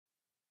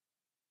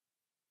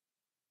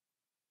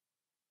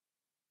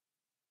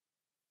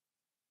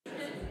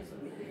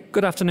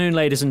Good afternoon,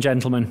 ladies and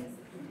gentlemen.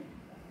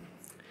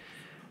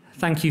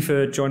 Thank you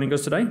for joining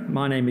us today.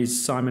 My name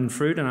is Simon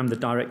Frood and I'm the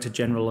Director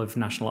General of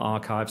National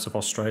Archives of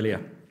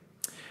Australia.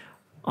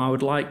 I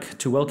would like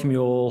to welcome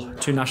you all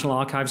to National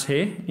Archives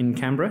here in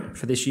Canberra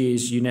for this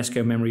year's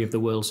UNESCO Memory of the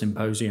World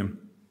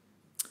Symposium.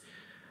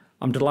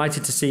 I'm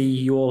delighted to see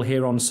you all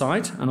here on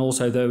site and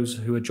also those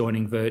who are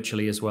joining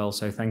virtually as well,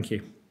 so thank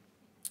you.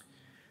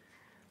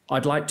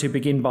 I'd like to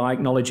begin by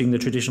acknowledging the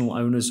traditional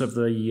owners of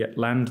the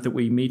land that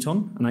we meet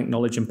on and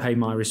acknowledge and pay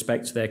my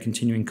respect to their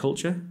continuing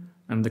culture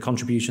and the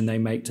contribution they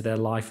make to their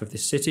life of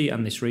this city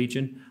and this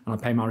region, and I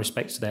pay my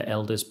respects to their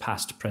elders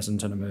past,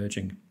 present and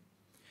emerging.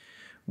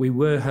 We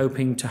were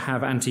hoping to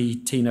have Auntie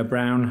Tina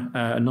Brown,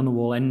 a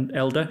Ngunnawal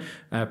elder,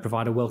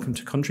 provide a welcome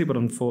to country, but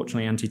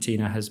unfortunately Auntie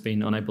Tina has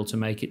been unable to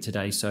make it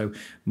today, so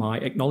my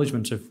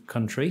acknowledgement of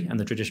country and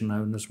the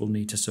traditional owners will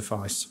need to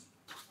suffice.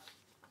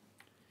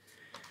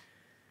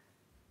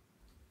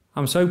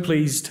 I'm so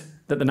pleased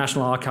that the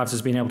National Archives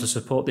has been able to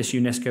support this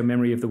UNESCO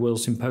Memory of the World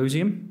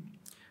Symposium.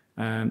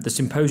 The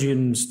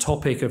symposium's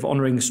topic of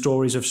honouring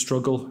stories of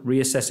struggle,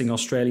 reassessing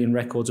Australian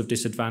records of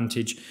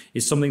disadvantage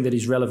is something that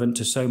is relevant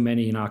to so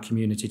many in our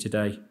community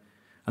today.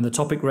 And the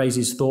topic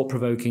raises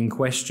thought-provoking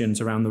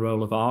questions around the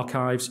role of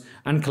archives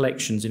and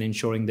collections in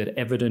ensuring that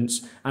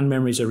evidence and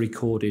memories are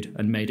recorded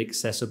and made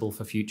accessible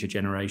for future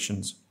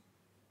generations.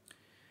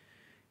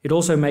 It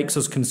also makes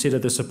us consider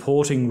the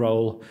supporting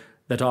role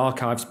that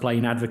archives play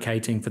in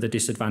advocating for the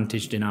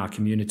disadvantaged in our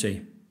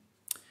community.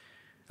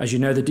 As you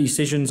know, the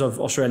decisions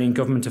of Australian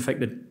government affect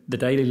the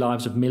daily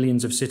lives of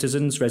millions of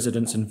citizens,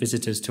 residents and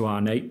visitors to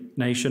our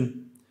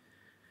nation.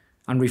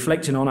 And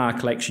reflecting on our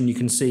collection, you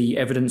can see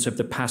evidence of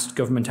the past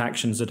government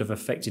actions that have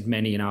affected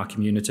many in our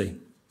community.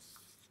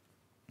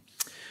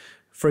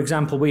 For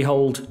example, we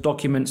hold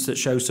documents that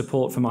show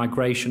support for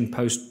migration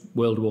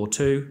post-World War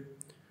II,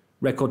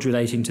 records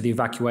relating to the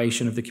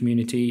evacuation of the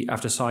community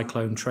after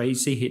Cyclone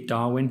Tracy hit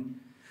Darwin,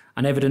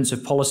 and evidence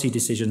of policy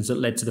decisions that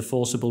led to the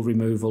forcible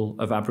removal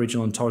of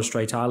Aboriginal and Torres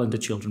Strait Islander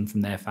children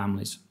from their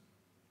families.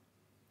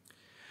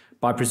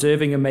 By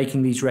preserving and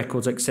making these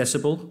records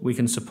accessible, we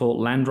can support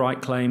land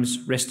right claims,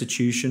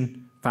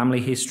 restitution,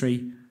 family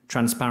history,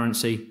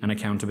 transparency and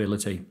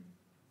accountability.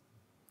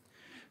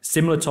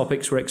 Similar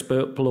topics were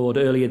explored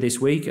earlier this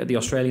week at the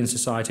Australian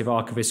Society of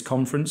Archivists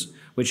Conference,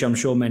 which I'm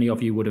sure many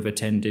of you would have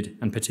attended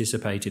and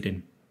participated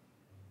in.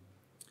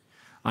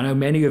 I know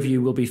many of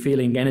you will be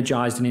feeling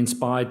energised and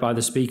inspired by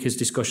the speakers'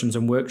 discussions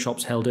and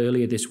workshops held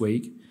earlier this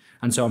week,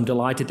 and so I'm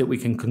delighted that we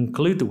can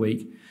conclude the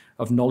week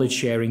of knowledge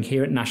sharing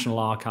here at National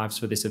Archives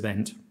for this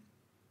event.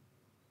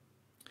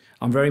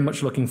 I'm very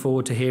much looking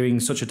forward to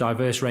hearing such a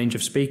diverse range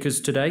of speakers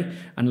today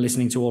and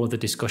listening to all of the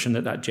discussion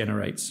that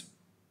generates.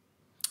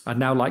 I'd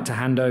now like to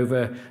hand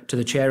over to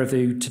the chair of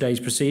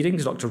today's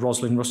proceedings, Dr.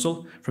 Rosalind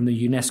Russell, from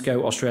the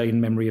UNESCO Australian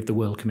Memory of the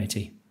World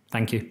Committee.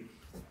 Thank you.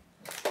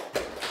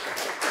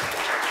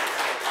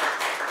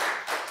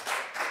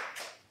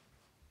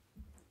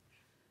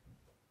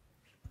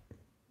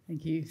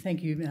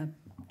 Thank you,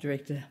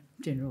 Director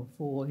General,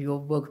 for your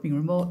welcoming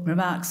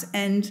remarks.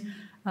 And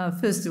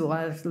first of all,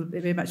 I'd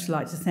very much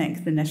like to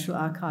thank the National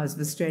Archives of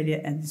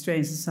Australia and the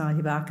Australian Society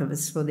of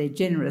Archivists for their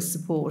generous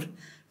support for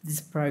this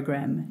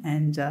program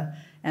and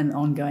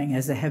ongoing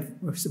as they have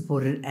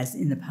supported as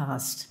in the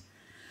past.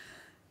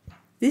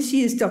 This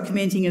year's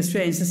Documenting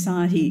Australian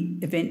Society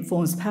event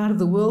forms part of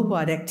the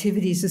worldwide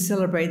activities to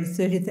celebrate the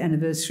 30th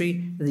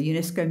anniversary of the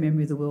UNESCO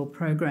Memory of the World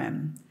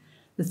program.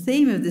 The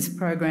theme of this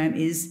program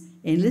is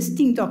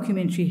enlisting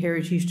documentary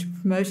heritage to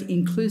promote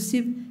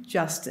inclusive,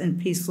 just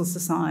and peaceful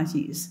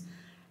societies.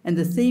 And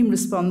the theme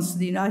responds to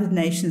the United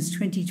Nations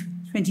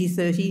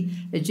 2030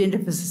 Agenda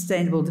for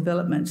Sustainable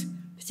Development,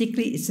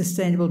 particularly its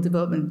Sustainable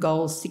Development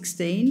Goal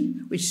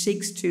 16, which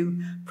seeks to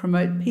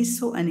promote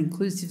peaceful and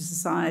inclusive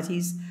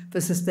societies for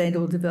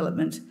sustainable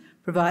development,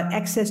 provide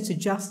access to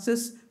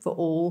justice for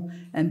all,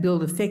 and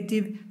build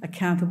effective,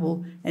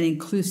 accountable and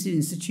inclusive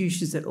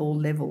institutions at all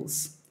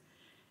levels.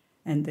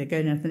 And they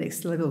go down to the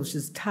next level, which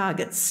is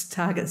targets.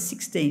 Target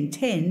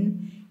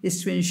 1610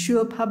 is to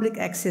ensure public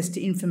access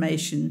to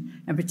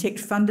information and protect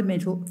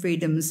fundamental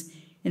freedoms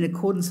in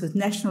accordance with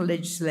national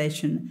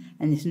legislation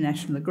and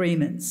international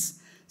agreements.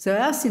 So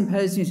our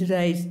symposium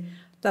today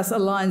thus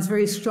aligns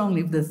very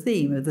strongly with the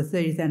theme of the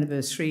 30th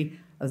anniversary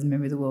of the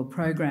Memory of the World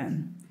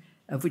program,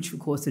 of which, of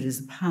course, it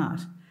is a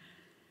part.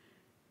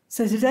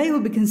 So today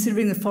we'll be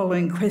considering the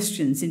following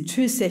questions in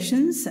two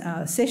sessions.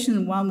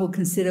 Session 1 will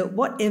consider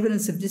what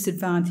evidence of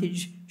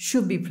disadvantage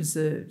should be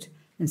preserved,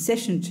 and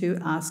Session 2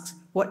 asks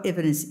what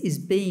evidence is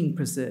being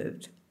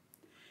preserved.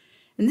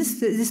 In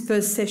this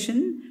first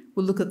session,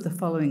 we'll look at the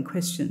following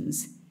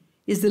questions.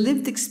 Is the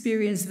lived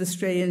experience of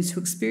Australians who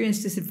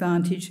experience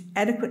disadvantage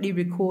adequately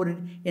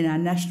recorded in our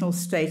national,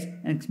 state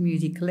and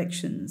community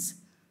collections?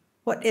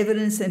 What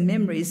evidence and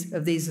memories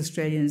of these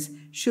Australians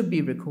should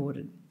be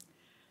recorded?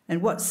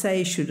 And what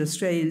say should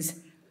Australians,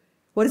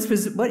 when it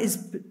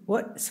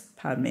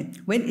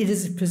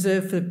is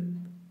preserved for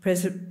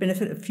the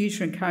benefit of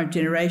future and current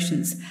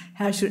generations,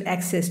 how should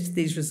access to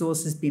these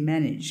resources be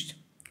managed?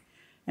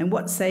 And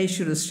what say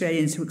should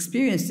Australians who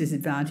experience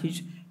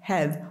disadvantage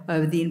have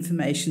over the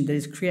information that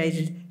is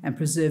created and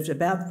preserved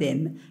about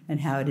them and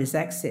how it is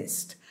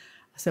accessed?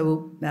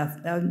 So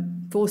our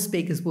 4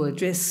 speakers will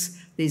address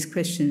these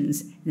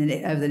questions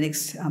over the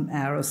next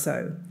hour or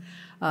so.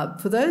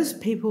 For those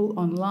people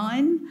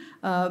online,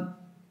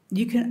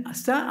 you can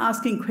start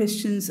asking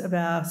questions of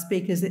our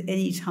speakers at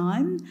any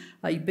time,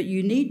 but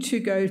you need to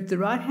go to the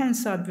right-hand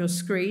side of your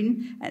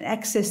screen and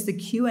access the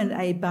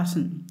Q&A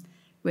button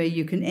where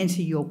you can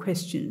enter your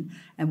question,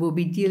 and we'll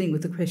be dealing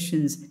with the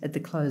questions at the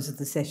close of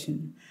the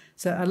session.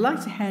 So I'd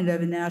like to hand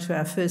over now to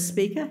our first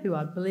speaker, who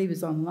I believe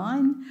is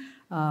online.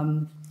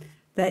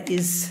 That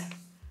is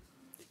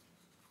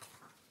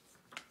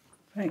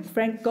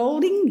Frank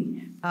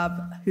Golding,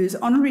 who's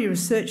Honorary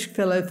Research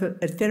Fellow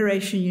at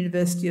Federation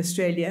University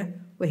Australia,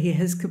 where he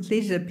has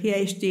completed a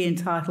PhD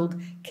entitled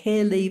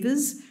Care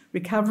Levers,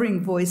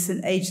 Recovering Voice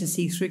and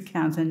Agency Through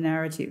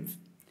Counter-Narrative.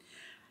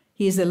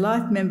 He is a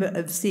life member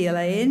of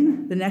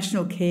CLAN, the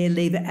National Care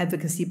Lever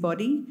Advocacy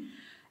Body,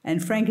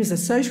 and Frank is a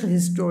social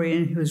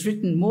historian who has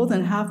written more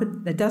than half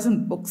a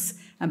dozen books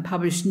and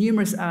published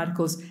numerous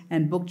articles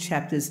and book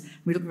chapters.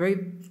 We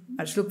very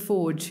much look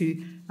forward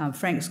to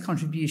Frank's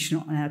contribution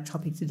on our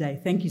topic today.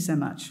 Thank you so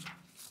much.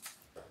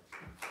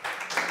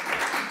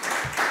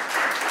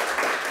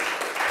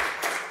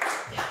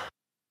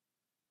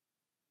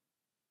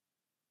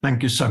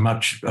 Thank you so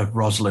much,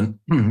 Rosalind.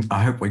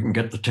 I hope we can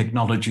get the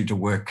technology to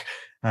work.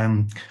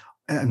 And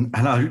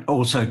hello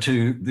also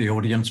to the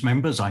audience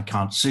members. I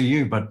can't see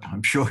you, but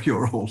I'm sure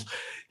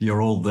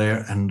you're all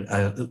there and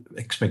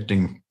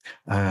expecting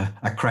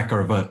a cracker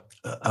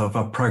of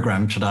a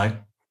program today.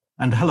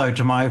 And hello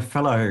to my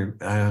fellow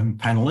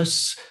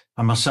panelists.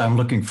 I must say I'm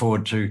looking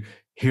forward to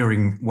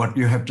hearing what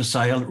you have to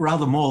say,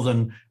 rather more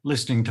than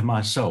listening to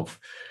myself.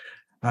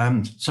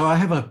 So I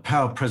have a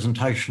power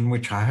presentation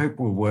which I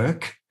hope will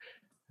work.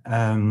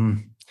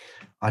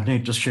 I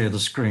need to share the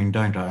screen,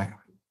 don't I?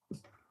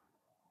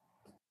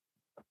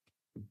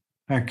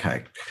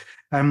 Okay.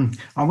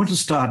 I want to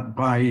start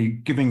by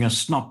giving a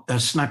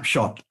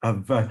snapshot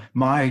of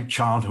my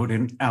childhood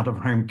in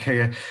out-of-home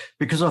care,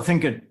 because I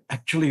think it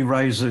actually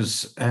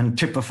raises and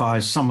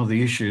typifies some of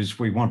the issues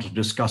we want to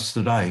discuss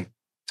today.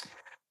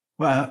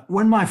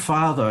 When my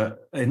father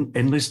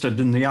enlisted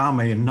in the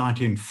army in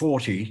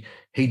 1940,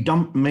 he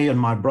dumped me and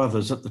my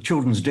brothers at the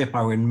Children's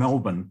Depot in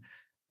Melbourne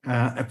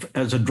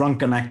as a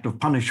drunken act of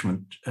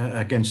punishment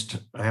against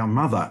our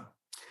mother.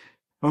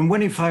 And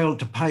when he failed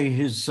to pay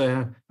his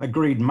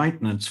agreed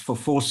maintenance for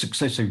 4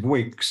 successive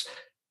weeks,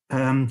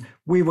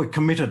 we were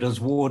committed as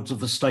wards of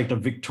the state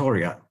of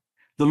Victoria.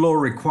 The law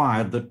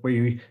required that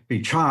we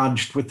be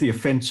charged with the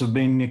offence of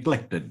being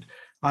neglected.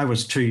 I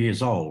was 2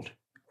 years old.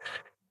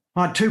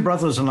 My 2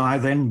 brothers and I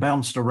then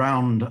bounced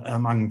around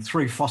among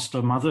 3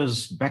 foster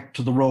mothers, back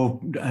to the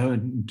Royal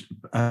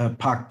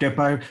Park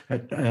Depot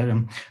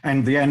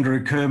and the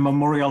Andrew Kerr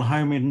Memorial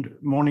Home in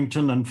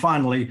Mornington, and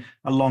finally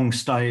a long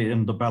stay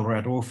in the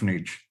Ballarat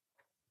Orphanage.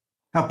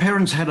 Our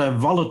parents had a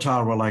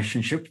volatile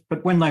relationship,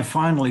 but when they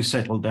finally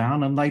settled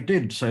down, and they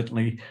did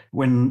certainly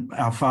when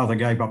our father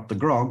gave up the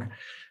grog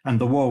and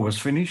the war was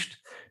finished,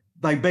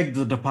 they begged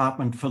the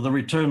department for the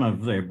return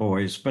of their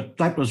boys, but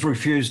that was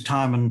refused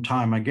time and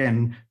time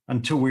again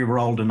until we were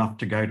old enough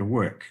to go to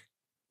work.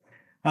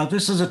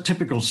 This is a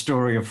typical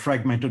story of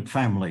fragmented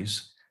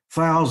families.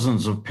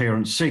 Thousands of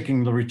parents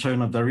seeking the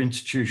return of their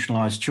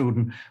institutionalised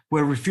children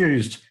were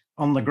refused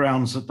on the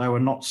grounds that they were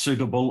not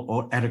suitable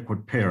or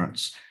adequate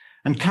parents.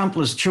 And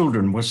countless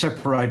children were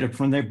separated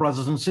from their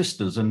brothers and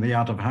sisters in the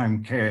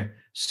out-of-home care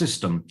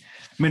system.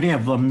 Many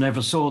of them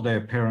never saw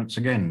their parents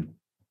again.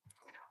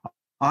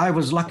 I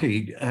was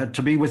lucky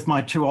to be with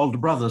my 2 older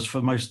brothers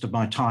for most of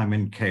my time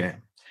in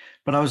care,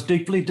 but I was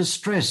deeply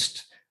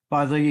distressed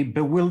by the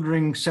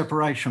bewildering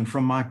separation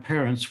from my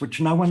parents, which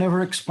no one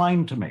ever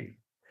explained to me.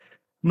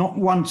 Not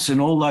once in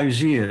all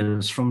those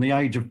years, from the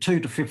age of 2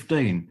 to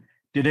 15,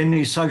 did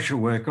any social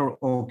worker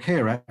or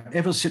carer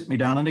ever sit me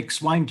down and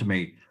explain to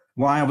me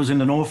why I was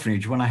in an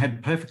orphanage when I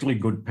had perfectly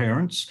good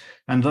parents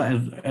and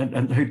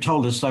who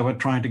told us they were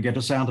trying to get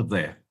us out of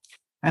there.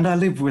 And I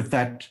lived with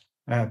that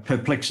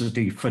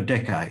perplexity for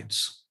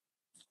decades.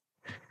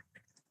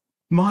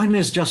 Mine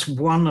is just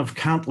one of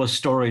countless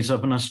stories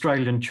of an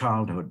Australian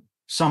childhood.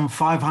 Some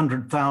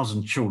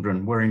 500,000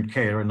 children were in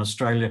care in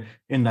Australia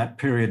in that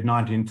period,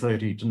 1930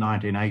 to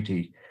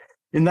 1980.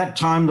 In that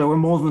time, there were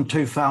more than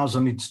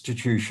 2,000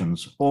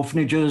 institutions,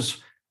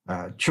 orphanages,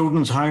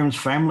 children's homes,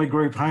 family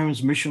group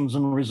homes, missions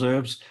and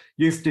reserves,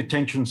 youth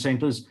detention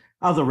centres,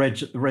 other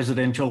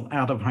residential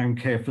out-of-home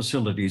care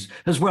facilities,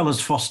 as well as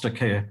foster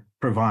care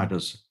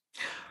providers.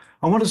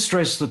 I want to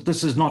stress that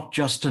this is not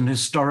just an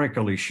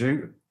historical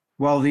issue.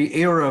 While the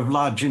era of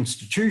large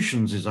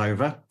institutions is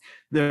over,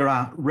 there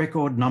are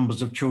record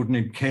numbers of children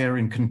in care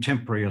in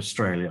contemporary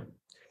Australia.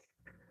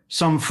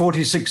 Some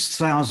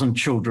 46,000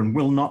 children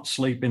will not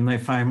sleep in their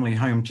family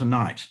home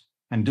tonight,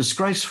 and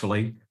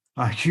disgracefully,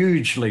 a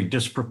hugely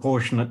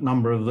disproportionate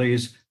number of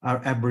these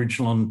are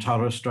Aboriginal and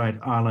Torres Strait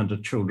Islander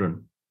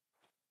children.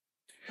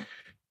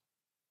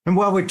 And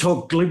while we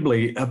talk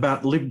glibly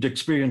about lived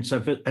experience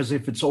as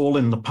if it's all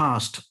in the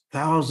past,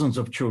 thousands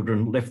of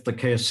children left the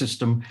care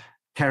system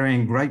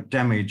carrying great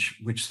damage,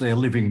 which they're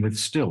living with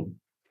still.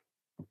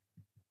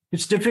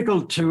 It's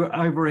difficult to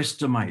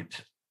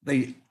overestimate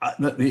the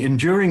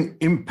enduring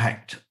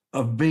impact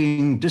of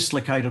being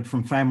dislocated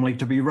from family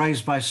to be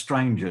raised by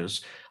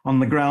strangers on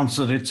the grounds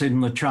that it's in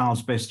the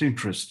child's best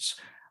interests,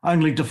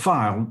 only to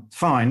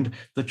find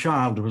the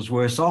child was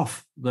worse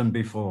off than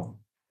before.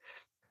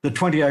 The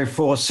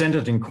 2004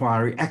 Senate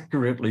inquiry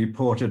accurately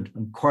reported,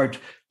 and quote,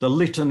 the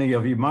litany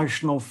of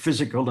emotional,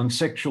 physical and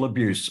sexual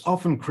abuse,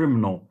 often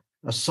criminal,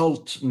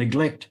 assault,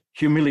 neglect,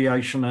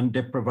 humiliation and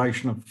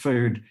deprivation of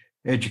food,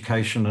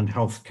 education and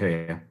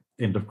healthcare,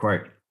 end of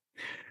quote.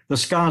 The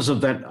scars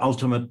of that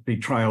ultimate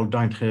betrayal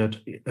don't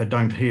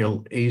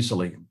heal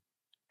easily.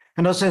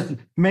 And I said,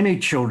 many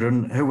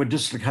children who were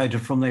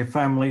dislocated from their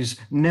families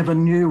never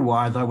knew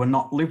why they were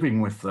not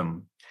living with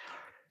them.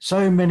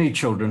 So many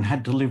children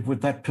had to live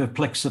with that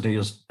perplexity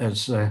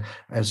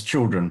as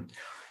children.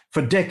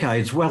 For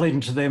decades, well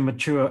into their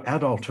mature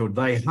adulthood,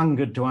 they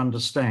hungered to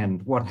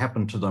understand what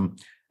happened to them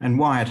and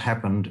why it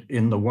happened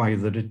in the way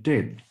that it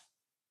did.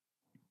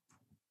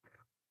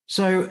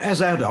 So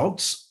as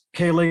adults,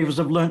 care leavers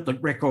have learnt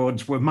that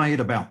records were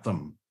made about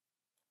them.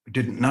 We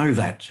didn't know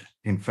that,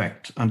 in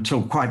fact,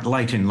 until quite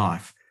late in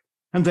life,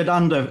 and that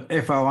under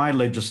FOI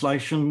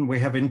legislation, we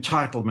have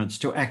entitlements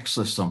to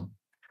access them.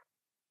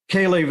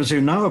 Care leavers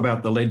who know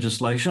about the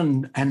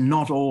legislation, and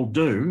not all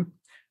do,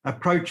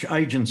 approach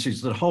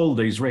agencies that hold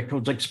these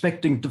records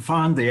expecting to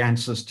find the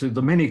answers to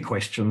the many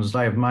questions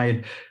they have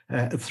made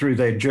through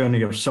their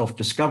journey of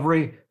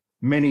self-discovery,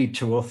 many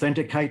to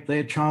authenticate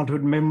their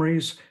childhood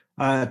memories,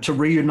 to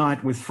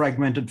reunite with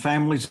fragmented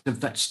families, if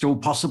that's still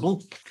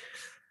possible.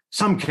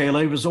 Some care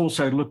leavers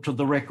also look to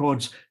the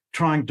records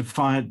trying to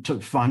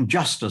find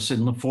justice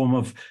in the form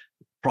of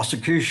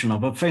prosecution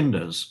of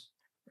offenders,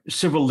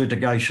 civil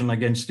litigation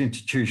against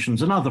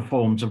institutions and other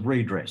forms of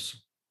redress.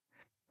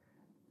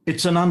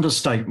 It's an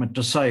understatement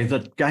to say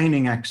that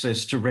gaining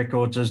access to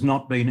records has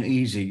not been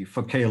easy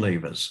for care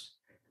leavers.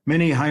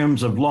 Many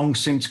homes have long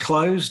since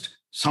closed.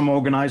 Some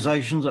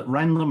organisations that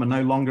ran them are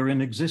no longer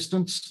in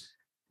existence.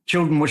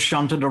 Children were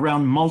shunted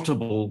around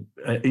multiple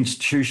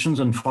institutions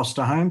and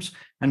foster homes,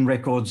 and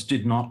records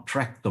did not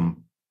track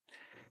them.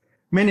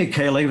 Many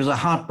care leavers are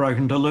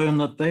heartbroken to learn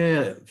that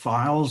their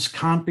files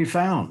can't be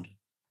found.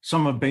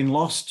 Some have been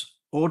lost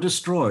or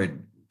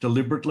destroyed,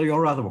 deliberately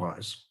or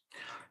otherwise.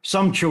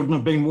 Some children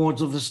have been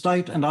wards of the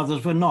state and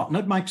others were not, and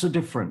it makes a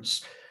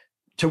difference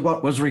to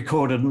what was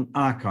recorded and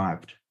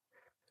archived.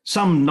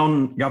 Some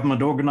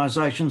non-government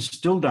organisations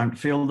still don't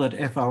feel that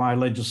FOI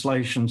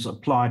legislations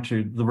apply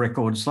to the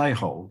records they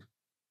hold.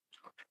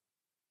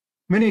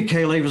 Many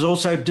care leavers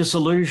also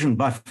disillusioned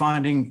by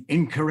finding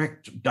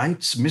incorrect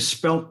dates,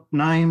 misspelt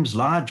names,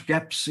 large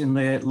gaps in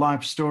their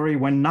life story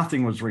when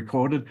nothing was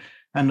recorded,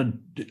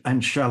 and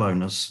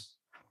shallowness.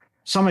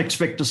 Some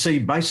expect to see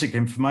basic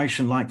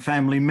information like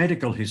family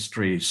medical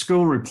history,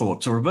 school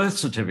reports, or a birth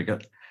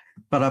certificate,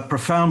 but are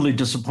profoundly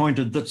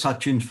disappointed that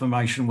such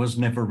information was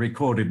never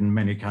recorded in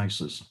many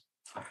cases.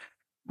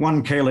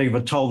 One care leaver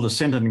told the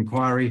Senate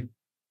inquiry,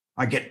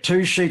 I get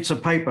 2 sheets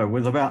of paper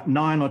with about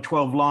 9 or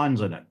 12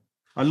 lines in it.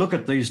 I look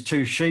at these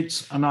 2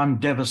 sheets and I'm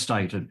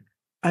devastated.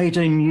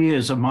 18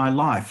 years of my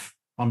life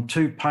on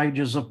 2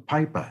 pages of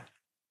paper.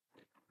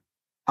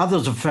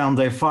 Others have found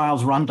their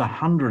files run to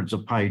hundreds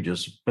of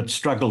pages, but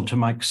struggled to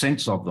make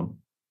sense of them.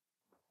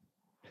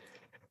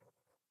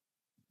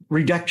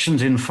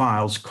 Redactions in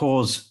files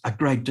cause a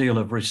great deal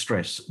of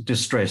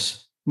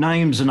distress.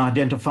 Names and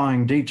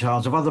identifying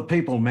details of other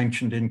people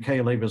mentioned in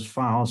care leavers'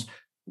 files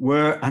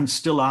were and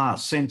still are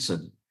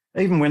censored,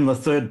 even when the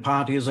third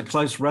party is a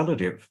close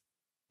relative.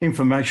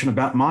 Information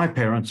about my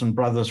parents and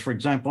brothers, for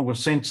example, was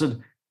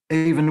censored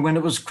even when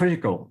it was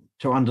critical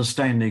to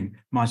understanding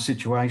my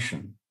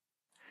situation.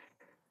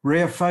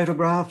 Rare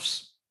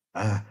photographs,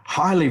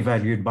 highly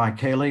valued by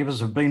care leavers,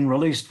 have been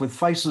released with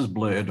faces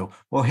blurred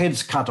or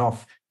heads cut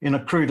off in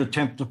a crude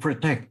attempt to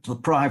protect the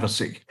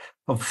privacy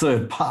of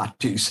third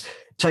parties,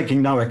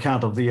 taking no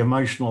account of the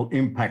emotional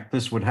impact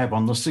this would have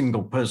on the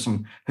single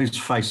person whose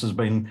face has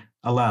been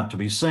allowed to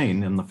be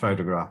seen in the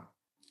photograph.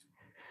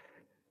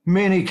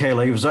 Many care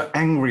leavers are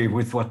angry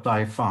with what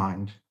they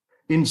find.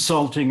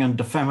 Insulting and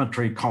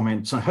defamatory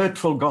comments and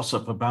hurtful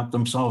gossip about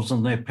themselves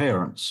and their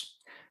parents.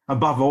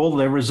 Above all,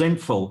 they're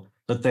resentful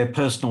that their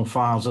personal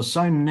files are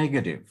so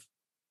negative.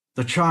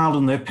 The child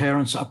and their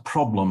parents are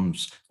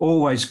problems,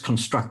 always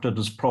constructed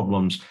as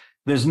problems.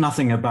 There's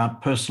nothing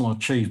about personal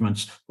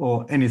achievements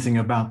or anything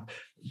about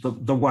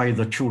the way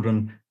the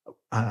children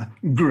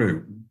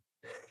grew.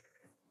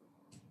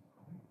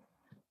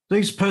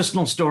 These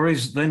personal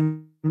stories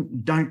then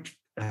don't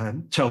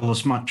tell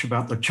us much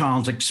about the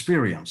child's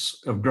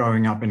experience of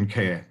growing up in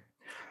care.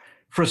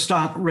 For a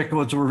start,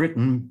 records were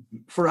written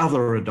for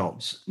other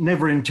adults,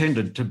 never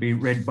intended to be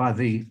read by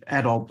the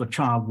adult the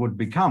child would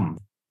become.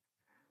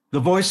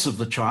 The voice of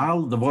the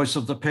child, the voice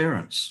of the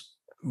parents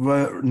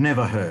were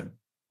never heard.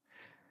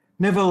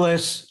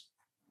 Nevertheless,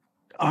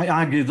 I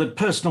argue that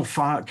personal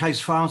case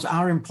files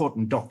are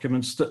important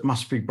documents that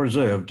must be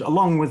preserved,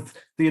 along with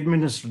the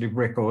administrative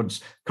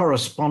records,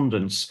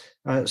 correspondence,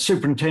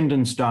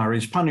 superintendent's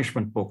diaries,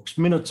 punishment books,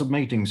 minutes of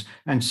meetings,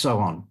 and so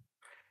on.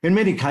 In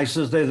many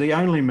cases, they're the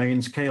only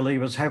means care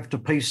leavers have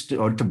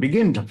to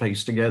begin to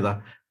piece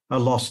together a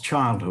lost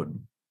childhood.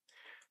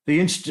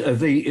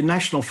 The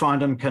National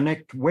Find and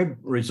Connect web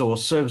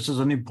resource serves as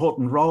an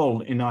important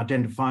role in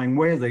identifying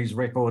where these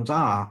records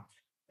are,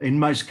 in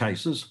most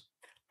cases,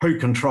 who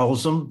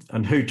controls them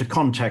and who to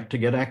contact to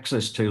get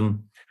access to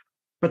them.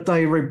 But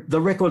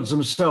the records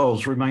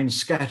themselves remain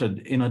scattered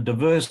in a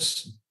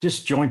diverse,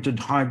 disjointed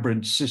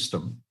hybrid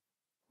system.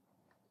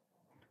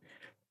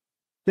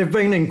 There have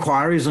been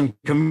inquiries and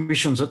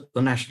commissions at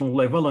the national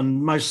level,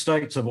 and most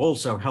states have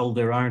also held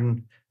their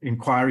own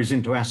inquiries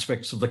into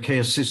aspects of the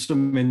care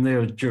system in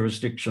their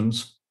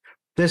jurisdictions.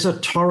 There's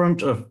a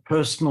torrent of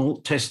personal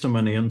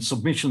testimony and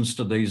submissions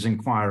to these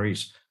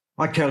inquiries.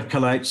 I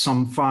calculate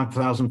some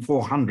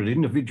 5,400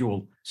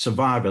 individual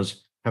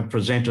survivors have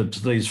presented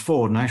to these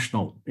 4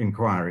 national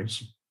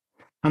inquiries.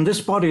 And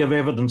this body of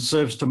evidence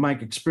serves to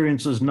make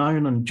experiences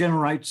known and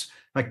generates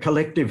a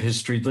collective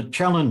history that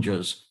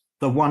challenges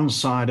the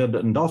one-sided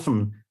and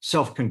often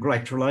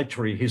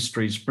self-congratulatory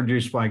histories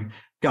produced by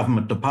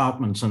government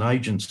departments and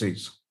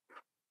agencies.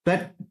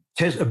 That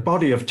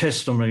body of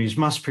testimonies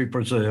must be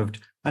preserved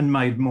and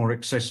made more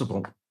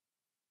accessible.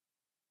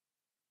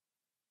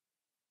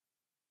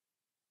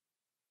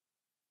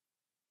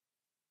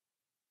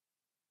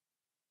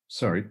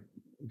 Sorry,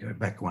 go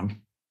back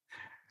one.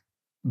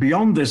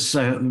 Beyond this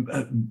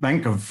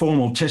bank of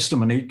formal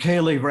testimony,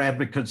 care leaver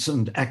advocates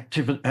and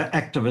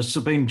activists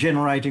have been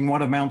generating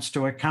what amounts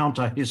to a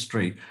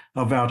counter-history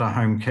of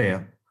out-of-home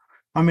care.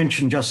 I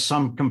mentioned just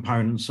some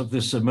components of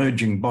this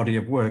emerging body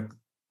of work.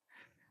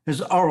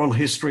 There's oral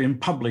history and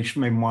published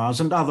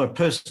memoirs and other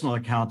personal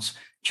accounts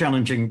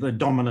challenging the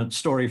dominant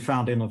story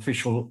found in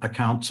official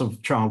accounts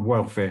of child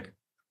welfare.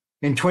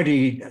 In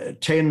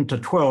 2010 to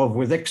 12,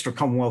 with extra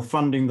Commonwealth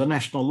funding, the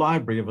National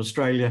Library of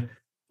Australia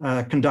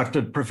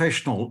conducted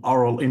professional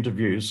oral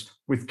interviews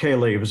with care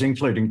leavers,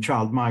 including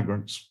child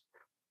migrants.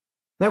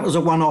 That was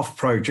a one-off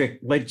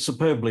project led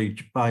superbly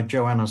by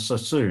Joanna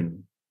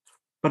Sassoon,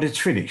 but it's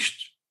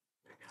finished.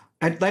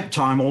 At that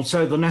time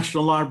also, the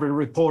National Library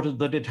reported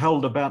that it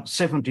held about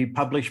 70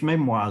 published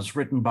memoirs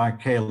written by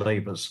care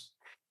leavers.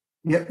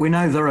 Yet we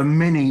know there are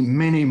many,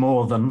 many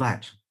more than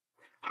that.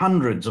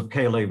 Hundreds of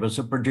care leavers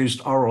have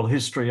produced oral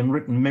history and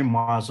written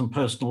memoirs and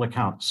personal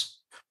accounts.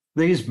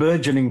 These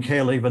burgeoning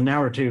care leaver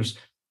narratives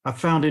are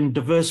found in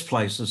diverse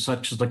places,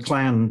 such as the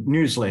Clan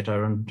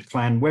newsletter and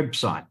Clan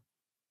website.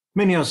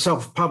 Many are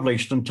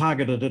self-published and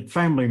targeted at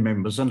family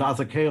members and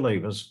other care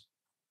leavers.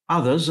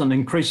 Others, an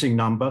increasing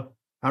number,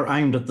 are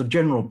aimed at the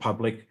general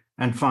public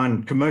and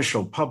find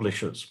commercial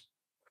publishers.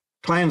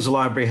 Clan's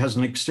library has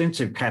an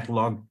extensive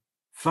catalogue,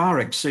 far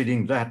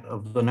exceeding that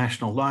of the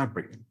National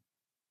Library.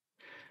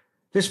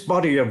 This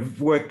body of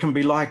work can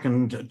be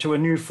likened to a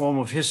new form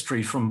of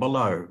history from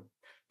below,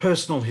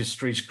 personal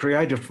histories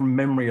created from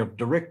memory of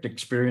direct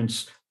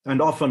experience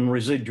and often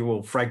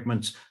residual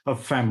fragments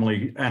of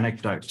family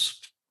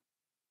anecdotes.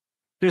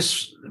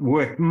 This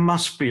work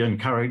must be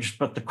encouraged,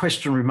 but the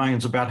question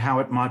remains about how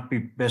it might be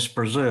best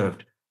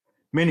preserved.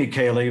 Many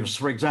care leavers,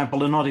 for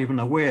example, are not even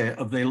aware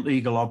of their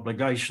legal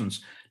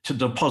obligations to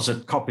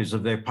deposit copies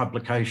of their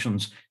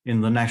publications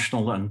in the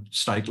national and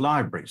state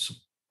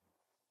libraries.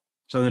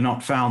 So they're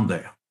not found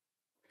there.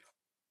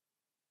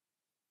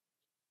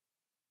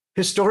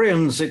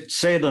 Historians, it's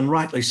said, and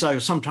rightly so,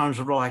 sometimes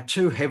rely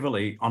too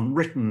heavily on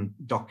written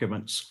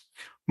documents.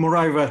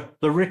 Moreover,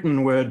 the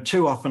written word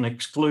too often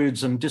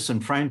excludes and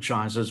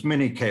disenfranchises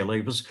many care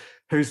leavers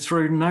who,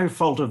 through no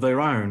fault of their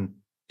own,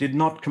 did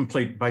not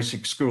complete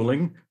basic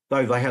schooling,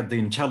 though they had the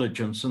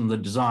intelligence and the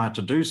desire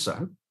to do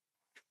so.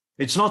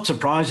 It's not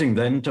surprising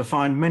then to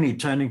find many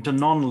turning to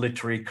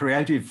non-literary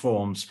creative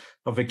forms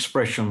of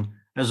expression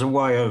as a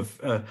way of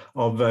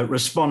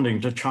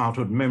responding to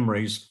childhood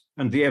memories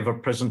and the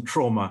ever-present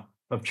trauma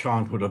of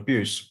childhood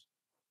abuse.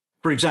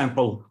 For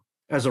example,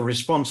 as a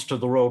response to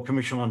the Royal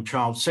Commission on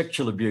Child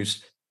Sexual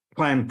Abuse,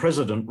 Clan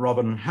President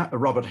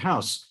Robert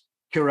House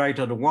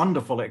curated a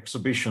wonderful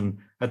exhibition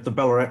at the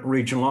Ballarat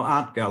Regional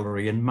Art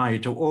Gallery in May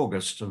to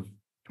August of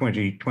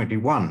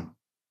 2021.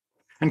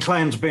 And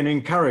Clan's been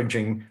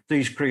encouraging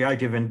these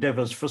creative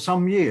endeavours for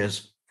some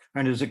years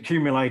and is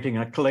accumulating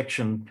a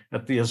collection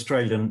at the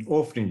Australian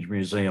Orphanage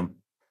Museum,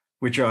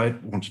 which I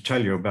want to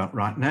tell you about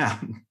right now.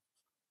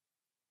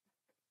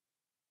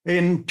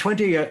 In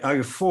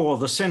 2004,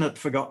 the Senate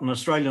Forgotten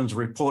Australians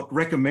report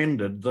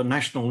recommended the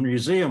National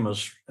Museum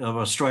of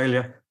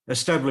Australia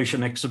establish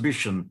an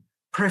exhibition,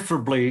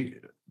 preferably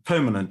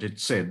permanent, it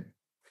said,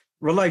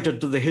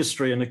 related to the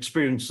history and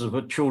experiences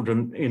of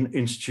children in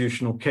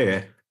institutional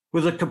care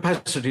with a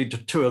capacity to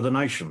tour the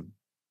nation.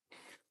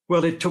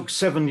 Well, it took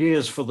 7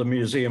 years for the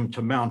museum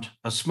to mount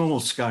a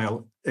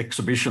small-scale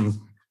exhibition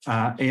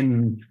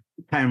in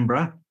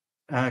Canberra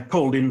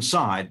called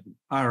Inside,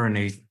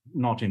 irony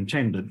not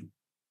intended.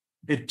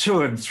 It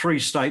toured 3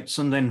 states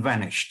and then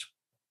vanished.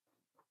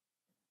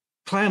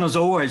 Clan has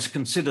always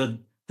considered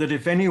that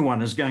if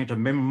anyone is going to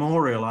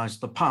memorialise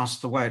the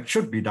past the way it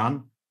should be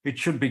done, it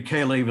should be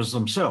care leavers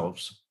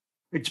themselves.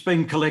 It's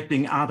been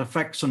collecting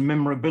artefacts and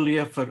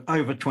memorabilia for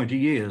over 20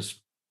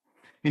 years.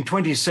 In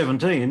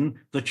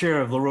 2017, the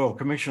chair of the Royal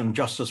Commission,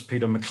 Justice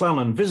Peter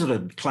McClellan,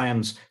 visited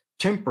Clan's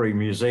temporary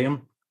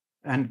museum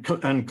and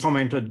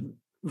commented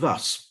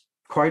thus,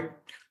 quote,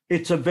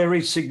 "It's a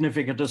very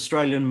significant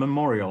Australian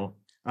memorial,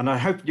 and I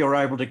hope you're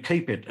able to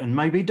keep it and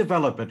maybe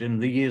develop it in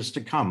the years to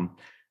come,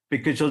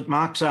 because it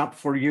marks out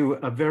for you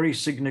a very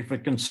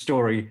significant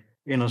story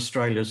in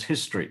Australia's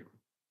history."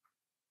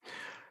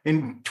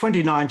 In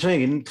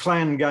 2019,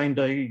 Clan gained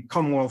a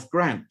Commonwealth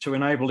grant to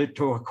enable it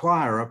to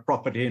acquire a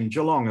property in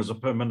Geelong as a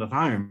permanent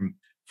home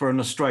for an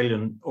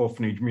Australian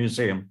orphanage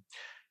museum.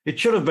 It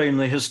should have been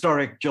the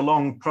historic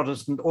Geelong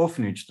Protestant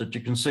orphanage that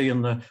you can see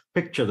in the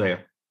picture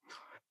there,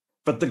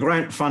 but the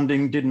grant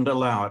funding didn't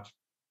allow it.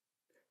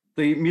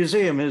 The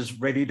museum is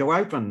ready to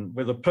open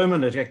with a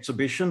permanent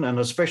exhibition and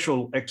a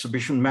special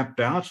exhibition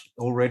mapped out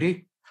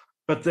already,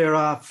 but there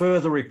are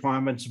further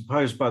requirements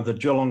imposed by the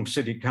Geelong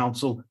City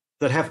Council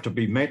that have to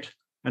be met,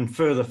 and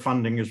further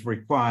funding is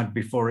required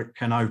before it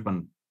can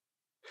open.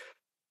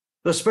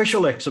 The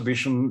special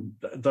exhibition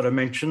that I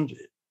mentioned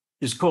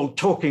is called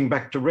Talking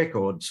Back to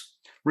Records,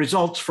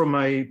 results from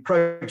a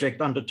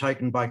project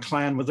undertaken by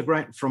Clan with a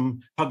grant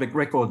from Public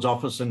Records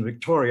Office in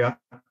Victoria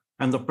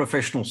and the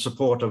professional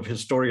support of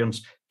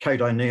historians Kate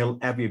O'Neill,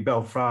 Abby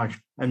Belfrage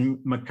and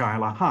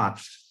Michaela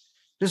Hart.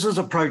 This is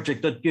a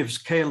project that gives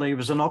care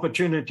leavers an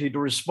opportunity to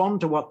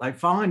respond to what they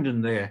find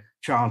in their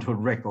childhood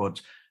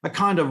records, a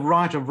kind of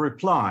right of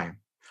reply.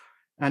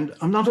 And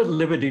I'm not at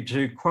liberty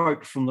to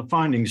quote from the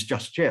findings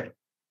just yet,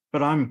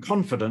 but I'm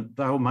confident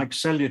they'll make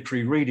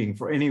salutary reading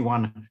for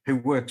anyone who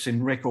works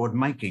in record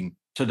making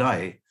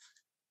today.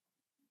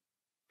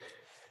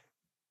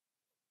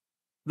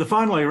 The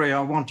final area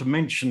I want to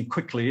mention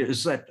quickly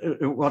is that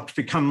what's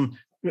become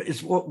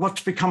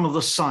of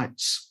the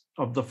sites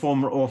of the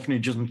former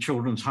orphanages and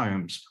children's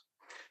homes.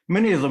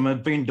 Many of them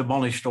have been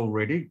demolished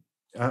already.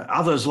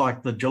 Others,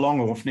 like the Geelong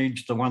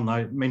orphanage, the one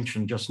I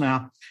mentioned just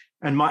now,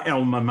 and my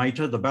alma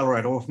mater, the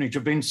Ballarat orphanage,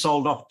 have been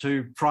sold off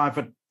to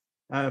private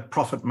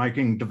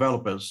profit-making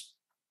developers.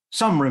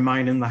 Some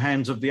remain in the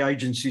hands of the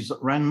agencies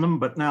that ran them,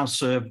 but now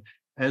serve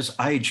as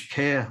aged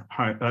care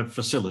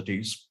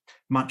facilities,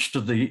 much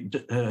to the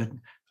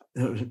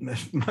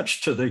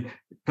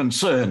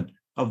concern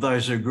of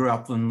those who grew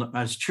up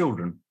as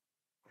children.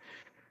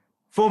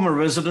 Former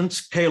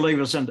residents, care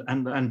leavers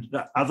and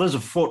others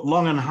have fought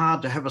long and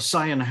hard to have a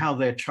say in how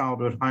their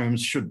childhood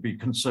homes should be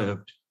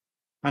conserved.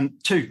 And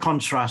two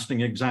contrasting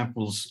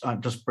examples I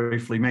just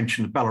briefly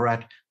mentioned,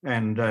 Ballarat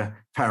and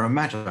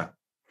Parramatta.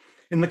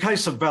 In the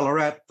case of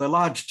Ballarat, the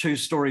large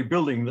two-storey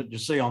building that you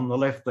see on the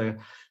left there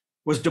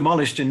was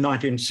demolished in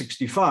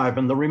 1965,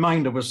 and the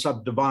remainder was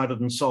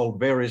subdivided and sold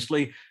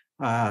variously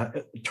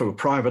to a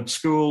private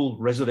school,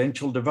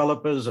 residential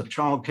developers, a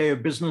childcare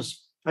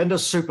business, and a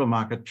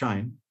supermarket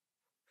chain.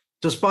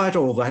 Despite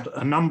all that,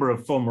 a number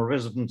of former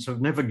residents have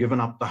never given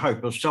up the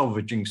hope of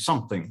salvaging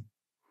something.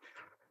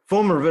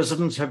 Former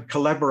residents have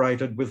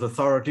collaborated with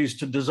authorities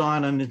to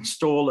design and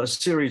install a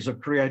series of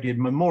creative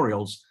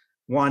memorials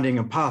winding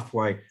a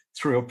pathway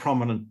through a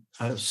prominent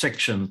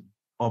section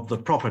of the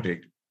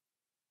property.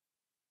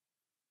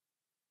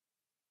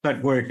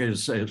 That work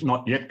is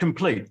not yet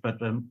complete, but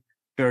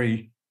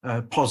very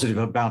positive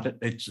about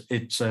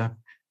its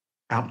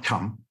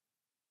outcome.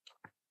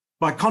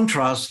 By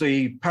contrast,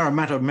 the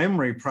Parramatta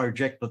Memory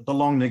Project at the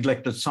long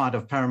neglected site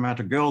of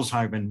Parramatta Girls'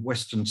 Home in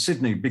Western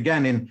Sydney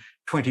began in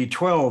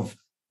 2012,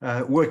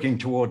 working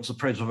towards the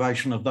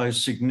preservation of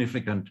those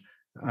significant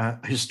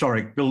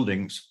historic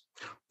buildings.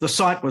 The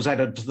site was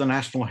added to the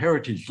National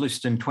Heritage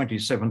List in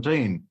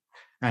 2017,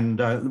 and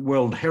the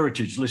World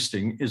Heritage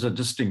listing is a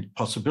distinct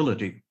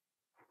possibility.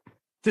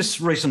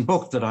 This recent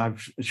book that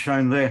I've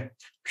shown there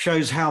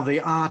shows how the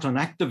art and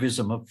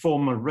activism of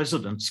former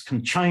residents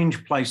can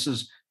change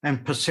places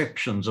and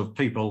perceptions of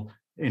people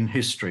in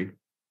history.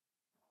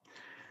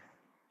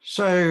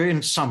 So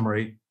in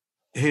summary,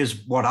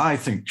 here's what I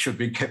think should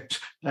be kept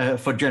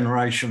for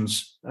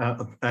generations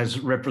as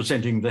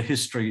representing the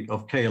history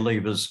of care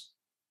leavers: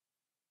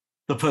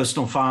 the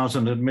personal files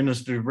and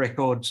administrative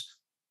records,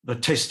 the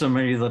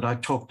testimony that I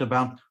talked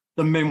about,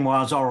 the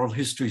memoirs, oral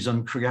histories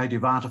and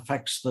creative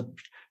artefacts that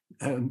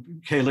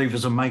care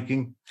leavers are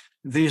making,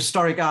 the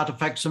historic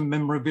artefacts and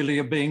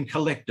memorabilia being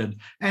collected,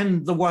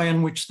 and the way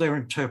in which they're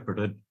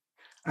interpreted,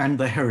 and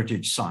the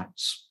heritage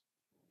sites.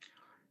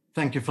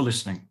 Thank you for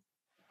listening.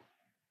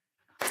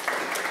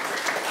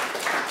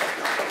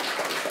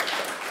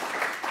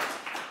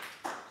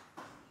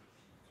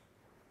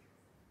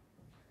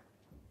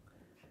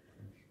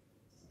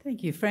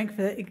 Thank you, Frank,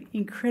 for that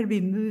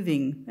incredibly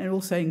moving and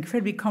also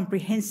incredibly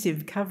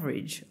comprehensive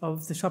coverage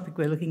of the topic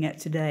we're looking at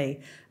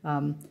today.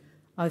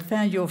 I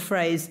found your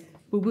phrase,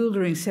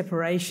 bewildering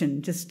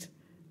separation, just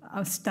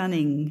a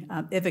stunning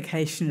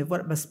evocation of what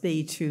it must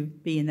be to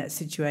be in that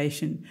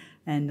situation.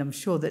 And I'm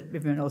sure that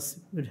everyone else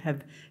would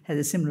have had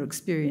a similar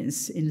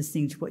experience in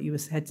listening to what you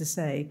had to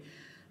say.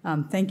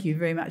 Thank you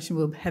very much, and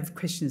we'll have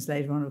questions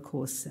later on, of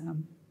course,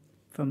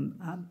 from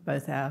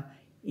both our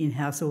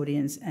in-house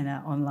audience and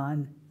our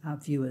online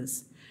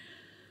viewers.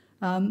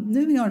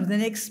 Moving on to the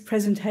next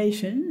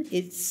presentation,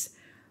 it's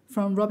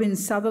from Robyn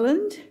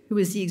Sutherland, who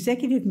is the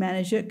Executive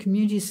Manager,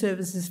 Community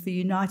Services for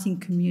Uniting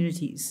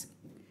Communities.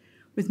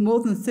 With more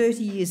than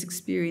 30 years'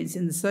 experience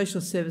in the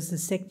social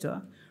services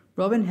sector,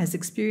 Robyn has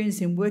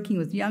experience in working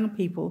with young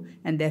people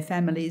and their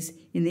families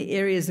in the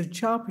areas of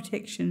child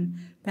protection,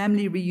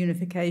 family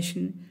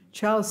reunification,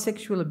 child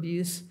sexual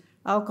abuse,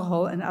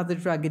 alcohol and other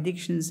drug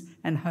addictions,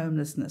 and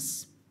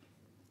homelessness.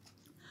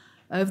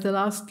 Over the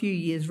last few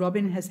years,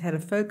 Robyn has had a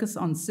focus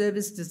on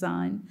service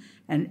design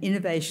and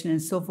innovation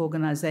and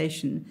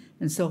self-organisation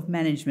and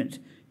self-management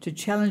to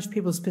challenge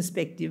people's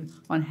perspective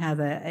on how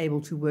they are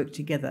able to work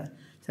together.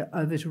 So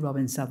over to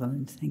Robyn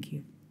Sutherland. Thank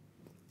you.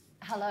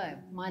 Hello,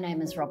 my name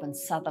is Robyn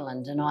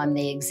Sutherland and I'm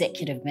the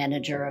Executive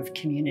Manager of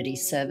Community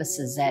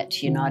Services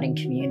at Uniting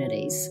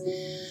Communities.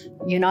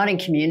 Uniting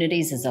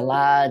Communities is a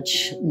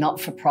large,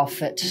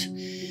 not-for-profit,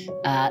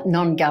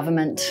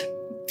 non-government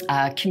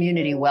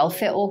community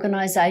welfare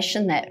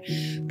organisation that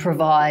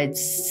provides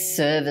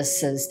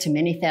services to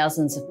many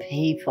thousands of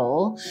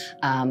people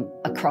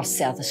across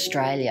South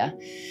Australia.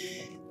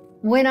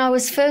 When I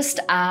was first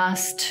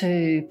asked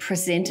to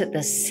present at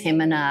this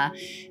seminar,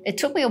 it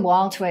took me a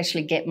while to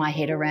actually get my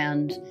head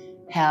around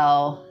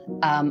how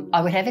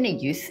I would have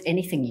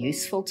anything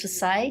useful to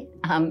say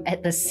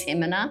at this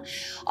seminar.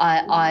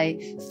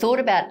 I thought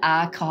about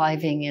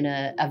archiving in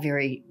a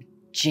very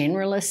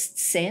generalist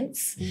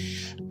sense.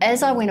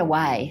 As I went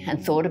away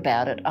and thought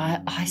about it,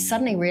 I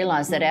suddenly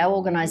realised that our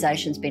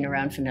organisation's been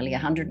around for nearly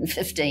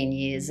 115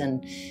 years,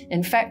 and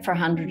in fact for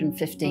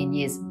 115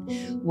 years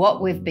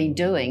what we've been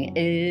doing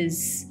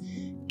is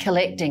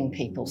collecting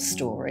people's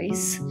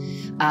stories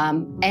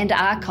and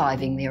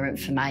archiving their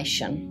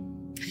information.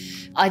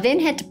 I then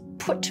had to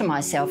put to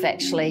myself,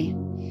 actually,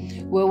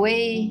 were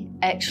we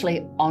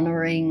actually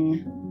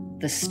honouring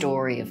the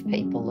story of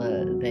people,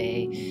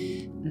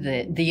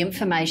 the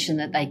information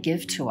that they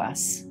give to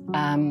us?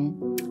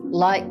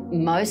 Like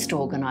most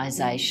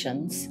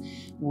organisations,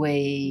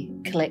 we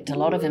collect a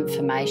lot of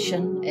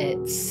information.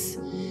 It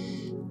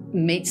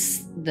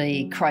meets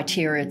the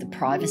criteria of the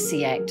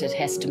Privacy Act. It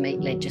has to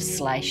meet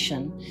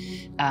legislation.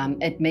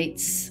 It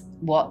meets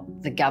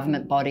what the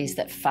government bodies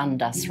that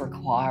fund us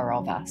require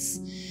of us.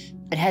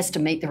 It has to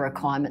meet the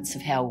requirements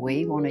of how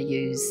we want to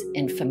use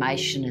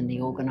information in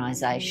the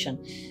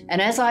organisation. And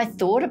as I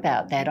thought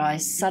about that, I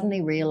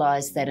suddenly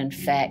realised that, in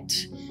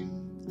fact,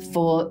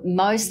 for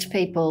most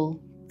people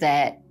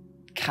that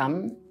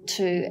come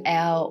to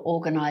our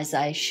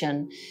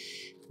organisation,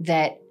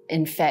 that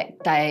in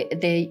fact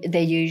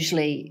they're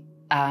usually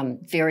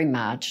very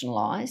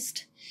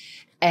marginalised.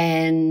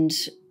 And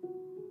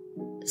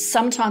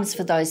sometimes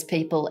for those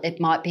people,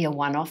 it might be a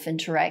one-off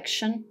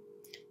interaction.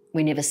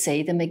 We never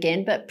see them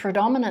again, but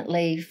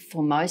predominantly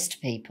for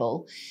most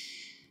people,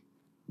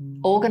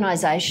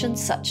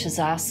 organisations such as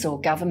us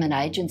or government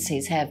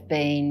agencies have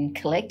been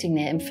collecting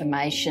their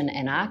information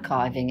and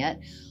archiving it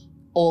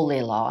all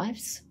their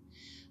lives,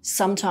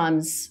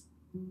 sometimes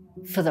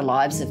for the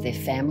lives of their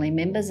family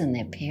members and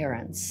their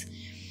parents.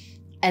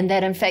 And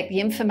that in fact the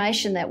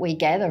information that we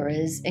gather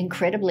is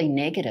incredibly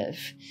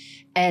negative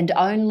and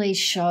only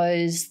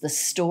shows the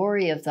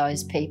story of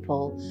those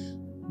people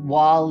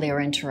while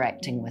they're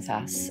interacting with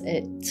us.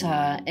 It,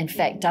 in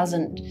fact,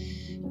 doesn't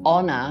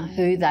honour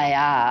who they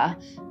are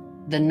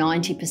the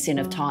 90%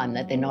 of time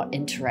that they're not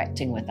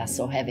interacting with us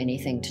or have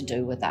anything to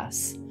do with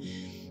us.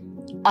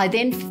 I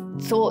then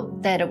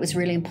thought that it was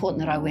really important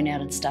that I went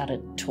out and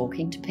started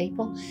talking to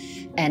people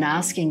and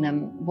asking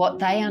them what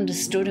they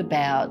understood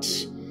about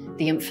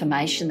the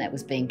information that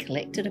was being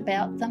collected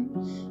about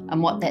them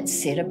and what that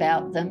said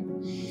about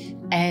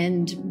them,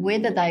 and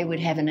whether they would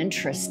have an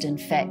interest, in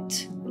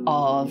fact,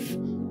 of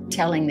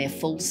telling their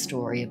full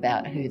story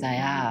about who they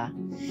are.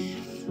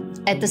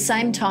 At the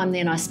same time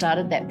then, I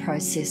started that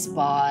process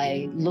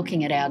by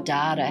looking at our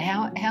data.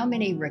 How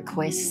many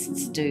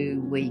requests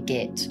do we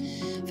get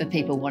for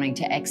people wanting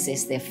to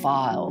access their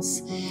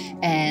files?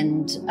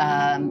 And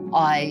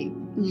I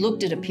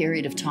looked at a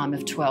period of time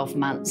of 12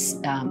 months.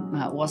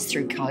 It was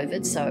through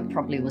COVID, so it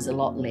probably was a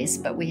lot less,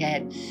 but we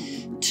had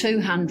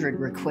 200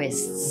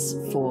 requests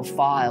for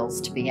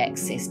files to be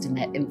accessed and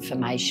that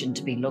information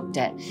to be looked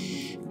at.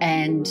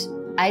 And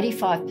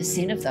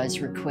 85% of those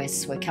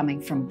requests were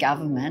coming from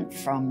government,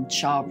 from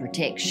child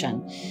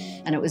protection,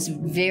 and it was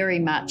very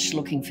much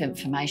looking for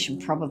information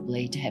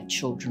probably to have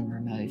children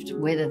removed.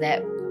 Whether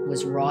that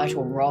was right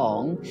or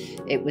wrong,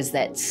 it was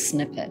that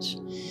snippet.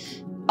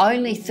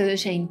 Only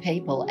 13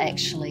 people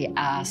actually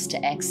asked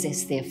to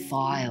access their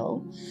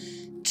file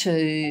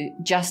to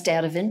just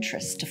out of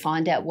interest to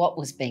find out what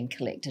was being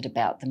collected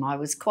about them. I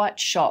was quite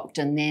shocked,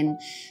 and then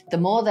the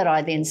more that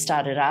I then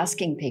started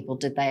asking people,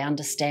 did they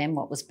understand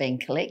what was being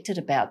collected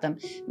about them?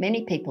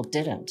 Many people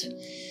didn't.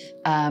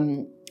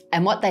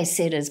 And what they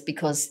said is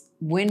because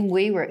when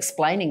we were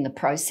explaining the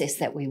process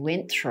that we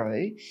went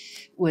through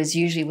was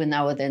usually when they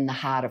were in the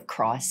heart of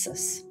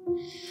crisis.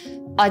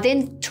 I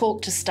then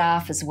talked to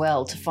staff as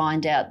well to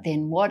find out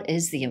then what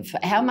is the info,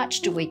 how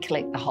much do we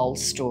collect the whole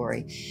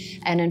story?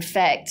 And in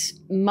fact,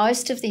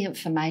 most of the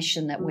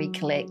information that we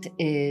collect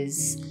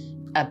is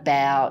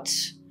about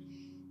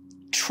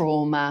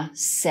trauma,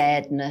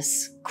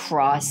 sadness,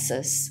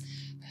 crisis,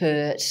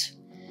 hurt.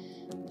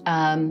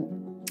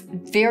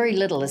 Very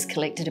little is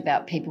collected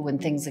about people when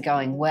things are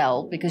going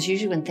well, because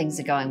usually when things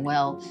are going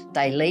well,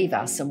 they leave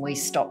us and we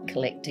stop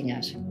collecting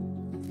it.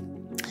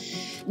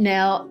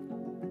 Now,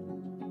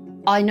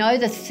 I know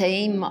the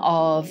theme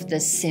of the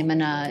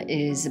seminar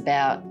is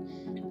about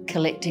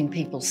collecting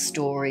people's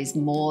stories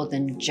more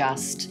than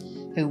just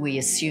who we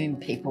assume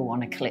people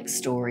want to collect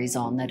stories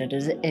on, that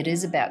it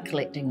is about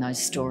collecting those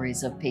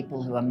stories of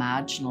people who are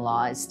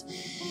marginalised.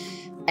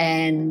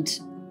 And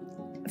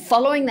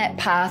following that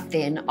path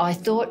then, I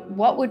thought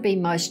what would be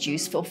most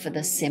useful for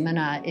this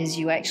seminar is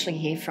you actually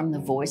hear from the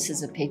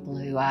voices of people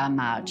who are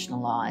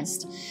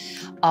marginalised.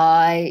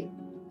 I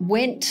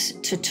went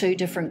to 2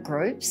 different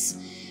groups,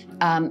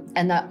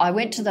 I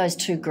went to those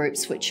 2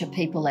 groups, which are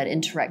people that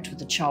interact with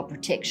the child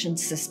protection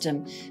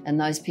system and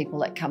those people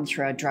that come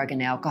through our drug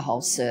and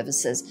alcohol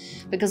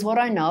services, because what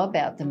I know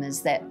about them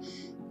is that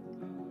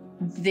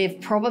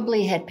they've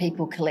probably had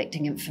people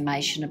collecting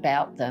information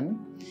about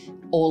them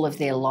all of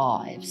their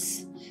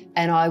lives.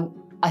 And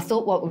I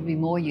thought what would be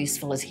more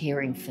useful is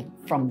hearing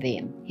from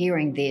them,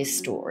 hearing their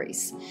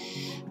stories.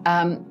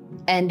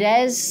 And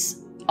as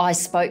I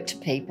spoke to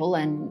people,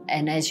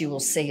 and as you will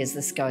see as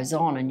this goes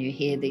on and you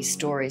hear these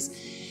stories,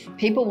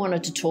 people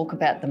wanted to talk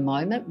about the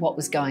moment, what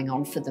was going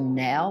on for them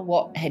now,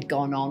 what had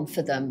gone on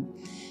for them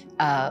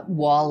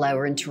while they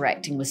were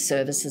interacting with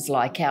services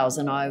like ours.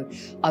 And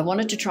I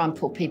wanted to try and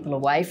pull people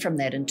away from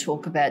that and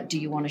talk about, do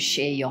you want to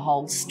share your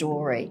whole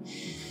story?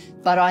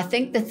 But I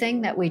think the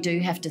thing that we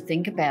do have to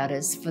think about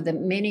is for the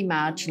many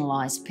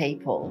marginalised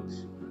people,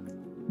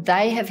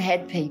 they have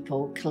had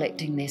people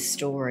collecting their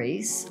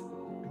stories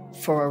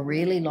for a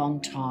really long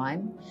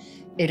time.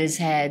 It has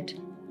had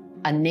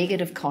a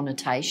negative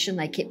connotation.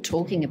 They kept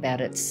talking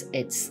about it's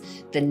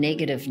the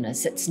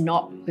negativeness. It's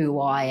not who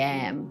I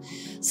am.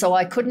 So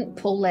I couldn't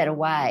pull that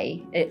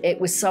away.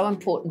 It was so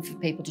important for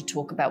people to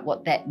talk about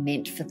what that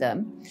meant for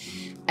them.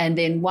 And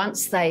then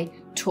once they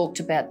talked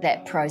about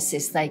that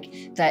process,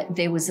 that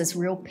there was this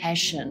real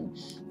passion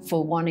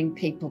for wanting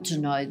people to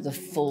know the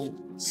full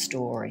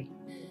story.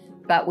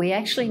 But we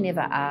actually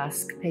never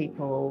ask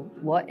people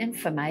what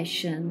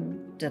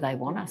information do they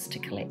want us to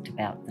collect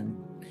about them.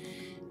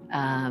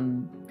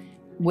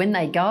 When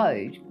they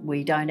go,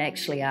 we don't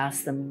actually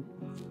ask them,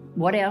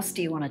 what else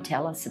do you want to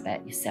tell us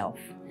about yourself?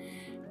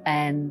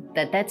 And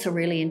that's a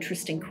really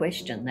interesting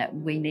question that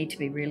we need to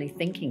be really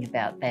thinking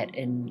about that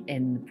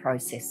in the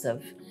process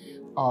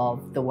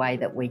of the way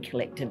that we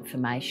collect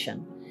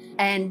information.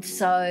 And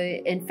so,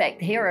 in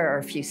fact, here are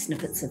a few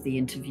snippets of the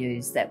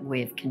interviews that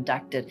we've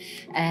conducted.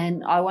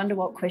 And I wonder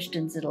what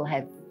questions it'll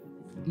have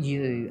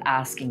you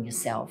asking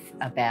yourself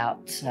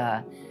about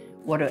how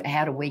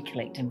do we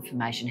collect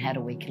information, how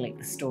do we collect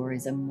the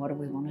stories, and what do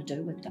we want to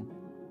do with them?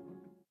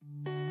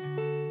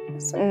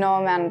 So no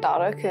amount of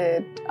data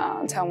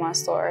could tell my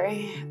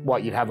story.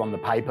 What you'd have on the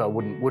paper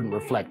wouldn't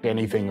reflect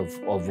anything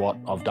of what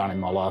I've done in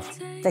my life.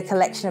 The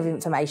collection of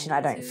information, I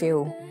don't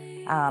feel,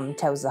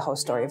 tells the whole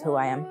story of who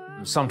I am.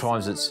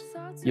 Sometimes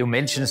you'll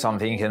mention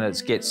something and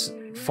it gets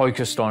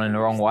focused on in the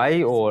wrong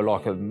way, or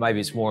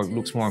maybe it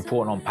looks more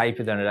important on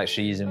paper than it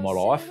actually is in my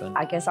life.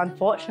 I guess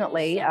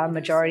unfortunately, a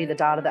majority of the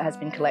data that has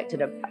been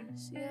collected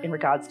in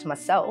regards to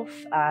myself,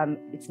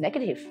 it's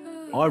negative.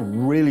 I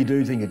really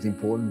do think it's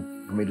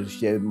important for me to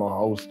share my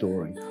whole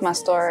story. My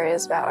story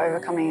is about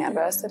overcoming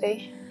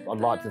adversity. I'd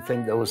like to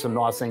think there was some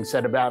nice things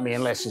said about me,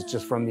 unless it's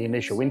just from the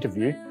initial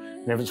interview.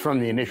 And if it's from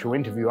the initial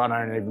interview, I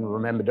don't even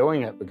remember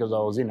doing it because I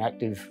was in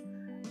active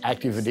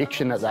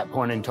addiction at that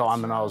point in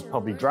time, and I was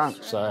probably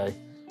drunk. So,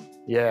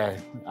 yeah,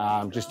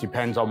 just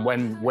depends on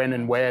when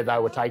and where they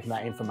were taking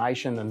that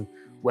information, and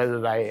whether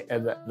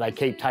they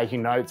keep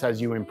taking notes as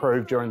you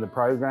improve during the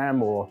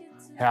program, or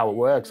how it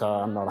works.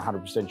 I'm not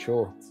 100%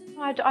 sure.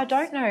 I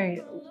don't know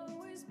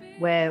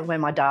where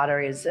my data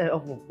is.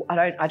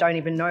 I don't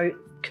even know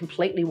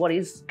completely what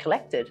is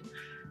collected.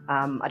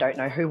 I don't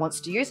know who wants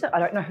to use it. I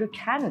don't know who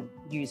can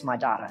use my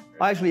data.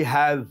 I actually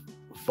have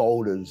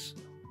folders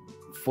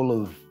full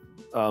of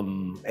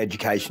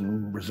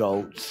education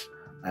results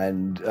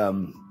and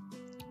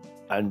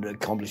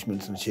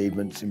accomplishments and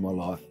achievements in my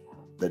life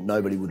that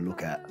nobody would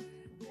look at.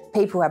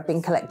 People have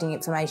been collecting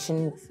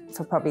information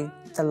for probably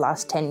the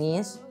last 10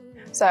 years.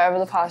 So over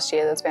the past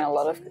year, there's been a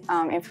lot of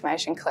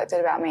information collected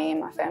about me and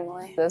my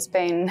family. There's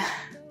been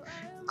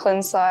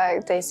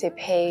ClinPsych,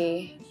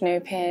 DCP,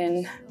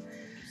 NUPIN,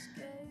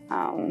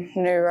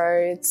 New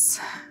Roads,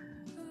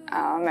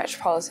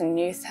 Metropolitan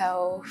Youth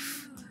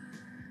Health,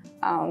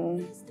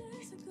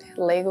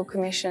 legal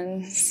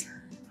commissions.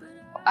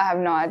 I have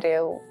no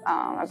idea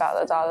about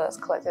the data that's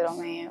collected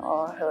on me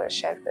or who it's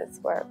shared with,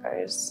 where it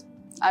goes.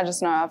 I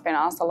just know I've been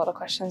asked a lot of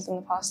questions in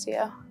the past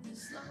year.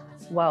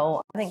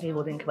 Well, I think people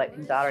have been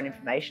collecting data and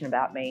information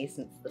about me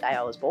since the day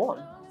I was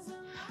born.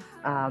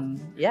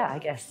 Yeah, I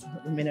guess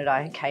the minute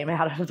I came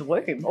out of the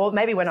womb, or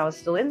maybe when I was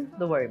still in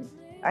the womb,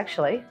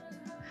 actually.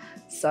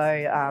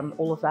 So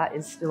all of that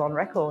is still on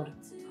record.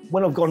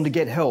 When I've gone to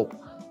get help,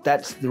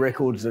 that's the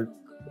records that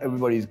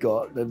everybody's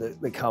got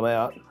that come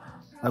out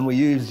and were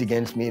used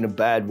against me in a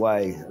bad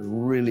way, a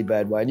really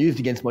bad way, and used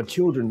against my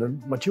children.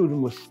 And my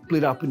children were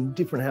split up in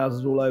different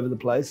houses all over the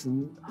place.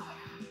 And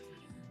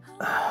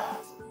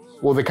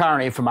well, the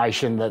current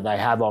information that they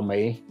have on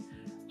me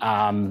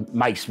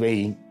makes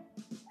me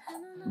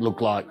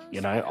look like,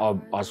 you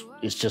know,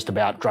 it's just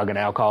about drug and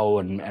alcohol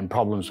and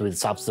problems with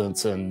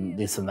substance and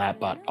this and that,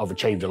 but I've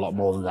achieved a lot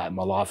more than that in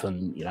my life,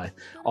 and, you know,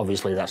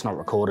 obviously that's not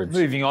recorded.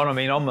 Moving on, I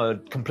mean, I'm a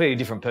completely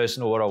different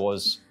person to what I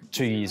was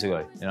 2 years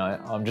ago, you know.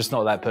 I'm just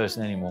not that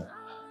person anymore.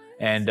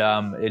 And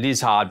it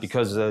is hard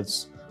because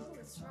it's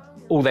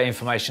all that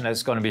information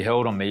that's going to be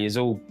held on me is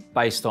all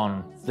based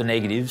on the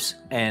negatives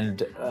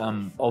and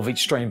of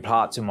extreme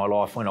parts in my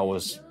life when I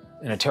was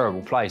in a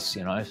terrible place,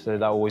 you know, so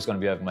they're always going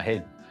to be over my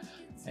head.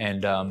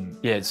 And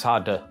yeah, it's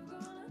hard to,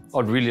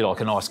 I'd really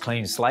like a nice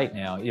clean slate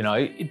now, you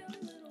know,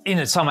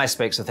 in some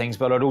aspects of things,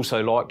 but I'd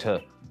also like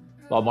to,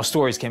 like, my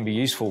stories can be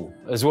useful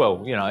as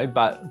well, you know,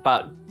 but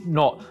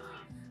not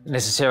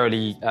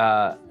necessarily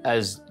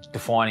as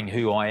defining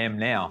who I am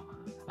now,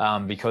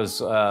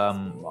 because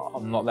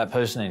I'm not that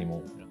person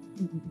anymore.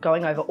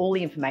 Going over all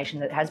the information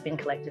that has been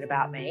collected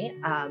about me,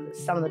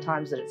 some of the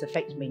times that it's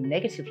affected me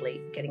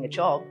negatively, getting a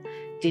job,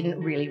 didn't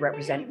really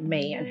represent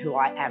me and who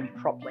I am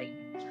properly.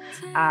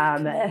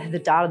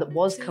 The data that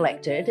was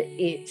collected,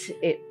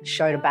 it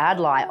showed a bad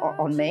light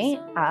on me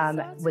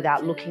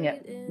without looking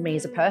at me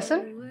as a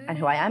person and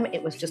who I am.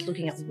 It was just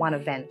looking at one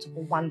event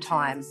or one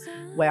time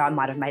where I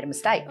might have made a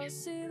mistake,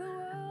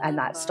 and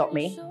that stopped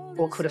me,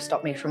 or could have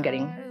stopped me from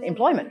getting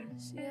employment.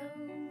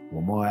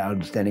 Well, my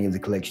understanding of the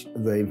collection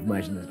of the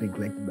information that's been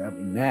collected about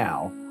me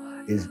now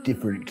is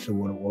different to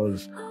what it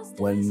was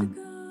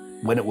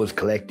when it was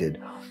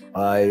collected.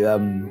 I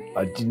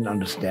didn't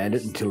understand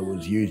it until it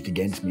was used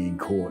against me in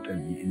court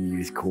and in the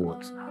youth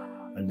courts.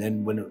 And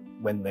then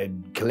when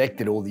they'd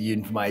collected all the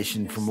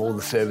information from all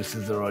the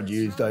services that I'd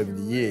used over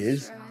the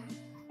years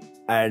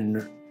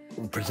and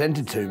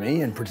presented to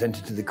me and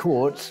presented to the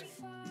courts,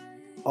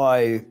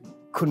 I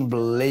couldn't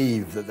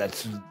believe that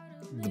that's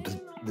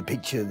the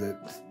picture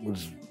that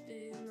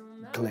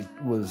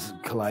was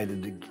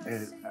collated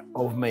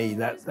of me.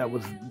 That's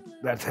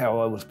how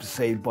I was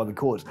perceived by the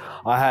courts.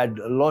 I had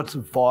lots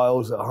of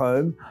files at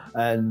home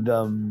and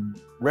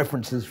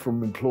references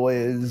from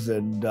employers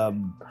and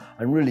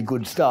really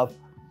good stuff,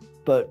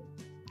 but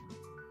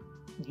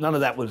none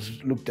of that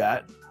was looked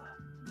at.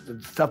 The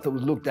stuff that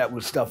was looked at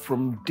was stuff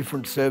from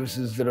different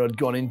services that I'd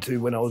gone into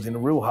when I was in a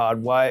real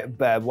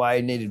bad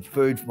way, needed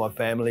food for my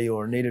family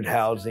or needed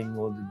housing,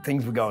 or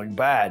things were going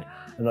bad,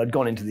 and I'd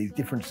gone into these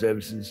different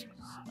services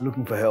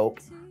looking for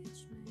help,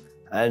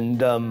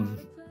 and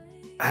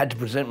I had to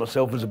present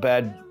myself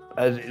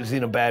as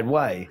in a bad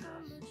way.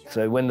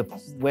 So when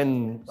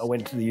I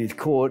went to the youth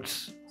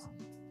courts,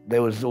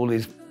 there was all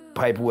this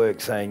paperwork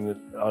saying that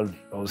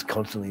I was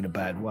constantly in a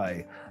bad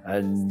way,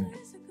 and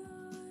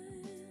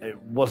it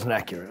wasn't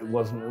accurate. It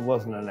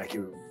wasn't an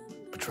accurate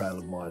portrayal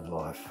of my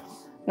life.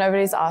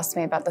 Nobody's asked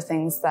me about the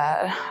things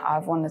that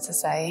I've wanted to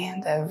say.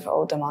 They've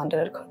all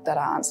demanded that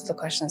I answer the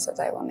questions that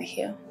they want to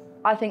hear.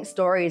 I think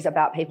stories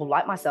about people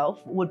like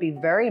myself would be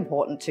very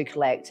important to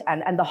collect,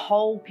 and the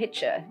whole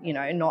picture, you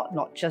know,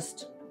 not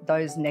just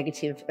those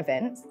negative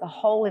events, the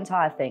whole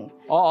entire thing.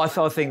 I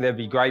think there'd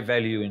be great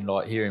value in,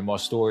 like, hearing my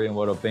story and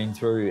what I've been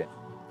through.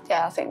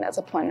 Yeah, I think there's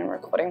a point in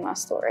recording my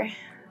story.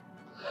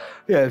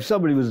 Yeah, if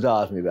somebody was to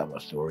ask me about my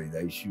story,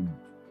 they should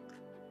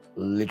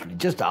literally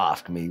just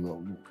ask me,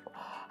 well,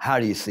 how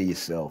do you see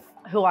yourself?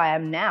 Who I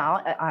am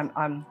now,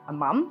 I'm a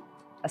mum,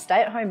 a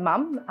stay-at-home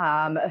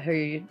mum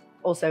who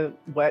also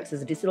works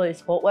as a disability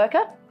support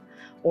worker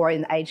or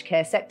in the aged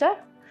care sector.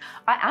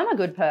 I am a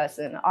good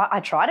person. I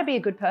try to be a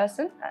good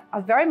person.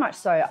 Very much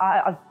so.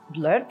 I've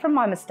learned from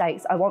my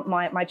mistakes. I want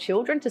my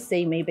children to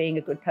see me being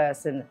a good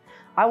person.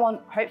 I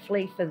want,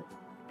 hopefully, for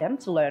them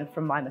to learn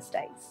from my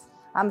mistakes.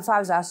 If I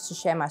was asked to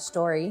share my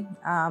story,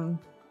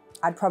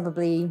 I'd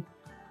probably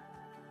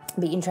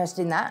be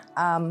interested in that.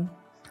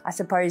 I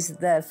suppose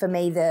for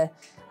me, the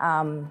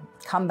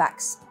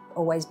comeback's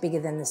always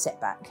bigger than the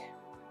setback.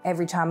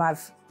 Every time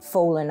I've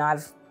fallen,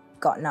 I've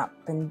gotten up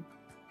and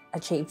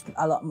achieved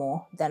a lot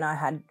more than I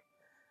had.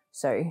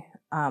 So,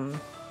 and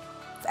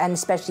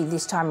especially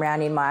this time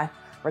around in my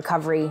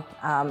recovery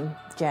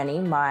journey,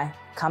 my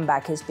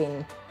comeback has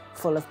been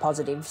full of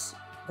positives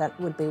that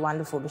would be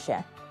wonderful to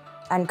share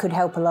and could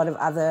help a lot of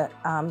other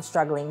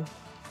struggling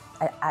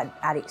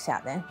addicts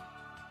out there.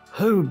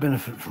 Who would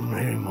benefit from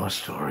hearing my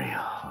story?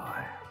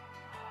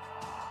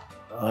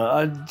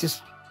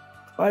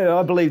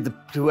 I believe that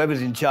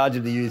whoever's in charge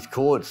of the youth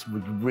courts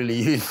would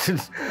really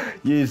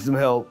use some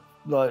help,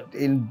 like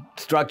in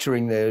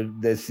structuring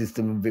their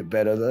system a bit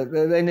better.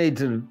 They need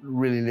to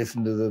really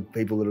listen to the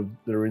people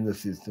that are in the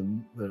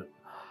system.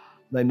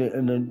 They need,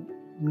 and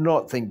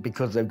not think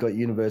because they've got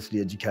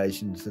university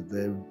educations that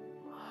they're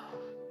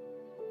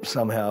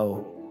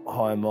somehow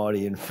high and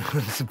mighty and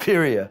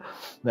superior,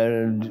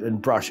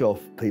 and brush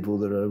off people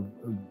that are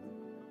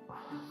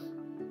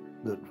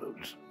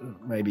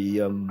maybe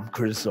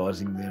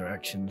criticising their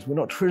actions. We're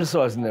not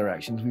criticising their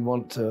actions. We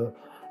want to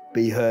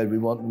be heard. We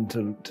want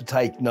them to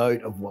take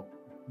note of what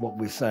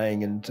we're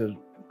saying and to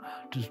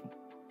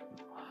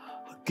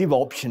give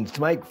options,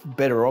 to make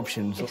better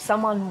options. If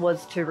someone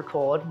was to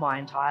record my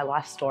entire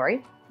life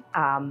story,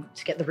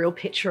 to get the real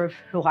picture of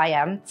who I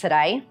am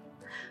today,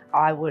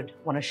 I would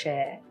want to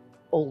share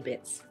all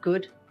bits,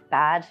 good,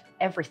 bad,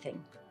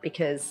 everything,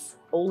 because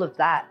all of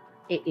that,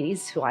 it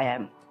is who I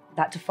am.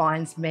 That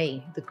defines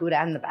me, the good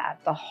and the bad,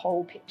 the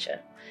whole picture.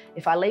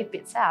 If I leave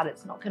bits out,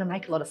 it's not going to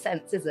make a lot of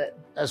sense, is it?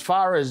 As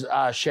far as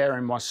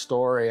sharing my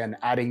story and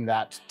adding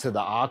that to the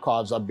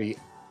archives, I'd be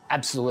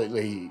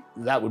absolutely,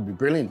 that would be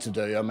brilliant to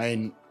do. I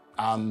mean,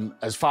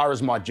 as far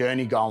as my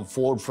journey going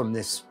forward from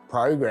this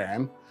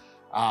program,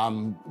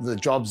 the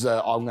jobs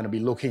that I'm going to be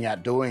looking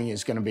at doing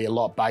is going to be a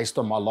lot based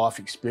on my life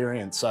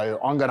experience. So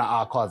I'm going to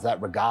archive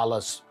that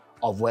regardless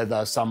of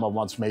whether someone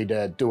wants me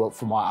to do it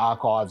for my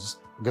archives,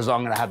 because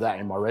I'm going to have that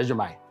in my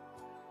resume.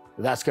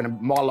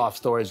 My life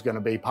story is going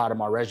to be part of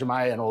my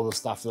resume, and all the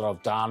stuff that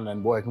I've done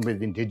and working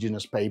with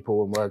Indigenous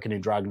people and working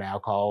in drug and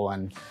alcohol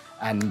and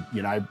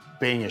you know,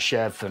 being a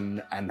chef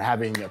and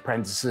having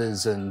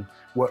apprentices and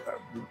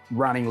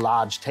running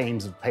large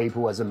teams of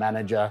people as a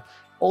manager.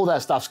 All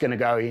that stuff's going to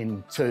go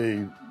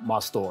into my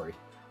story.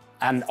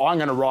 And I'm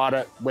going to write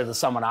it whether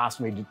someone asks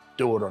me to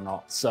do it or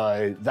not.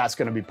 So that's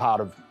going to be part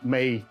of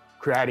me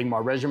creating my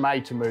resume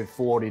to move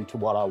forward into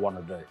what I want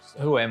to do. So.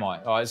 Who am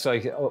I? All right, so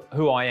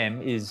who I am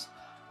is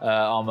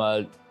I'm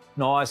a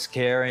nice,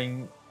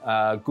 caring,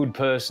 good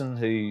person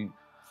who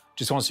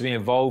just wants to be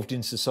involved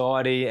in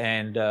society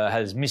and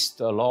has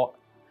missed a lot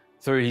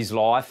through his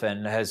life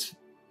and has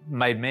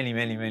made many,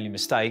 many, many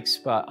mistakes,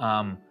 but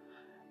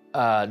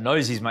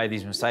knows he's made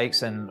these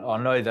mistakes, and I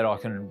know that I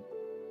can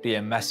be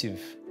a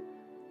massive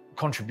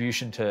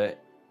contribution to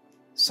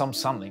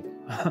something.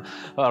 I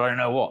don't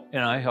know what, you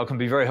know, I can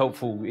be very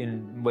helpful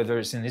in whether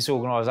it's in this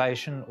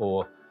organisation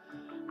or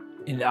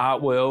in the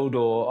art world,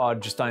 or I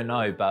just don't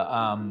know, but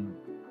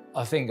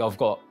I think I've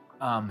got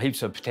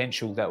heaps of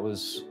potential that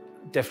was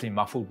definitely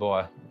muffled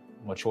by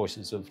my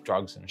choices of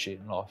drugs and shit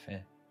in life, yeah.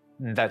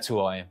 And that's who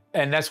I am.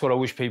 And that's what I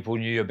wish people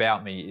knew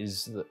about me,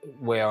 is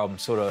where I'm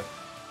sort of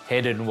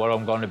headed and what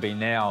I'm going to be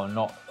now, and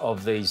not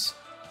of these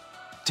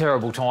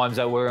terrible times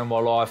that were in my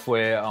life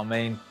where, I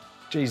mean,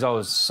 geez, I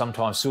was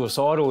sometimes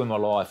suicidal in my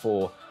life,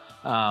 or,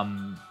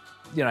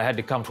 you know, had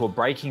to come to a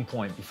breaking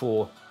point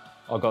before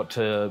I got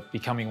to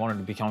wanting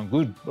to become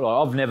good.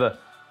 I've never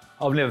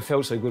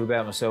felt so good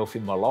about myself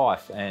in my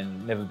life,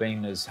 and never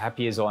been as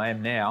happy as I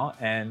am now.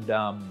 And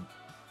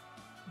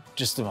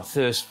just my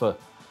thirst for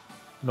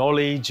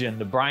knowledge and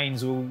the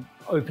brains all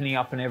opening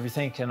up and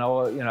everything. And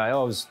I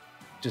was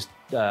just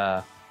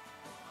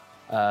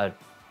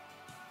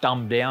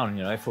dumbed down,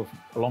 you know, for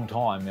a long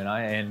time, you know,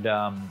 and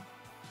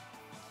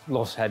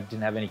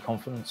didn't have any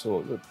confidence,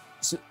 or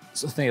I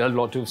think it had a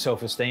lot to do with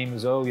self-esteem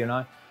as well, you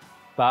know.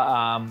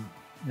 But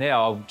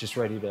now I'm just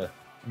ready to,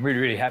 I'm really,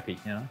 really happy,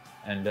 you know,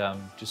 and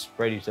just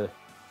ready to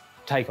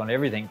take on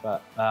everything.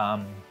 But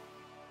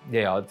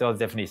yeah, I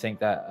definitely think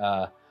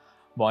that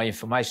my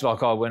information,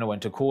 like when I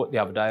went to court the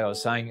other day, I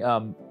was saying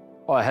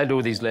I had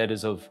all these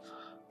letters of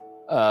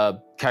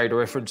character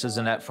references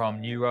and that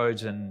from New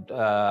Roads and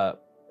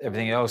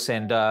everything else,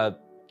 and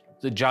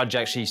the judge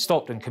actually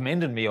stopped and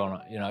commended me on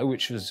it, you know,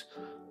 which was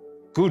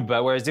good.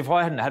 But whereas if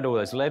I hadn't had all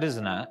those letters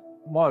and that,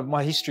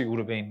 my history would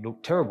have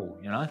looked terrible,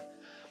 you know.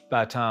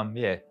 But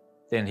yeah,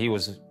 then he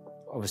was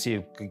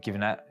obviously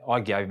given that, I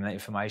gave him that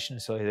information,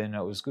 so then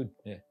it was good,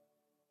 yeah.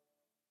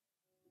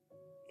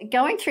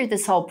 Going through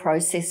this whole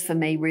process for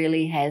me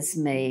really has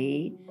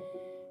me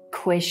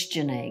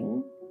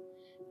questioning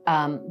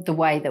the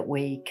way that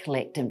we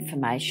collect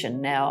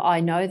information. Now, I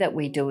know that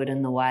we do it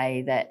in the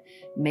way that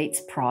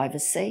meets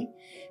privacy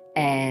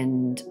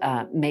and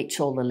meets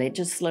all the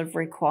legislative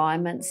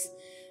requirements,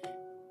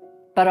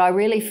 but I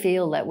really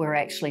feel that we're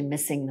actually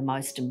missing the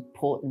most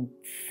important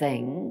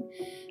thing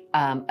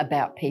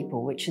about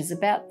people, which is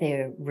about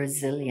their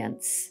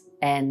resilience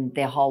and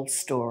their whole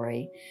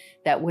story,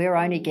 that we're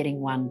only getting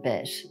one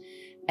bit.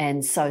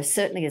 And so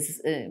certainly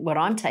what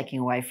I'm taking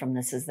away from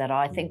this is that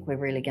I think we're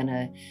really going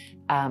to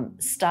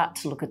start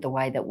to look at the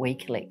way that we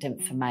collect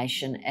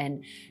information,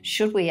 and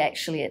should we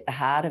actually at the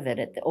heart of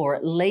it, or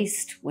at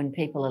least when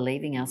people are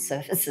leaving our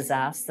services,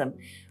 ask them,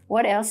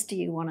 what else do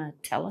you want to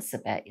tell us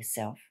about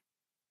yourself?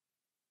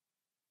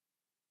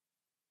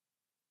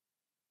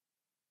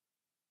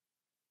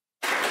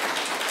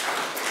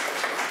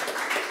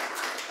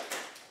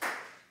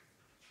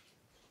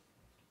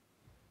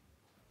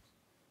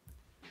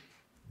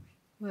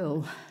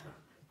 Well,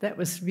 that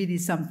was really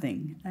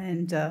something,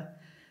 and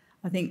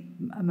I think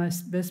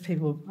most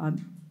people,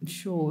 I'm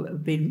sure,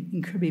 have been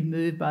incredibly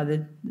moved by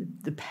the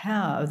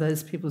power of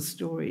those people's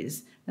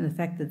stories and the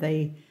fact that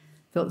they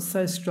felt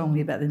so strongly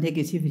about the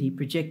negativity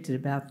projected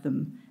about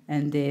them,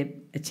 and their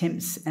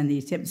attempts and the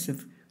attempts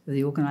of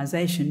the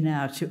organisation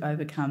now to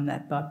overcome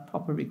that by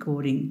proper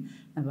recording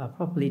and by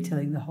properly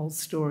telling the whole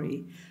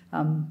story.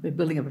 We're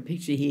building up a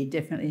picture here.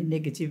 Definitely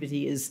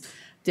negativity is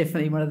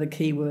definitely one of the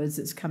key words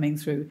that's coming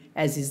through,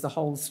 as is the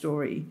whole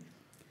story.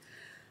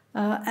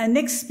 Our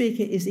next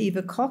speaker is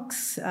Eva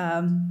Cox,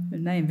 a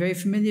name very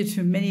familiar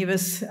to many of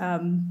us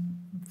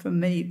from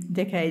many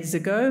decades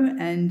ago,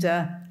 and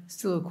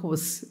still, of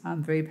course,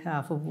 very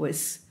powerful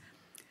voice.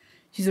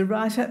 She's a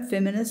writer,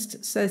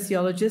 feminist,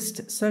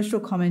 sociologist, social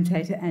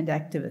commentator and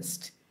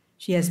activist.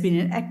 She has been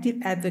an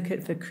active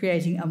advocate for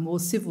creating a more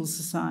civil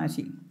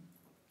society.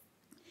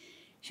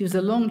 She was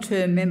a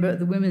long-term member of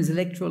the Women's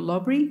Electoral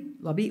Lobby,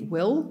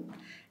 WELL,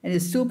 and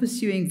is still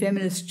pursuing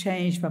feminist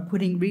change by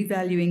putting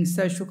revaluing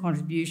social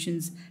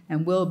contributions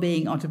and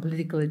well-being onto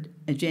political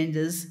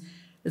agendas,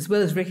 as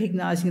well as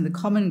recognising the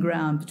common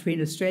ground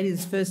between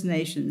Australia's First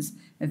Nations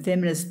and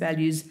feminist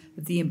values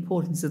of the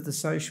importance of the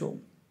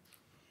social.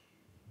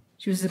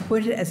 She was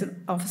appointed as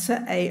an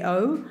Officer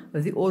AO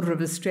of the Order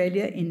of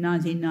Australia in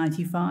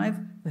 1995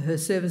 for her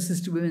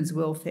services to women's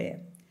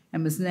welfare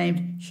and was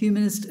named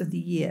Humanist of the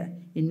Year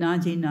in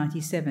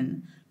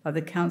 1997 by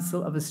the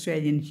Council of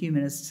Australian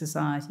Humanist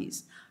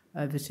Societies.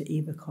 Over to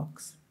Eva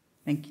Cox.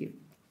 Thank you.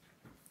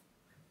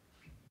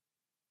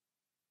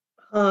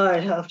 Hi,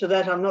 after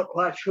that, I'm not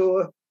quite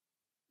sure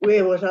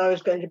where what I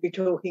was going to be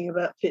talking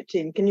about fits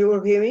in. Can you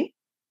all hear me?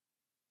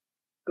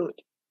 Good.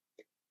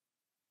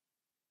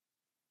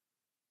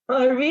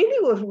 I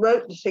really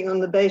wrote this thing on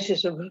the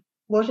basis of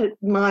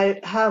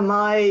how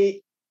my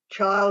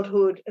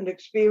childhood and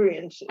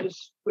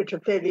experiences, which are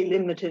fairly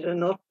limited and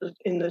not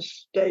in the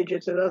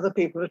stages that other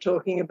people are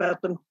talking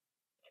about them,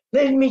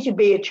 led me to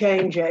be a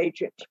change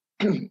agent.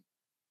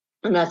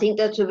 And I think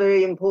that's a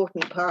very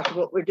important part of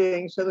what we're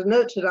doing. So the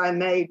notes that I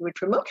made,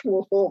 which were much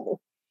more formal,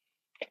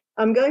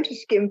 I'm going to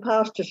skim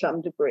past to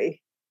some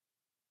degree.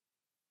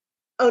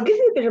 I'll give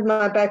you a bit of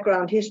my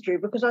background history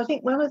because I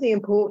think one of the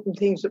important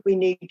things that we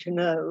need to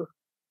know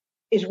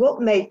is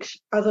what makes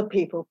other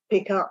people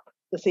pick up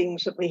the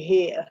things that we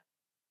hear.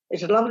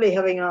 It's lovely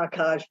having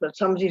archives, but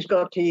somebody's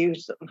got to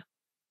use them.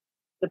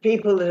 The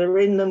people that are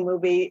in them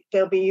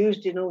they'll be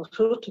used in all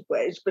sorts of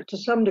ways, but to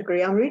some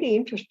degree, I'm really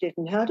interested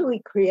in how do we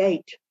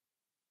create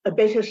a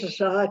better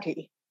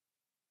society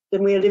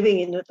than we're living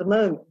in at the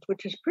moment,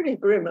 which is pretty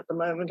grim at the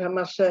moment. I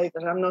must say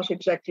that I'm not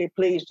exactly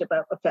pleased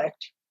about the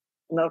fact,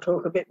 and I'll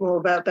talk a bit more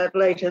about that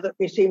later, that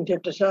we seem to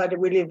have decided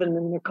we live in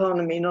an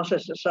economy, not a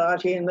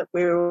society, and that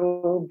we're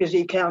all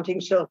busy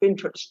counting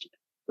self-interest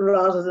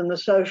rather than the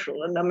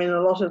social. And I mean,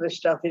 a lot of this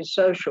stuff is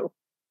social.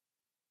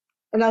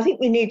 And I think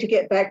we need to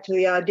get back to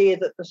the idea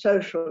that the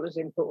social is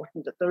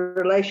important, that the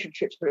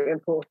relationships are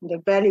important,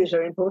 the values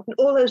are important,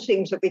 all those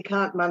things that we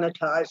can't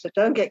monetize, that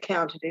don't get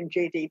counted in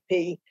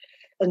GDP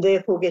and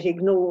therefore get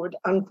ignored,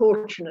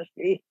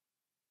 unfortunately,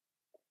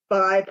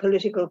 by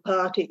political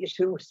parties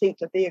who think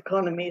that the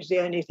economy is the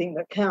only thing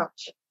that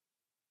counts.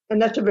 And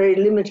that's a very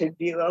limited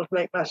view. I'll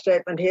make my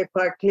statement here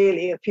quite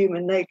clearly of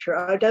human nature.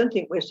 I don't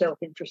think we're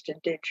self-interested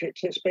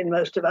digits. It's been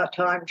most of our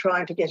time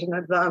trying to get an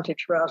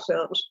advantage for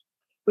ourselves.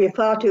 We're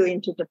far too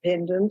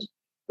interdependent.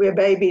 We're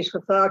babies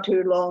for far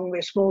too long.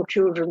 We're small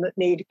children that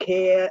need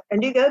care.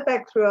 And you go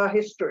back through our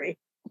history.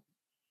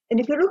 And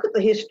if you look at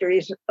the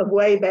histories of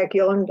way back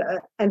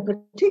yonder, and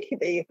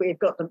particularly if we've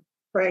got the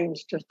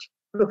brains to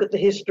look at the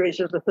histories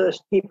of the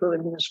first people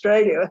in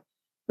Australia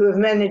who have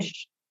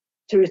managed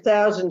through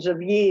thousands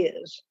of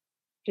years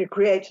to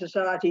create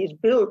societies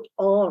built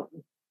on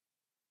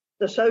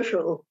the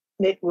social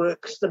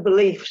networks, the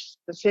beliefs,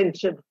 the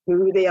sense of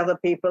who the other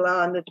people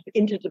are, and the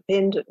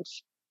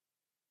interdependence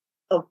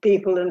of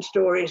people and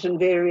stories and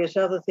various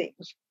other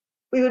things,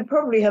 we would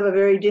probably have a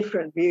very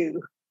different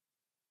view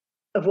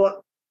of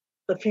what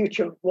the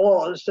future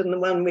was than the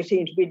one we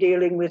seem to be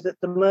dealing with at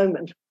the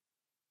moment.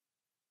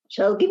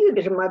 So I'll give you a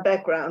bit of my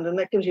background, and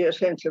that gives you a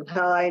sense of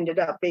how I ended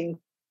up being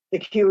the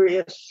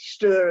curious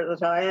stirrer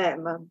that I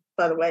am. I'm,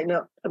 by the way,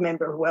 not a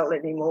member of WELL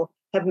anymore.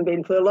 Haven't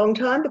been for a long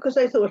time because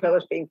they thought I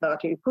was being far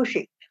too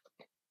pushy.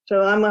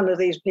 So I'm one of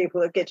these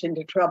people that gets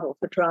into trouble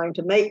for trying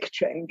to make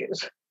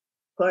changes,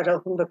 quite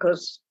often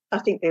because I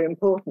think they're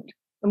important.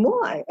 And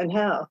why and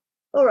how?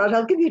 All right,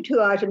 I'll give you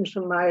two items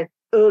from my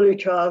early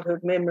childhood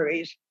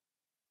memories.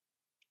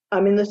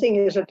 I mean, the thing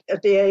is,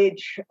 at the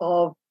age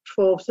of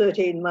 12,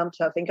 13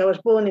 months, I think, I was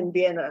born in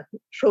Vienna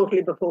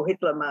shortly before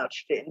Hitler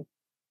marched in.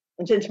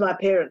 And since my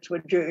parents were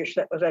Jewish,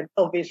 that was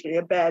obviously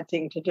a bad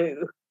thing to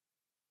do.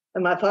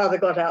 And my father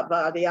got out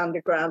via the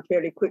underground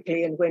fairly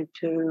quickly and went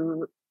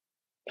to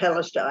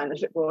Palestine,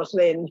 as it was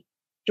then,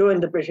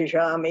 joined the British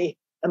Army.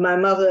 And my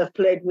mother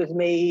fled with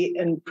me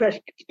and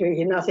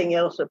practically nothing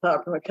else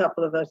apart from a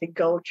couple of, I think,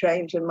 gold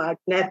chains and my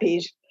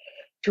nappies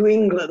to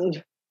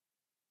England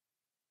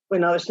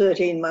when I was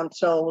 13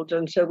 months old.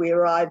 And so we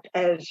arrived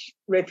as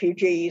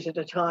refugees at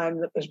a time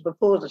that was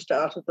before the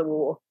start of the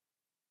war.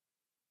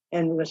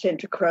 And we were sent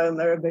to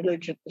Cromer, a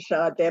village at the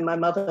side there. My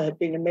mother had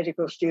been a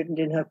medical student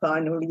in her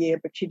final year,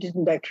 but she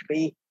didn't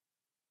actually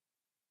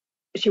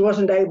she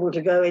wasn't able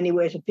to go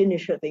anywhere to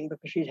finish her thing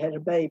because she'd had a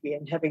baby,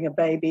 and having a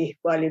baby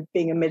while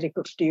being a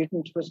medical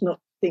student was not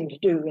the thing to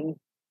do in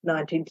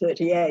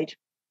 1938.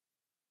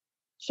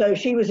 So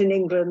she was in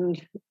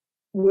England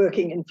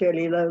working in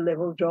fairly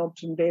low-level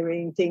jobs and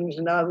varying things,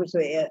 and I was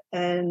there.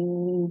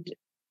 And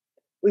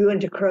we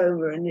went to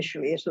Cromer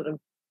initially, a sort of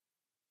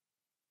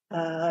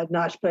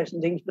nice place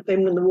and things. But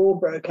then when the war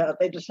broke out,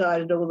 they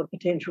decided all the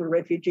potential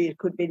refugees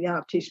could be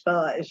Nazi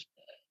spies,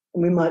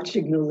 and we might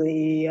signal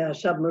the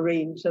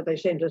submarine. So they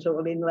sent us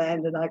all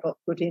inland, and I got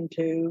put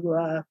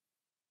into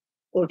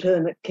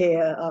alternate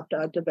care after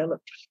I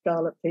developed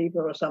scarlet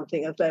fever or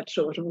something of that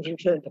sort, and was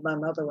returned to my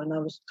mother when I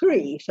was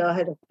 3. So I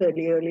had a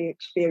fairly early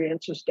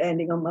experience of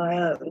standing on my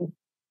own.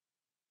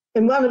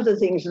 And one of the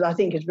things that I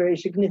think is very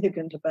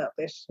significant about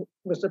this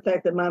was the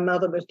fact that my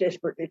mother was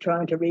desperately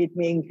trying to read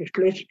me English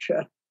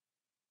literature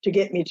to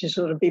get me to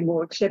sort of be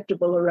more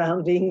acceptable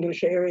around the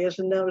English areas.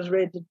 And I was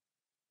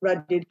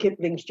did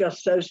Kipling's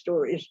Just So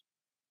stories.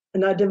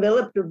 And I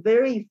developed a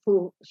very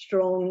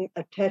strong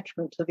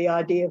attachment to the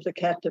idea of the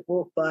cat that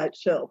walked by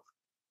itself.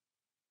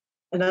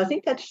 And I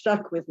think that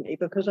stuck with me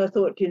because I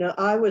thought, you know,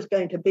 I was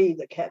going to be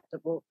the cat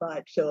that walked by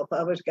itself.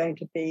 I was going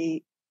to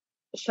be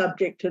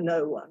subject to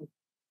no one.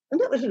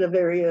 And that was at a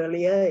very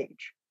early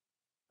age.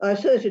 I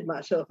asserted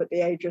myself at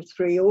the age of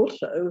 3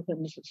 also,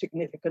 and this is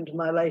significant to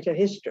my later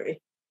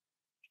history,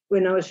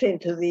 when I was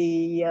sent to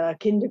the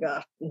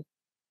kindergarten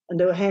and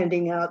they were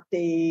handing out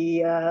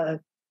the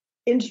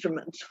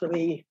instruments for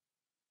the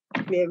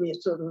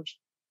various sort of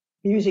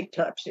music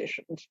type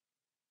sessions.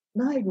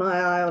 And I had my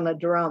eye on a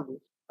drum.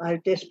 I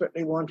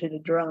desperately wanted a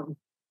drum.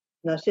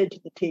 And I said to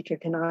the teacher,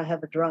 "Can I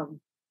have a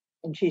drum?"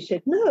 And she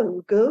said,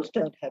 "No, girls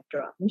don't have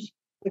drums.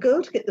 The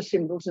girls get the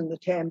cymbals and the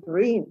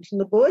tambourines,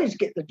 and the boys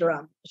get the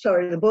drum.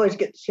 Sorry, the boys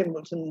get the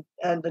cymbals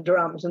and the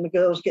drums, and the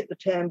girls get the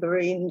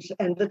tambourines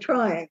and the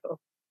triangle."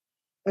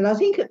 And I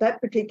think at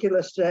that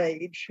particular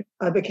stage,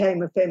 I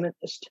became a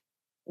feminist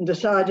and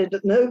decided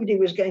that nobody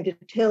was going to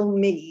tell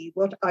me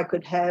what I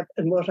could have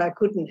and what I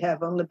couldn't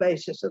have on the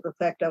basis of the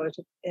fact I was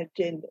a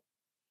gender.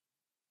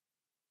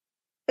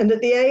 And at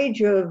the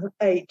age of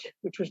 8,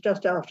 which was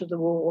just after the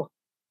war,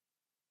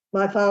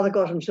 my father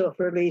got himself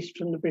released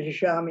from the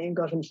British Army and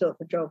got himself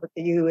a job at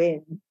the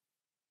UN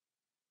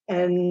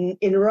and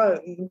in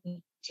Rome.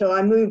 So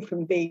I moved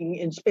from being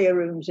in spare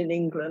rooms in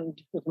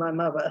England with my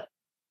mother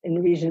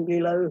in reasonably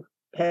low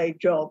paid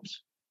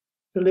jobs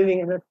to living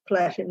in a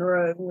flat in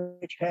Rome,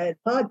 which had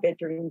 5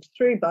 bedrooms,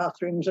 3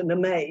 bathrooms and a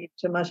maid.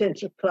 So my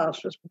sense of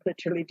class was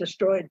perpetually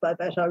destroyed by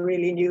that. I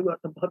really knew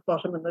what the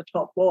bottom and the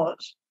top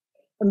was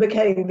and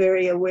became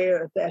very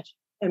aware of that.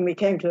 And we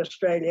came to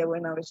Australia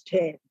when I was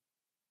 10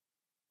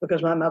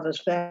 because my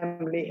mother's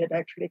family had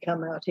actually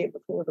come out here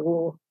before the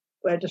war,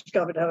 where I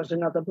discovered I was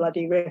another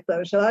bloody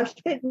refo. So I've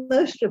spent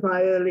most of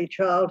my early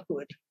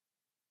childhood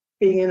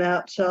being an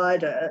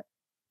outsider,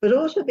 but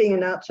also being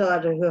an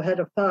outsider who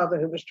had a father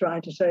who was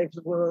trying to save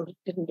the world.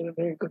 Didn't do a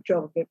very good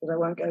job of it, but I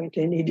won't go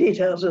into any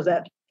details of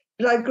that.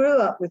 But I grew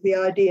up with the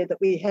idea that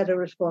we had a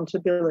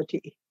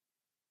responsibility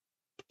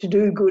to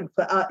do good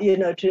for,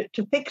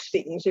 to fix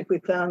things if we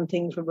found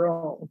things were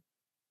wrong.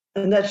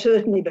 And that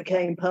certainly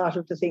became part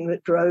of the thing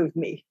that drove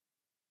me.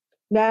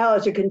 Now,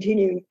 as a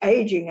continuing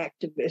aging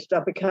activist,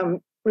 I've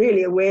become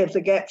really aware of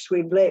the gaps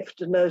we've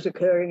left and those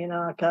occurring in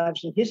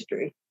archives and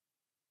history.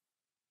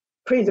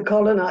 Pre the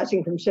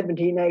colonising from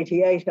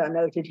 1788, I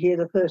noted here,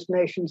 the First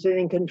Nations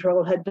in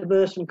control had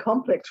diverse and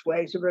complex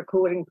ways of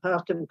recording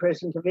past and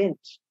present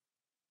events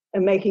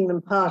and making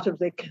them part of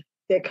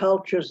their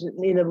cultures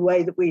in a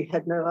way that we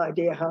had no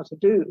idea how to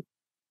do.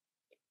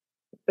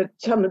 But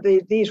some of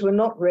these were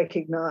not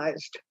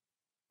recognised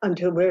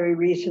until very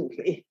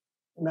recently.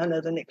 And I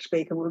know the next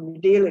speaker will be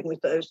dealing with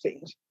those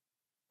things.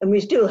 And we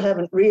still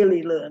haven't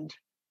really learned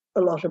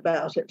a lot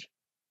about it.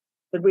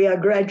 But we are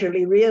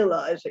gradually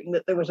realising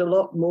that there was a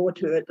lot more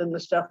to it than the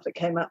stuff that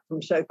came up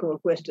from so-called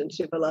Western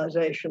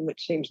civilization,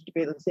 which seems to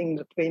be the thing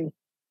that's been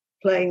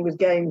playing with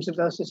games with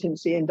us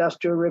since the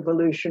Industrial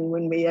Revolution,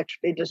 when we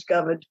actually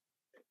discovered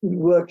we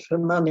worked for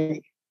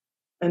money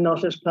and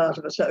not as part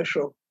of a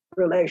social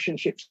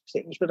relationships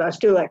things. But I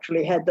still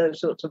actually had those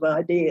sorts of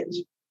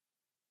ideas.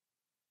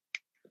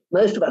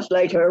 Most of us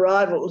later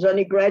arrivals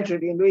only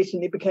gradually and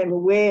recently became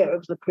aware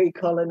of the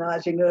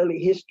pre-colonising early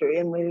history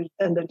and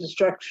the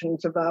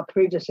destructions of our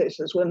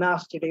predecessors were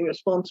nastily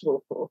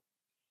responsible for.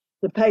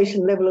 The pace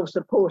and level of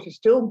support is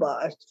still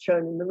biased,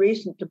 shown in the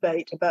recent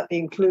debate about the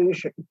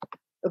inclusion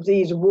of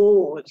these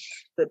wars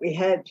that we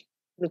had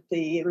with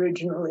the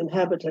original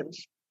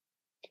inhabitants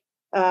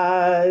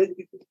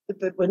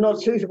that were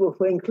not suitable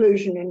for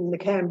inclusion in the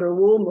Canberra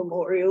War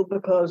Memorial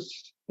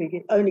because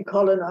the only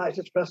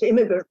colonisers plus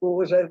immigrant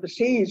wars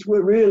overseas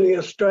were really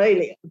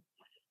Australian.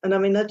 And I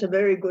mean, that's a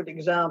very good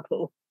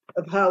example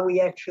of how we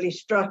actually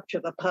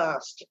structure the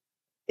past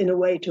in a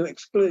way to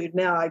exclude.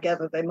 Now I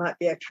gather they might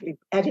be actually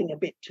adding a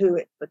bit to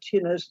it, but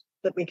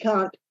that we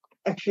can't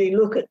actually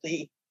look at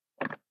the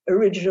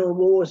original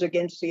wars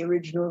against the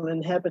original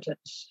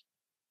inhabitants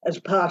as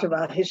part of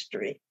our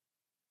history.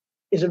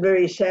 is a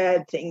very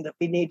sad thing, that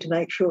we need to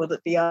make sure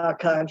that the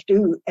archives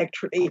do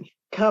actually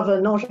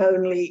cover not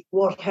only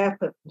what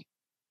happened,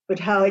 but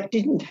how it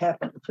didn't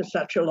happen for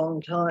such a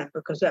long time,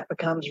 because that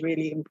becomes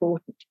really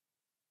important.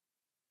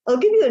 I'll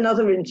give you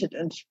another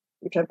incident,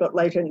 which I've got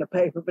later in the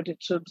paper, but it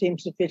sort of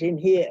seems to fit in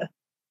here,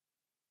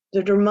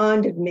 that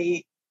reminded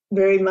me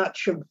very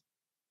much of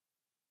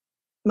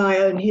my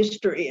own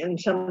history and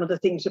some of the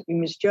things that we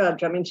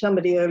misjudge. I mean,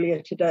 somebody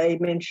earlier today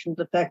mentioned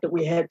the fact that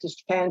we had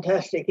this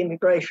fantastic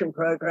immigration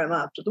program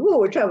after the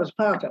war, which I was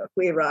part of.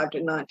 We arrived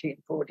in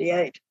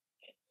 1948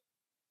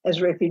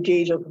 as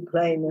refugees or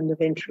complained, and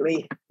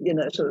eventually,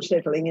 sort of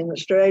settling in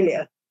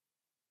Australia.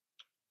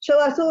 So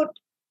I thought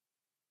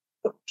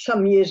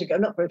some years ago,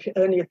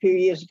 only a few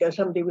years ago,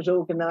 somebody was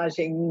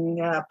organising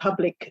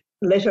public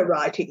letter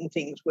writing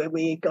things where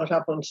we got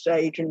up on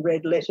stage and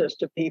read letters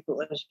to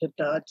people as had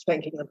died,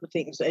 thanking them for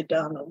things they'd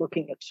done or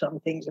looking at some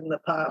things in the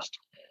past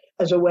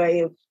as a way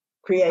of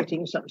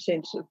creating some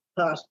sense of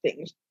past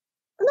things.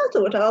 And I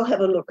thought, I'll have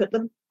a look at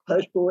the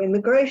post-war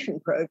immigration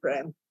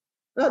program.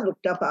 And I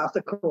looked up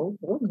Arthur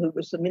Cornwall, who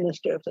was the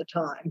minister of the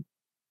time,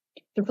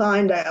 to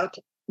find out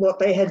what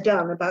they had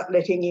done about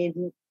letting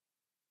in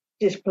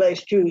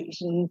displaced Jews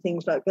and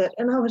things like that.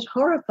 And I was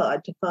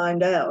horrified to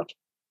find out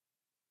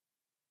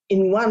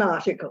in one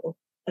article,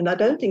 and I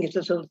don't think it's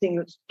the sort of thing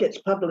that gets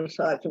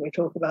publicised when we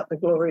talk about the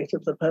glories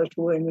of the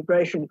post-war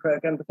immigration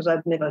program, because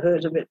I'd never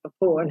heard of it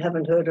before and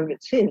haven't heard of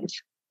it since.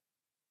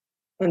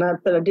 But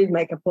I did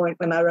make a point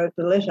when I wrote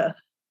the letter,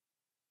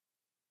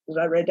 as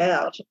I read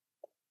out,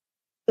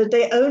 that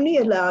they only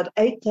allowed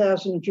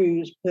 8,000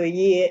 Jews per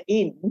year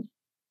in,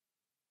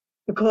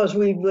 because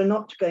we were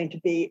not going to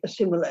be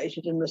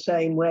assimilated in the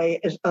same way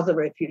as other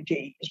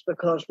refugees,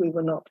 because we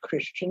were not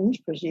Christians,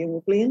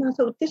 presumably. And I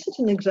thought, this is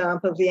an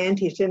example of the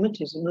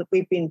anti-Semitism that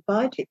we've been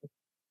fighting.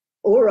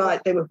 All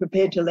right, they were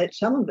prepared to let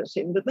some of us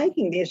in, but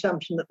making the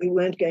assumption that we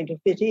weren't going to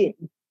fit in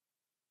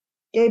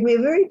gave me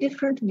a very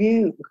different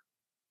view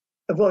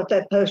of what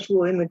that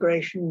post-war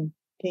immigration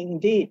thing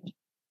did.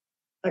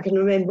 I can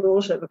remember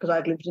also, because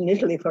I'd lived in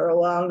Italy for a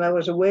while and I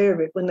was aware of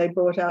it, when they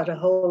brought out a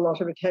whole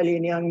lot of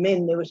Italian young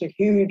men, there was a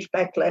huge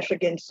backlash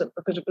against them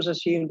because it was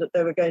assumed that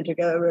they were going to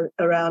go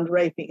around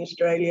raping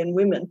Australian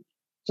women.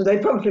 So they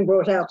promptly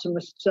brought out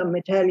some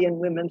Italian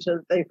women so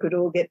that they could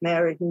all get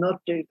married and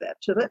not do that.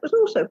 So that was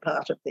also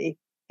part of the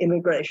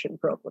immigration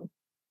problem.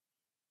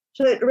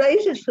 So it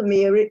raises for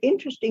me an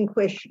interesting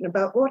question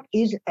about what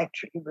is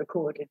actually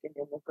recorded in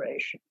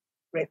immigration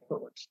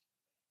records.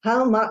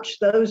 How much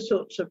those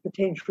sorts of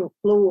potential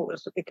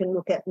flaws that we can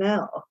look at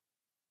now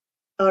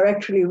are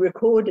actually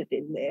recorded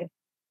in there,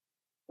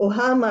 or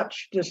how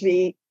much does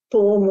the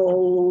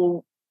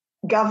formal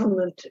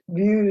government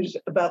views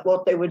about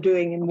what they were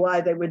doing and why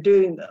they were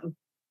doing them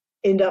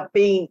end up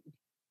being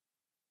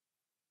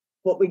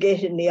what we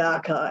get in the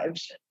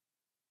archives,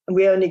 and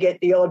we only get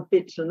the odd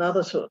bits in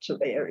other sorts of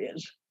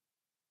areas.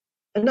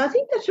 And I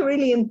think that's a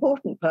really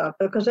important part,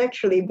 because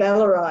actually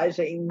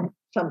valorising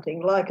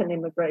something like an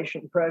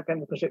immigration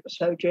program, because it was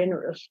so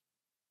generous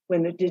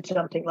when it did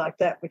something like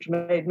that, which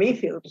made me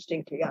feel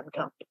distinctly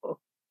uncomfortable,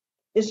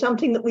 is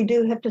something that we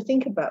do have to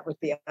think about with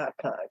the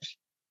archives,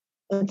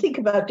 and think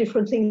about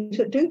different things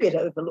that do get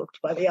overlooked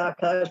by the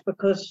archives,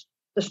 because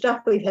the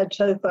stuff we've had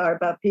so far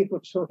about people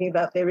talking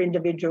about their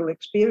individual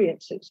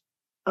experiences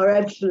are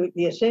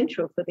absolutely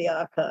essential for the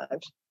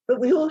archives. But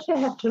we also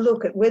have to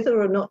look at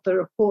whether or not the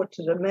reports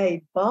that are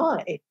made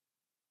by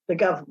the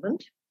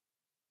government,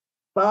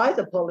 by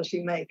the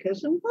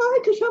policymakers, and by,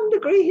 to some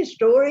degree,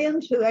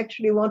 historians who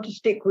actually want to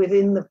stick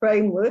within the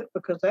framework,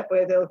 because that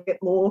way they'll get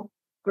more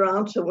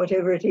grants or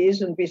whatever it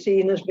is and be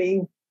seen as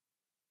being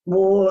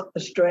more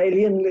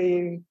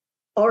Australianly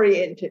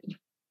oriented.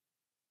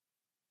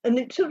 And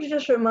it sort of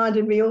just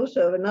reminded me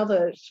also of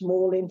another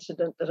small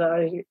incident that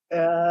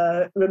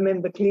I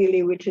remember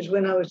clearly, which is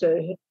when I was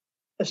a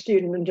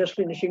student and just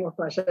finishing off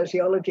my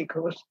sociology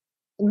course.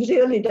 It was the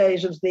early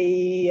days of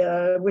the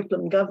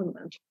Whitlam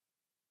government.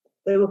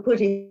 They were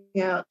putting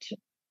out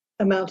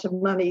amounts of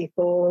money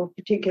for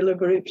particular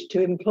groups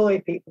to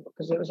employ people,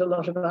 because there was a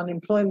lot of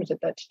unemployment at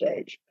that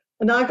stage.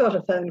 And I got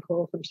a phone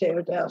call from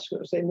Sarah Dowse, who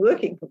was then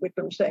working for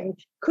Whitlam, saying,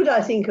 could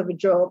I think of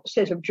a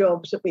set of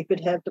jobs that we could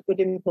have that would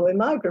employ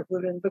migrant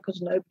women,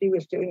 because nobody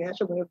was doing that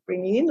and we were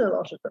bringing in a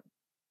lot of them.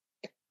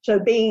 So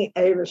being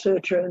a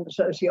researcher and a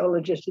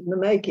sociologist in the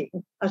making,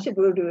 I said,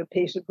 we'll do a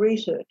piece of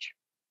research.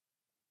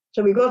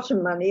 So we got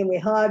some money and we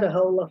hired a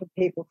whole lot of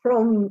people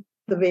from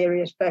the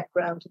various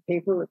backgrounds of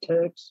people, the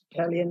Turks,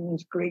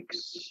 Italians,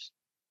 Greeks,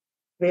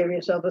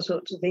 various other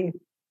sorts of things,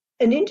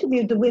 and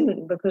interviewed the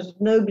women, because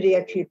nobody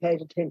actually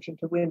paid attention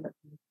to women.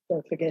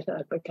 Don't forget,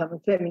 I'd become a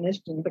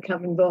feminist and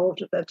become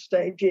involved at that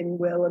stage in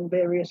Well and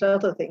various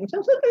other things.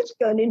 I said, let's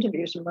go and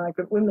interview some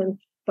migrant women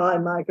by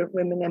migrant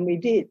women, and we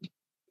did.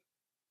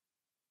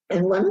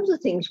 And one of the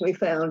things we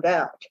found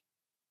out,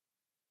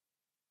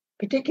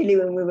 particularly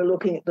when we were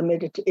looking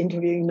at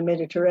interviewing the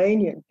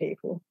Mediterranean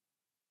people,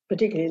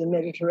 particularly the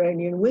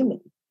Mediterranean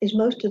women, is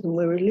most of them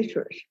were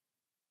illiterate.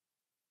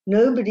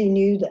 Nobody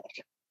knew that.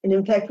 And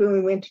in fact, when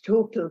we went to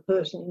talk to the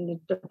person in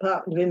the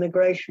Department of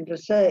Immigration to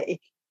say,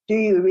 do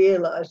you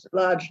realise that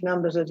large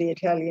numbers of the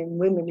Italian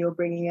women you're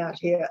bringing out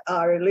here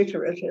are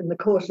illiterate and the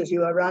courses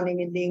you are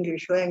running in the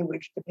English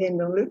language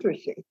depend on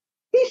literacy?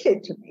 He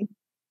said to me,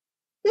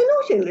 they're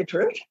not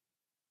illiterate.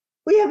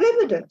 We have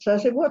evidence. I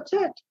said, what's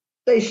that?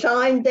 They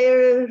signed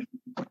their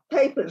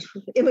papers,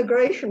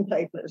 immigration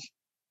papers.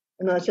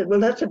 And I said, well,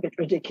 that's a bit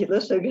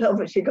ridiculous. They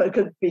obviously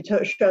could be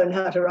shown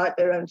how to write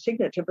their own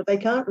signature, but they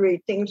can't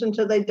read things, and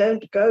so they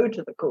don't go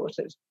to the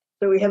courses.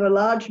 So we have a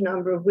large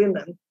number of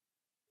women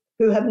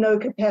who have no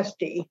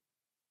capacity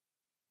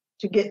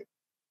to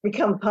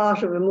become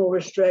part of a more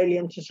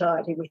Australian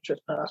society, which was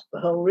part of the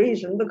whole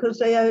reason, because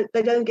they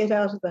don't get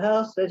out of the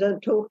house, they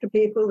don't talk to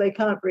people, they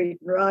can't read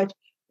and write,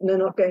 and they're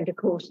not going to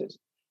courses.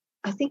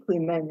 I think we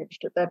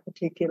managed at that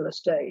particular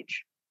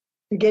stage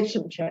to get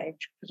some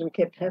change because we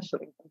kept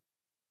hassling them.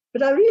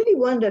 But I really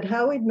wondered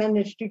how we'd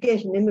managed to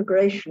get an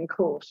immigration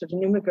course at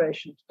an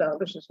immigration style.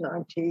 This was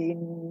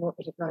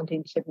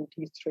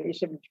 1973,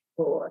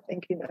 74, I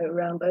think,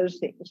 around those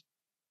things,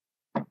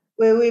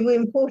 where we were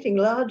importing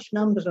large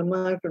numbers of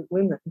migrant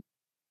women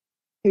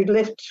who'd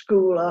left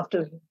school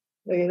after,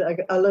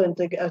 I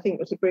learned, I think it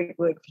was the Greek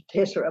word for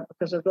tessera,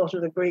 because a lot of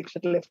the Greeks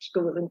had left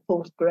school in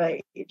 4th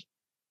grade.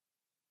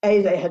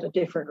 A, they had a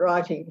different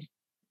writing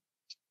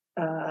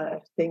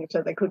thing,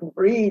 so they couldn't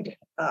read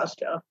our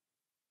stuff.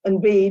 And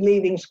B,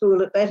 leaving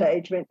school at that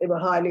age meant they were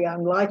highly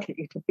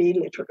unlikely to be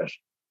literate.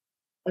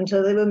 And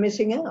so they were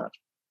missing out.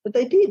 But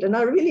they did. And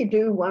I really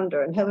do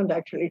wonder, and haven't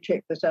actually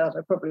checked this out,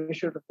 I probably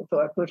should have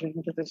before I put it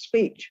into the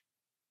speech,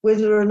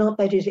 whether or not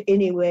that is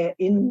anywhere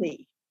in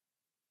the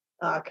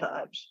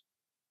archives.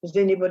 Has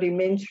anybody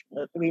mentioned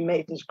that we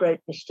made this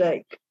great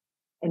mistake?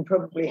 And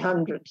probably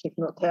hundreds, if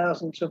not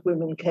thousands, of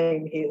women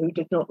came here who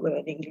did not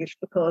learn English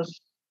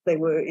because they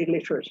were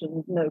illiterate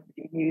and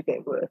nobody knew they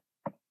were.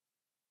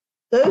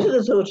 Those are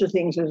the sorts of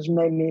things that has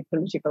made me a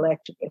political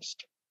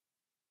activist.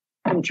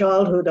 From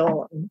childhood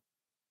on,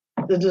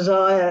 the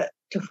desire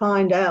to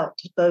find out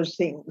those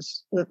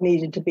things that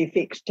needed to be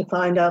fixed, to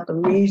find out the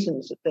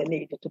reasons that they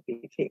needed to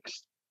be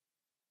fixed,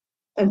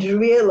 and to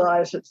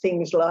realise that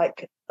things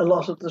like a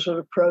lot of the sort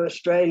of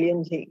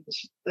pro-Australian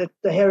things, that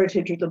the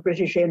heritage of the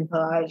British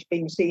Empire as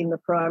being seen the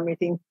primary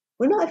thing.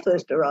 When I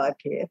first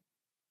arrived here,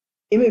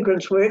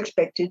 immigrants were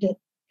expected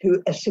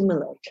to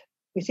assimilate.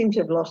 We seem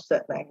to have lost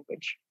that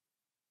language.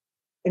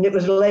 And it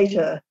was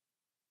later,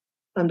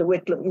 under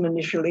Whitlam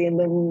initially, and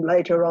then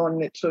later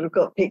on it sort of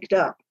got picked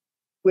up,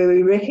 where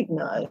we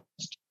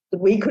recognised that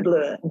we could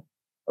learn,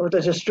 or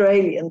that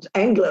Australians,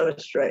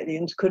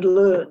 Anglo-Australians, could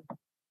learn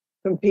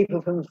from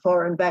people from a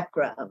foreign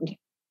background,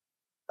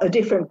 a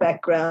different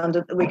background,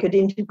 that we could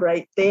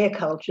integrate their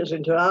cultures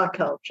into our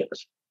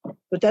cultures.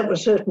 But that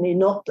was certainly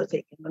not the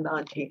thing in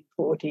the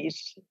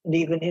 1940s and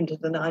even into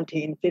the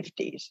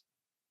 1950s.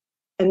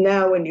 And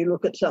now when you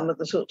look at some of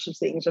the sorts of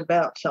things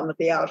about some of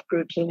the out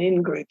groups and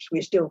in groups,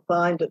 we still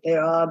find that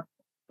there are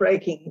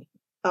breaking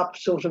up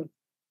sort of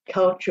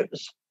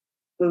cultures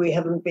where we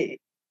haven't been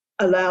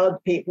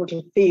allowed people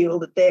to feel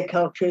that their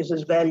culture is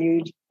as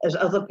valued as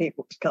other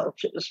people's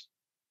cultures.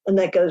 And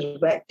that goes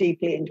back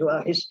deeply into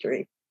our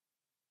history.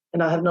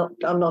 And I'm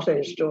not a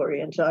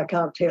historian, so I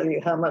can't tell you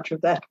how much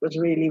of that was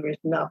really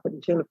written up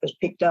until it was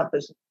picked up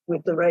as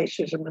with the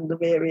racism and the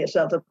various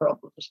other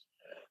problems.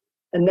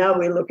 And now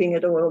we're looking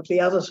at all of the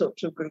other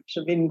sorts of groups,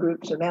 of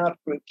in-groups and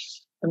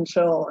out-groups and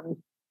so on,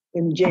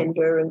 in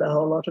gender and a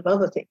whole lot of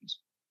other things.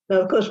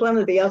 Now, of course, one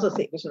of the other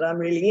things that I'm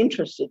really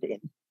interested in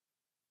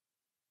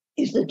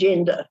is the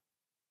gender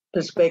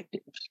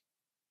perspectives.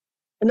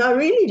 And I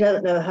really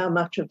don't know how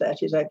much of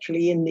that is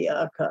actually in the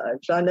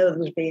archives. I know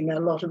there's been a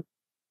lot of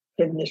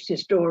feminist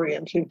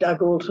historians who've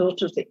dug all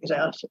sorts of things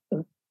out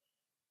of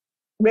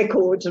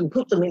records and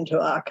put them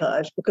into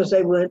archives because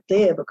they weren't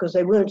there, because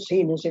they weren't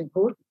seen as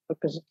important,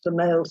 because it's the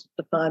males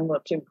that define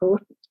what's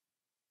important.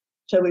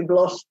 So we've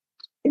lost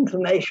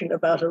information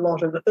about a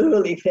lot of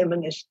early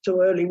feminists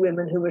or early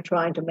women who were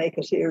trying to make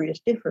a serious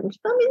difference.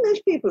 I mean,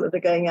 there's people that are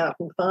going out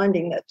and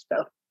finding that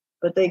stuff,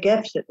 but there are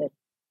gaps in it.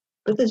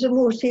 But there's a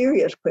more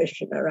serious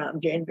question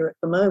around gender at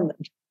the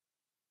moment.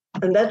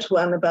 And that's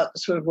one about the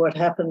sort of what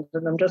happened.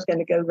 And I'm just going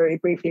to go very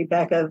briefly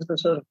back over the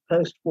sort of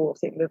post-war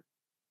thing.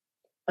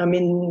 I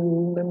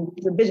mean,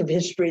 the bit of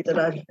history that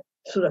I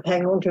sort of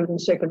hang on to in the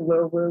Second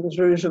World War was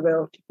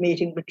Roosevelt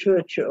meeting with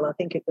Churchill, I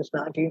think it was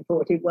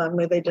 1941,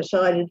 where they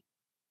decided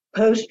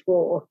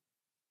post-war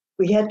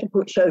we had to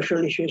put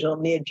social issues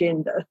on the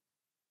agenda,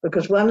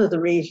 because one of the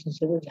reasons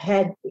that it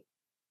had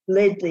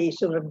led the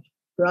sort of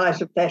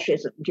rise of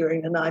fascism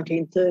during the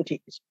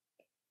 1930s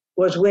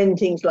was when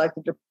things like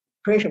the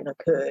Depression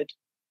occurred,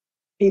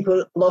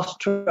 people lost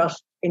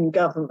trust in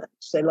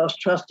governments. They lost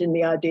trust in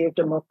the idea of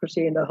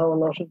democracy, and a whole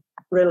lot of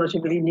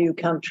relatively new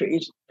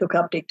countries took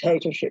up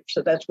dictatorship.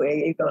 So that's where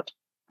you got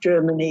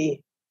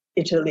Germany,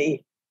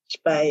 Italy,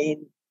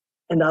 Spain,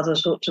 and other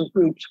sorts of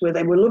groups where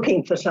they were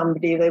looking for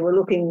somebody. They were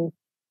looking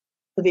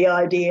for the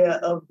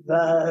idea of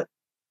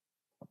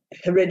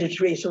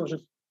hereditary sort of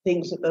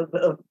things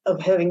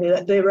of having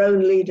their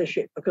own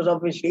leadership, because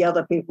obviously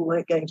other people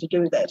weren't going to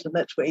do that, and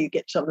that's where you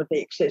get some of the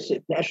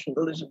excessive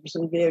nationalisms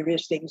and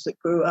various things that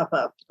grew up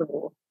after the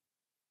war.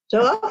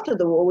 So after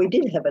the war, we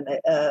did have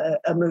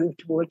a move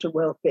towards a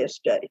welfare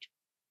state.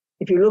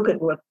 If you look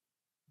at what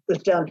was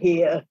done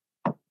here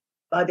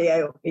by the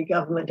ALP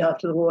government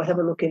after the war, have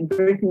a look in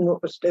Britain,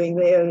 what was doing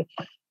there,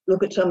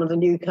 look at some of the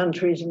new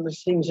countries and the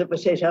things that were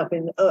set up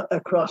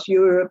across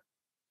Europe.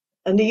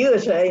 And the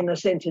USA, in a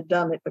sense, had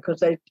done it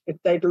because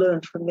they'd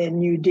learned from their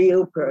New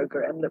Deal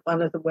program that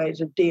one of the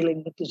ways of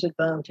dealing with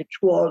disadvantage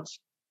was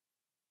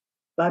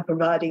by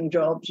providing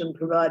jobs and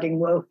providing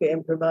welfare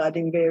and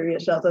providing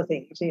various other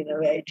things,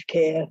 aged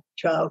care,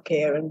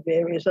 childcare, and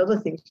various other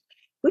things,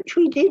 which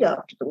we did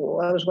after the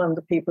war. I was one of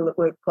the people that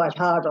worked quite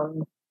hard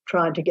on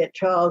trying to get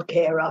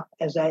childcare up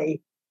as a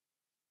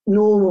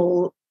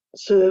normal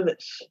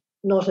service,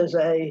 not as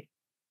a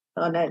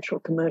financial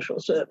commercial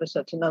service.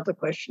 That's another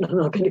question I'm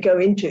not going to go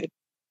into.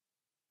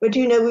 But,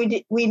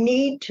 we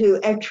need to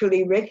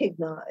actually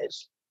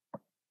recognise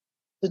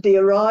that the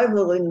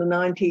arrival in the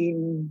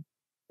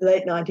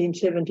late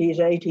 1970s,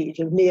 80s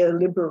of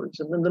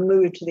neoliberalism and the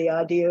move to the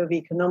idea of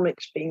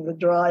economics being the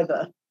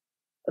driver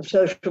of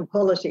social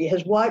policy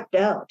has wiped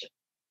out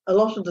a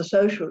lot of the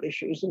social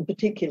issues, and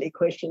particularly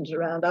questions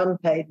around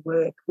unpaid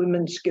work,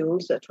 women's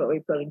skills. That's why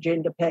we've got a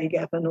gender pay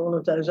gap and all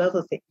of those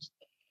other things.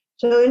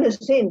 So in a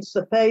sense,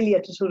 the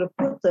failure to sort of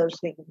put those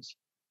things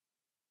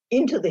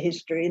into the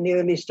history in the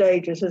early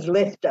stages has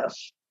left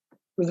us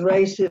with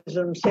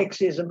racism,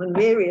 sexism, and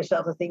various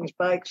other things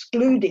by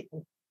excluding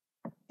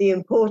the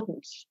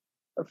importance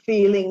of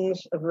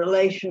feelings, of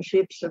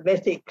relationships, of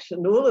ethics,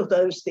 and all of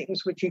those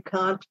things which you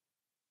can't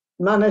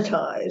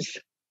monetize,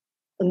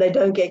 and they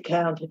don't get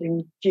counted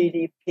in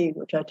GDP,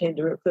 which I tend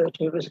to refer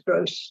to as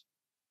gross,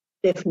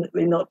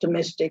 definitely not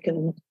domestic,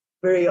 and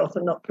very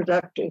often not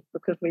productive,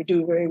 because we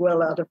do very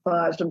well out of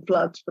fires and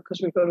floods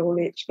because we've got all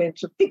the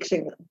expense of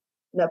fixing them,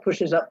 and that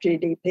pushes up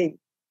GDP.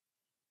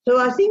 So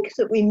I think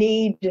that we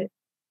need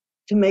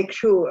to make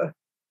sure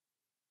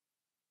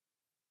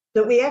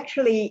that we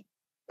actually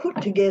put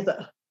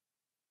together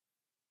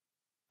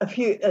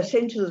a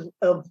sense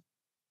of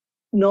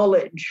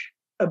knowledge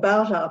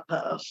about our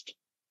past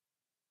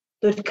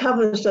that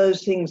covers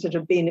those things that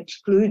have been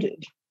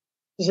excluded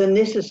as are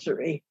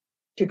necessary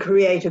to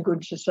create a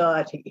good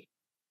society.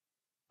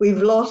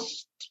 We've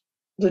lost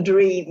the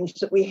dreams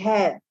that we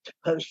had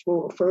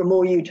post-war for a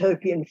more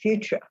utopian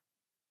future.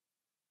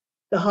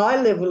 The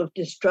high level of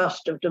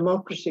distrust of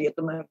democracy at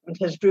the moment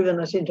has driven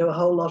us into a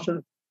whole lot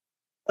of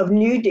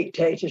new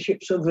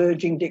dictatorships or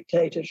verging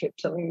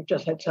dictatorships. I mean, we've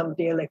just had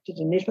somebody elected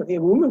in Italy,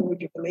 a woman,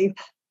 would you believe,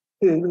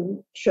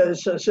 who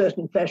shows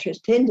certain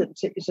fascist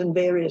tendencies and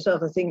various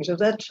other things of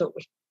that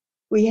sort.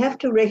 We have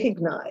to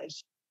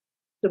recognise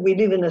that we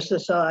live in a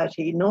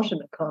society, not an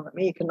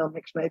economy.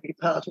 Economics may be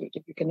part of it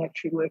if you can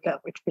actually work out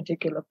which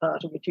particular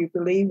part of it you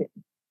believe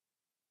in.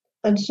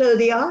 And so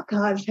the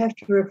archives have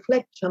to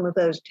reflect some of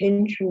those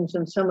tensions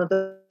and some of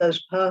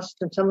those past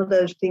and some of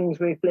those things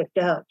we've left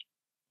out.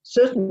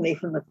 Certainly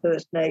from the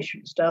First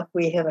Nation stuff,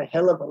 we have a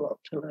hell of a lot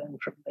to learn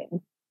from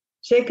them.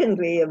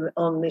 Secondly,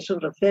 on this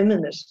sort of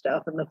feminist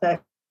stuff and the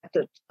fact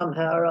that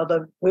somehow or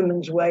other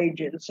women's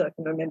wages, I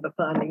can remember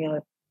finding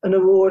an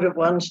award at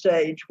one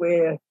stage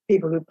where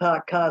people who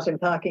park cars in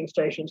parking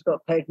stations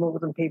got paid more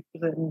than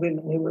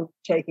women who were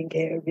taking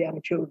care of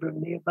young children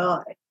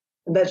nearby.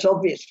 And that's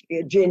obviously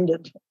a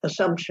gendered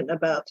assumption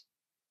about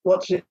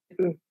what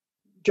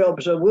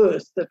jobs are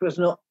worth that was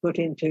not put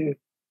into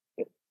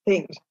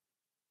things.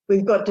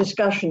 We've got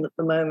discussion at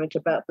the moment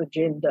about the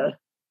gender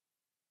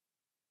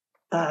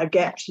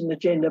gaps and the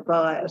gender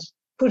bias.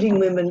 Putting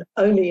women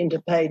only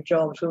into paid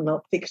jobs will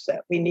not fix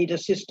that. We need a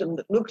system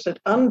that looks at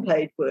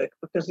unpaid work,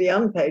 because the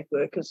unpaid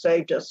work has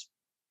saved us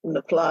from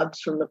the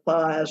floods, from the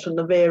fires, from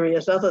the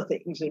various other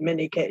things in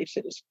many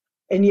cases.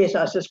 And yet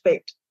I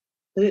suspect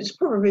that it's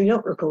probably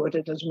not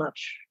recorded as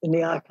much in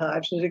the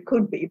archives as it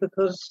could be,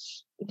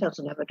 because it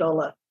doesn't have a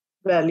dollar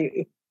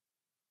value.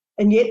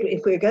 And yet,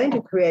 if we're going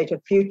to create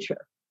a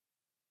future,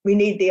 we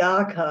need the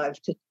archives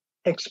to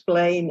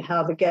explain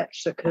how the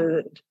gaps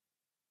occurred.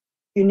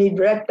 You need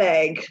rat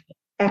bag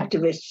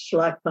activists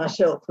like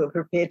myself who are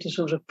prepared to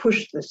sort of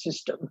push the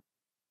system,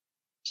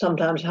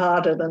 sometimes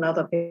harder than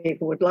other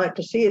people would like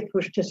to see it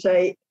pushed, to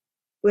say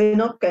we're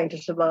not going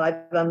to survive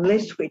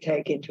unless we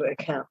take into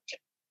account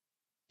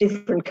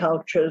different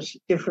cultures,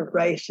 different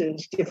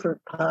races, different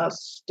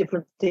pasts,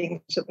 different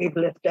things that we've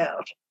left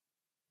out.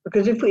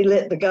 Because if we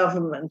let the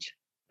government,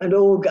 and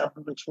all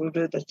governments will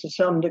do this to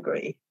some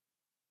degree,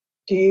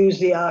 to use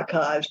the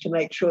archives to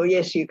make sure,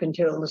 yes, you can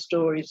tell the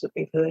stories that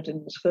we've heard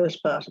in this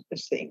first part of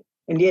this thing,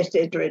 and yes,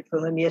 they're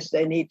dreadful, and yes,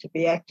 they need to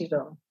be acted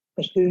on,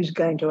 but who's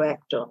going to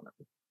act on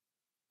them?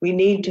 We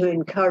need to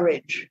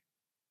encourage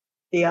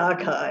the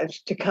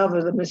archives to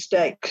cover the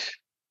mistakes,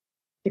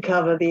 to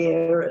cover the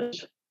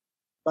errors,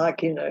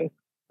 like,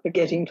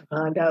 forgetting to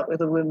find out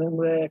whether women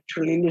were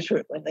actually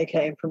literate when they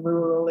came from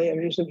rural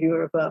areas of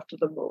Europe after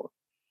the war,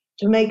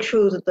 to make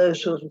sure that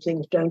those sorts of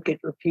things don't get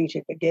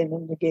repeated again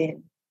and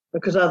again.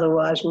 because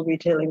otherwise we'll be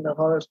telling the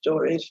horror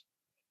stories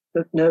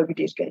that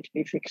nobody's going to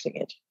be fixing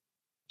it.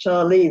 So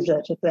I'll leave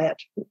that at that,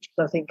 which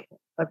I think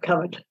I've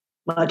covered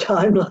my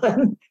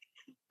timeline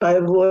by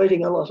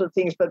avoiding a lot of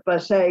things, but by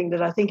saying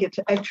that I think it's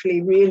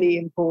actually really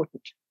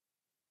important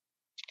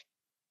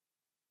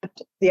that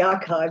the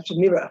archives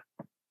mirror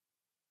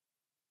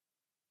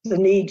the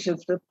needs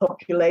of the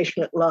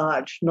population at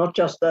large, not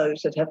just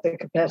those that have the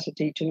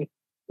capacity to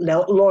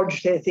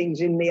lodge their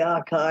things in the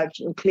archives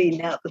and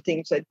clean out the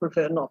things they'd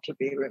prefer not to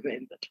be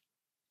remembered.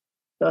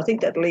 So I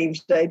think that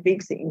leaves a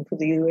big thing for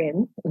the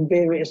UN and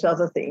various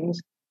other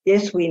things.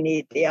 Yes, we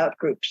need the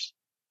outgroups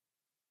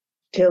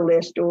to tell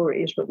their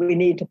stories, but we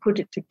need to put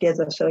it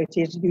together so it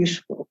is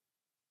useful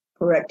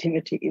for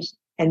activities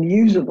and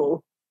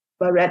usable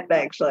by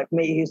ratbags like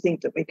me who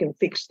think that we can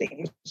fix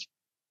things.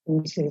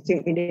 And I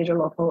think we need a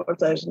lot more of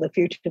those in the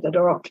future that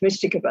are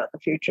optimistic about the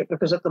future,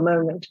 because at the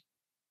moment,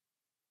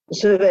 the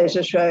surveys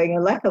are showing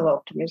a lack of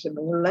optimism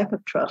and a lack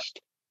of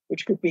trust,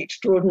 which could be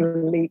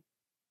extraordinarily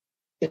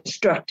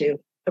destructive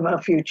of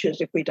our futures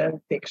if we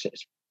don't fix it.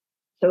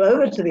 So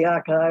over to the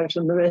archives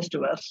and the rest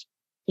of us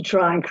to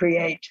try and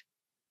create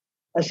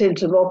a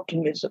sense of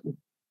optimism,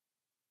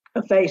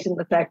 a faith in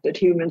the fact that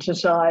human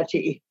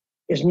society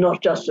is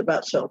not just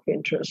about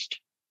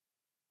self-interest,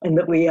 and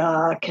that we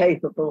are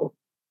capable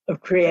of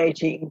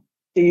creating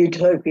the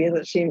utopia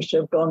that seems to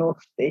have gone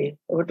off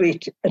or at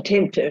least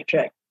attempt to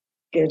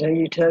get a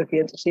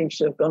utopia that seems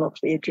to have gone off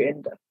the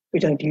agenda. We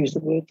don't use the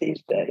word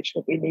these days,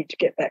 but we need to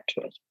get back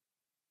to it.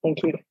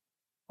 Thank you.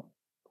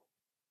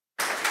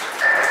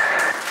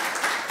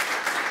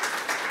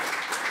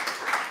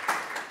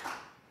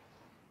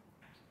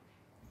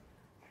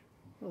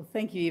 Well,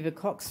 thank you, Eva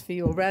Cox, for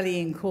your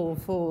rallying call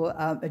for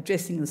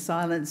addressing the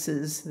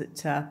silences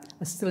that are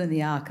still in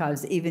the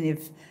archives, even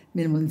if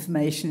minimal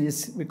information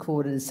is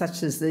recorded,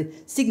 such as the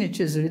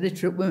signatures of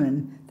illiterate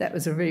women. That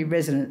was a very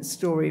resonant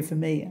story for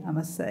me, I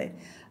must say.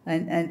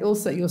 And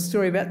also your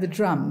story about the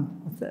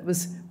drum. That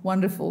was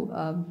wonderful.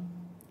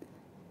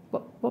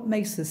 What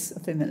makes us a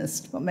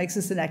feminist? What makes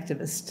us an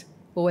activist?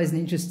 Always an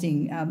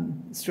interesting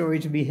story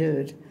to be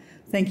heard.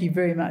 Thank you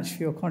very much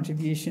for your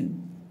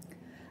contribution.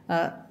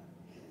 I'd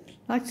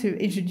like to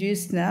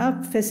introduce now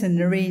Professor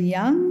Nareen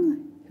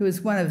Young, who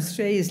is one of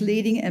Australia's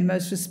leading and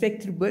most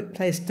respected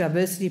workplace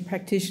diversity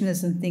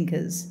practitioners and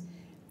thinkers.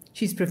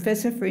 She's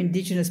Professor for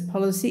Indigenous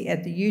Policy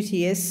at the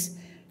UTS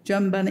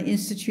John Bunner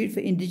Institute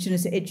for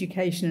Indigenous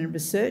Education and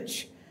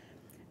Research.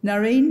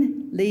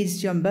 Nareen leads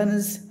John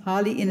Bunner's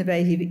highly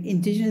innovative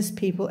Indigenous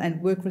People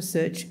and Work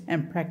Research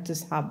and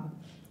Practice Hub.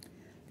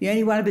 The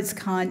only one of its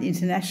kind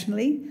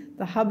internationally,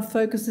 the hub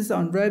focuses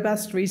on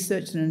robust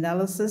research and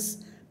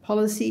analysis,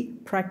 policy,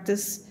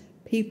 practice,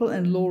 people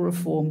and law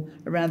reform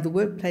around the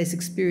workplace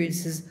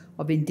experiences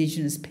of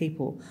Indigenous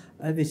people.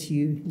 Over to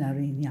you,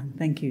 Nareen Young.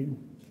 Thank you.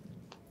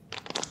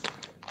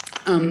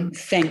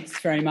 Thanks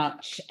very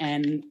much,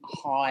 and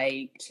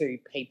hi to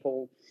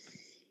people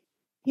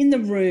in the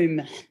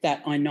room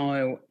that I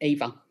know.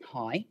 Eva,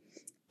 hi.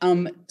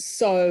 I'm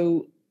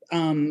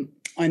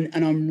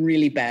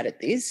really bad at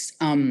this.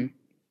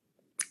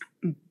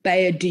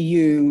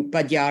 Bayadu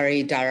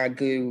Badyari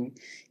Daragu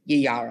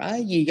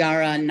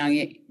Yara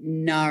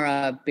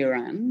Nara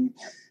Birang,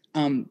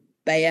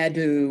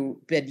 Bayadu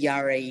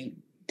Badyari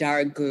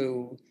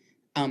Daragu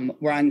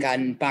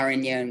Warangan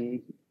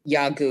Baranyan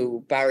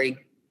Yagu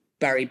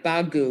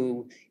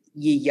Baribagu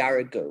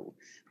Yaragu,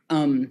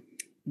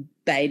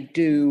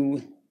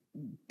 Bayadu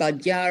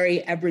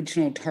Badyari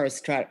Aboriginal Torres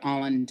Strait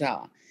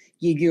Islander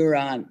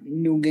Yigura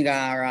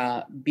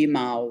Nugara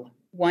Bimal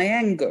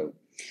Wayangu.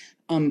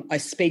 I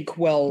speak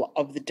well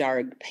of the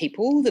Darug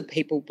people, the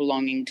people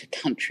belonging to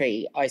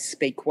country. I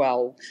speak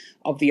well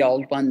of the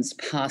old ones,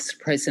 past,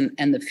 present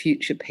and the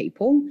future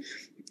people.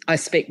 I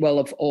speak well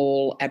of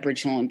all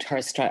Aboriginal and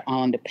Torres Strait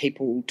Islander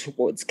people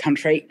towards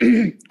country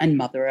and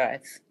Mother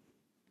Earth.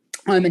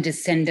 I'm a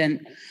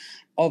descendant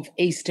of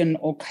Eastern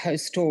or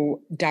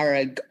Coastal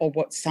Darug, or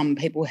what some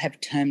people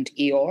have termed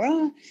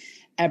Eora,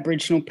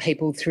 Aboriginal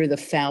people through the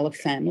Fowler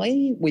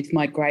family, with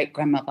my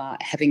great-grandmother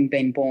having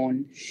been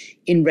born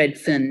in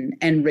Redfern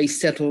and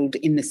resettled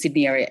in the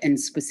Sydney area and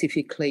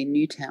specifically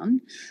Newtown,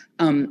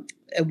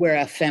 where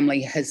our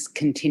family has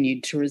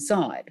continued to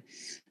reside.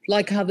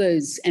 Like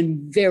others, and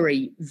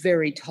very,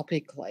 very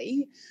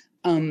topically,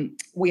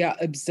 we are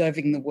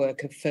observing the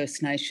work of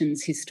First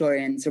Nations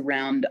historians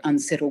around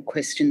unsettled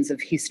questions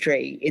of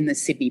history in the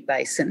Sydney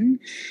Basin.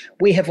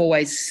 We have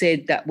always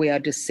said that we are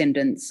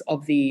descendants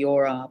of the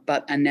Eora,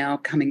 but are now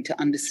coming to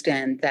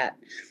understand that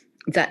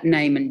that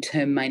name and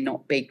term may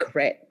not be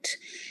correct.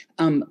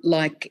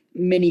 Like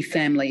many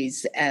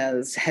families,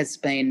 as has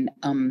been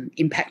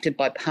impacted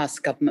by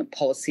past government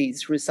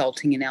policies,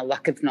 resulting in our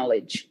lack of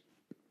knowledge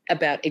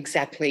about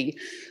exactly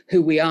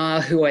who we are,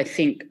 who I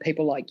think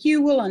people like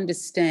you will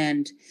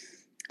understand.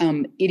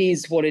 It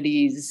is what it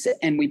is,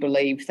 and we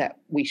believe that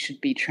we should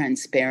be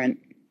transparent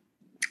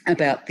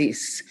about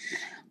this.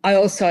 I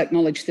also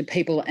acknowledge the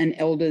people and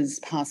elders,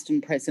 past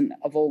and present,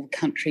 of all the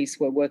countries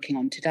we're working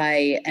on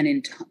today, and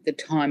in the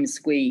times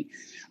we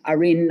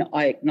are in.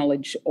 I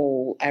acknowledge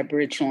all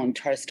Aboriginal and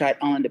Torres Strait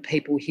Islander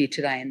people here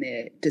today and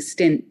their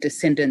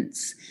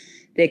descendants,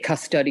 their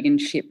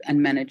custodianship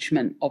and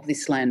management of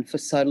this land for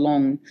so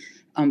long,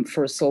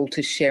 for us all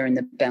to share in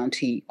the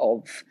bounty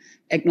of,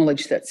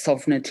 acknowledge that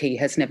sovereignty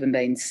has never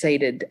been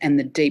ceded, and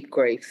the deep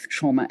grief,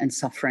 trauma and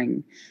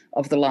suffering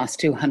of the last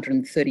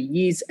 230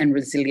 years, and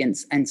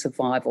resilience and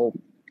survival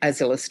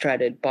as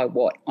illustrated by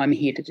what I'm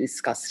here to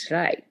discuss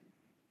today.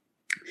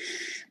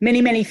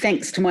 Many, many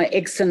thanks to my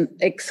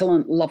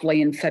excellent,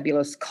 lovely and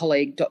fabulous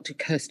colleague, Dr.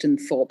 Kirsten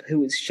Thorpe,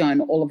 who has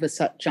shown all of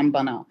us at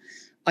Jumbunna,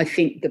 I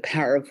think, the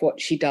power of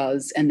what she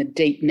does and the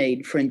deep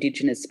need for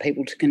Indigenous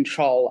people to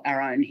control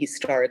our own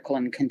historical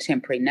and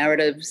contemporary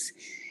narratives,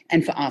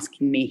 and for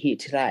asking me here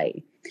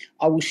today.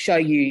 I will show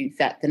you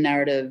that the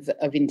narrative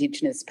of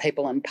Indigenous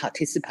people and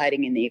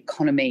participating in the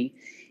economy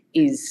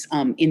is,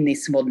 in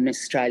this modern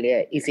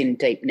Australia, is in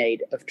deep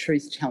need of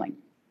truth-telling.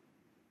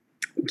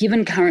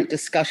 Given current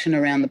discussion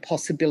around the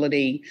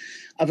possibility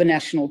of a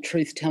national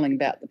truth-telling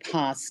about the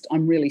past,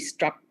 I'm really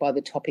struck by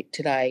the topic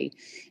today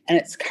and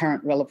its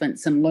current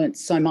relevance, and learnt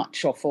so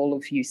much off all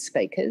of you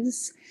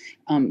speakers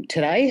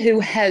today. Who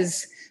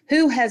has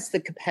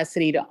the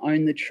capacity to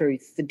own the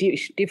truth, the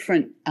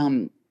different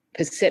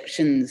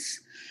perceptions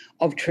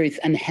of truth,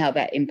 and how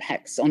that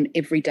impacts on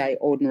everyday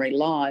ordinary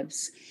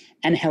lives,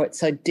 and how it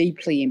so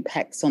deeply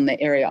impacts on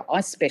the area I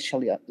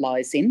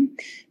specialise in,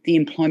 the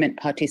employment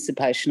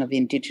participation of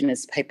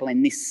Indigenous people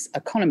in this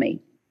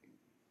economy.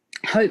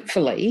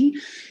 Hopefully,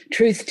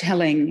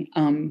 truth-telling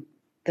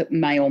that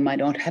may or may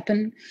not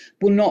happen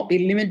will not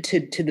be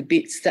limited to the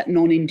bits that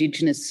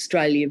non-Indigenous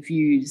Australia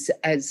views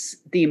as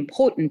the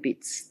important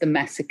bits, the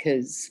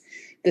massacres,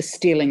 the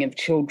stealing of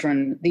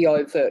children, the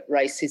overt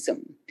racism.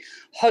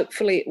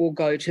 Hopefully it will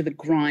go to the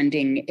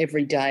grinding,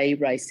 everyday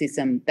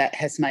racism that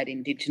has made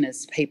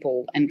Indigenous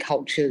people and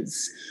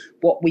cultures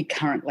what we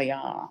currently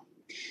are.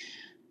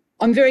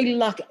 I'm very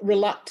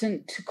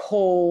reluctant to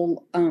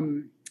call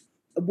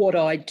what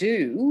I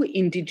do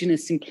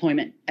Indigenous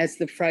employment, as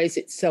the phrase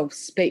itself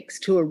speaks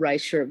to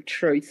erasure of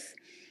truth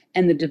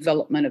and the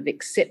development of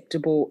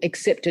accepted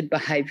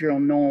behavioural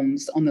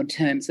norms on the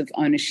terms of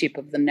ownership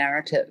of the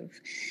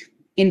narrative.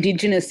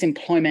 Indigenous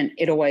employment,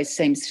 it always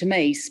seems to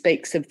me,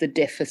 speaks of the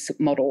deficit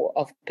model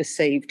of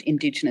perceived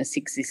Indigenous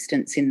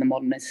existence in the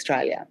modern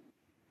Australia.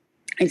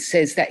 It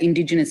says that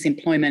Indigenous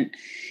employment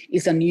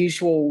is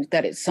unusual,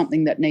 that it's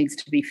something that needs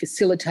to be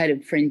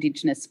facilitated for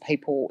Indigenous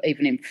people,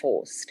 even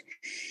enforced.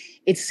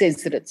 It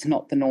says that it's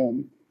not the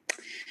norm.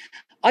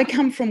 I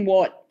come from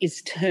what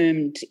is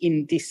termed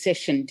in this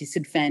session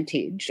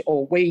disadvantage,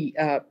 or we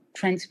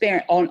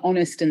transparent,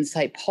 honest and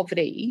say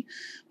poverty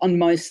on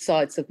most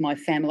sides of my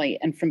family,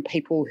 and from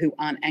people who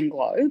aren't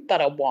Anglo but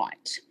are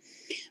white.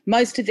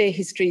 Most of their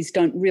histories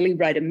don't really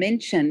rate a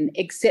mention,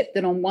 except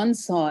that on one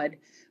side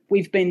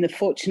we've been the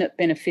fortunate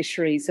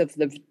beneficiaries of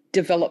the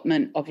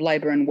development of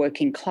labour and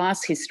working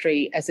class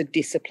history as a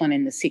discipline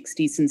in the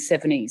 60s and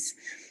 70s.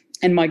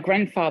 And my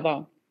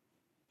grandfather,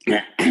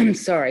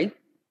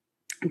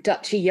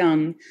 Dutchy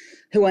Young,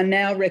 who are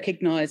now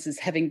recognised as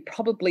having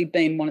probably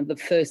been one of the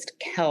first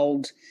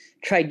CALD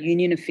trade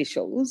union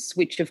officials,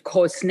 which of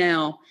course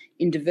now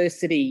in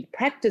diversity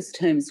practice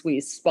terms we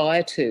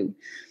aspire to,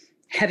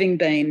 having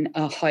been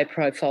a high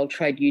profile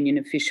trade union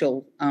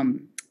official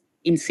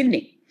in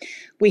Sydney.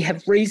 We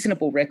have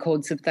reasonable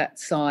records of that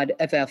side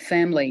of our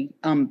family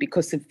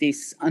because of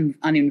this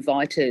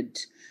uninvited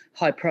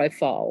high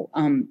profile,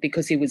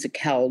 because he was a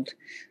CALD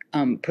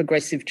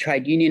progressive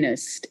trade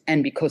unionist,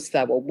 and because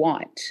they were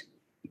white.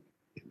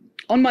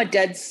 On my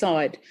dad's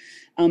side,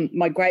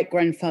 my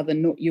great-grandfather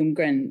Knut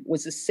Ljunggren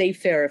was a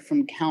seafarer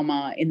from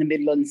Kalmar in the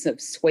Midlands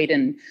of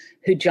Sweden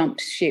who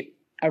jumped ship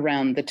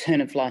around the turn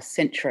of last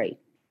century.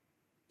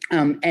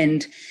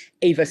 And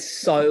Eva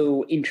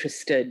so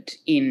interested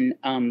in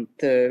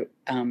the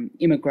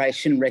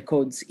immigration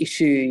records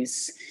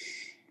issues,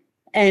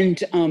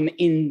 and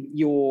in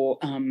your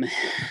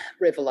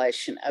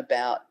revelation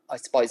about, I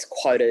suppose,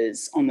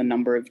 quotas on the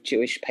number of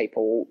Jewish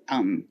people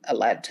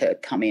allowed to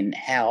come in,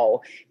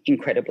 how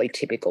incredibly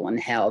typical and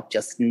how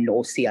just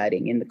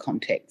nauseating in the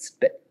context.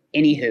 But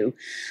anywho,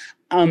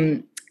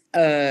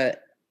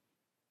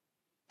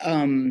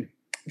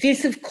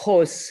 this, of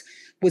course,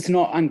 was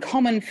not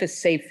uncommon for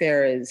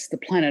seafarers the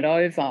planet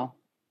over,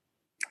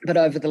 but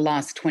over the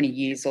last 20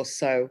 years or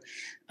so,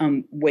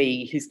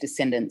 we, his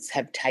descendants,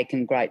 have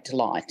taken great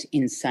delight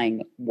in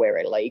saying we're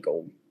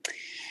illegal.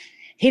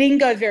 He didn't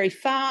go very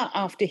far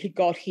after he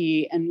got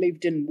here and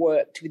lived and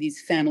worked with his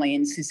family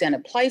in Susanna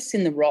Place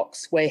in the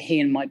Rocks, where he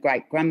and my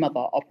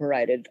great-grandmother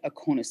operated a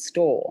corner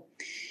store.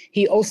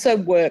 He also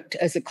worked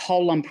as a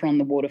coal lumper on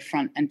the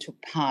waterfront and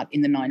took part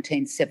in the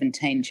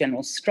 1917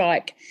 general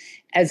strike,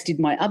 as did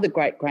my other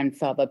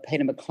great-grandfather,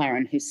 Peter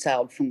McLaren, who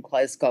sailed from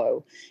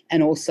Glasgow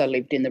and also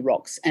lived in the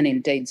Rocks, and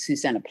indeed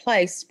Susanna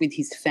Place, with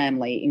his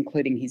family,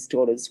 including his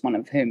daughters, one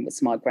of whom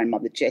was my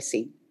grandmother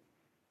Jessie.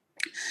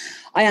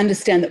 I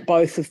understand that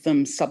both of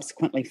them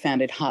subsequently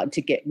found it hard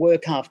to get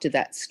work after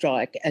that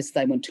strike, as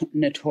they were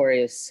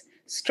notorious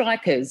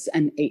strikers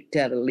and eked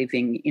out a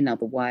living in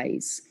other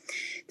ways.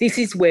 This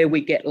is where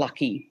we get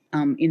lucky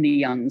in the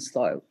Youngs,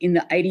 though. In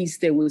the 80s,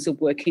 there was a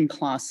working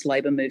class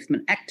Labor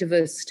movement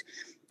activist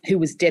who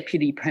was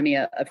Deputy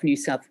Premier of New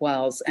South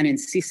Wales and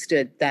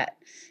insisted that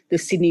the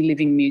Sydney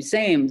Living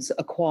Museums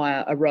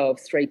acquire a row of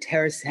 3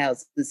 terrace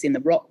houses in the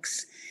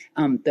rocks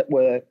that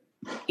were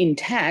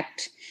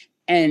intact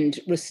and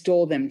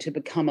restore them to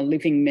become a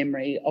living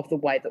memory of the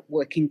way that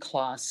working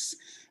class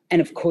and,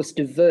 of course,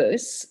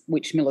 diverse,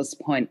 which Millers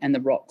Point and the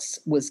Rocks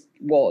was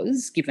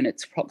given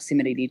its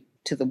proximity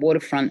to the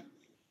waterfront,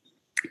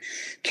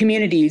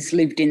 communities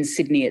lived in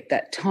Sydney at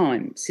that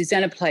time.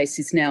 Susanna Place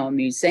is now a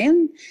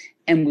museum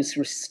and was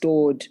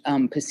restored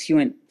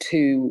pursuant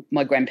to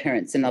my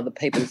grandparents' and other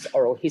people's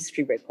oral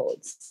history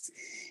records.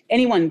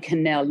 Anyone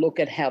can now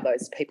look at how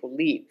those people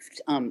lived,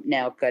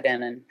 now go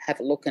down and have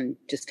a look and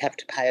just have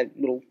to pay a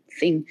little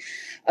thing.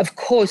 Of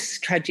course,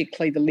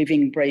 tragically, the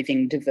living,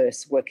 breathing,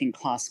 diverse working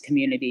class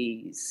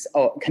communities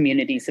or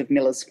communities of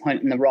Millers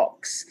Point and the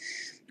Rocks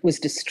was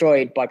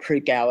destroyed by Prue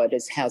Goward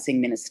as Housing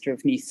Minister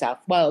of New South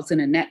Wales and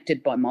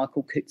enacted by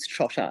Michael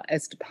Coutts-Trotter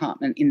as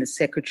Department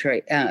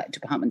Secretary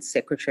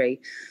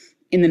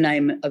in the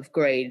name of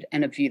greed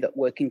and a view that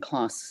working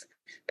class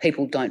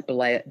people don't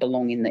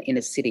belong in the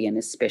inner city and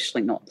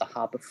especially not the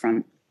harbour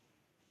front.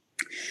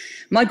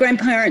 My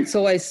grandparents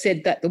always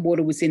said that the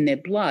water was in their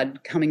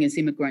blood, coming as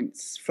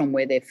immigrants from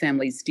where their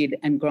families did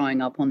and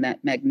growing up on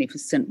that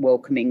magnificent,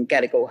 welcoming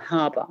Gadigal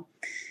harbour.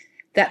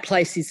 That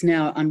place is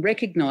now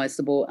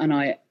unrecognisable, and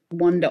I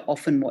wonder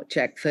often what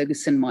Jack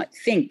Ferguson might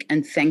think,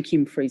 and thank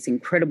him for his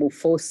incredible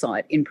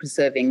foresight in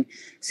preserving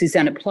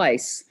Susanna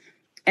Place.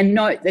 And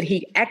note that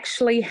he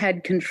actually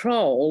had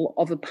control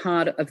of a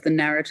part of the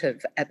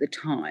narrative at the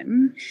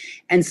time.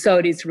 And so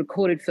it is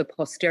recorded for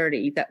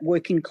posterity that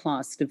working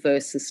class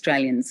diverse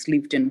Australians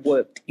lived and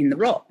worked in the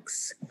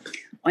rocks.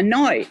 I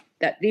note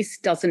that this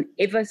doesn't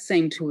ever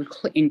seem to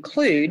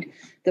include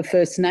the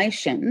First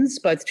Nations,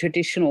 both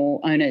traditional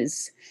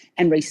owners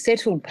and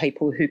resettled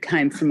people who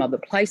came from other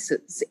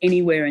places,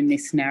 anywhere in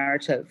this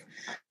narrative,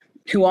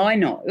 who I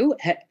know,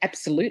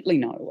 absolutely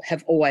know,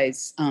 have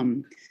always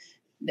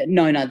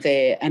known are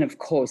there and, of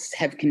course,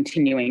 have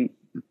continuing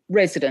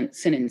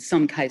residence and in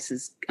some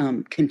cases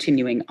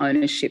continuing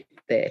ownership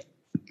there.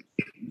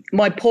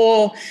 My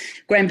poor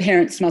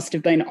grandparents must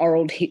have been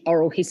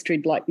oral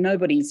historied like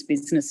nobody's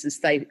business, as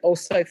they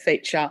also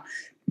feature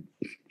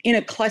in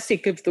a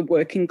classic of the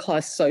working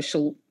class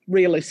social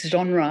realist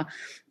genre,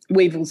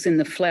 Weevils in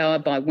the Flower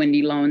by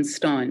Wendy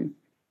Lowenstein,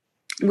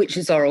 which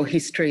is oral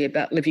history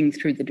about living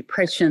through the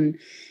Depression.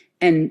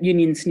 And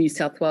Unions New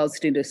South Wales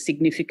did a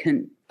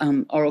significant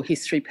oral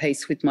history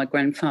piece with my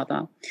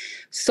grandfather.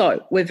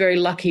 So we're very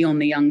lucky on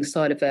the young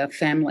side of our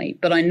family.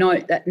 But I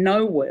note that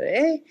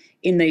nowhere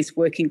in these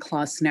working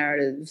class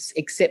narratives,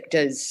 except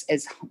as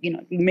you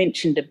know,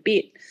 mentioned a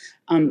bit,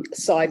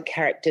 side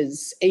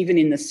characters, even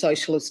in the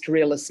socialist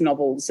realist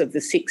novels of the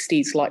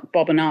 60s like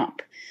Bobbin'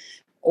 Up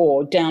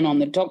or Down on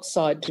the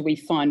Dockside, do we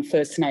find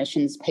First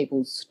Nations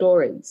people's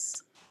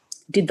stories?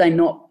 Did they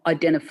not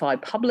identify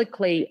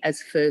publicly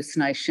as First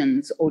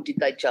Nations, or did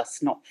they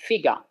just not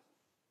figure?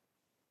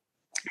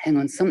 Hang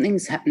on,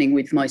 something's happening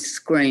with my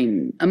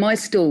screen.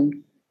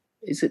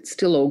 Is it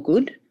still all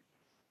good?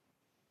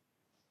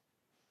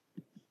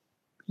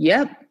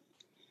 Yep.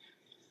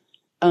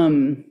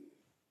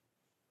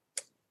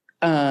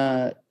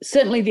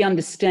 Certainly the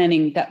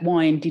understanding that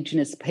only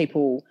Indigenous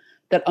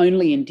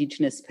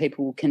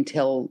people can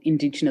tell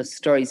Indigenous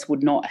stories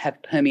would not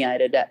have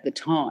permeated at the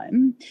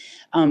time.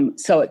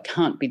 So it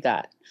can't be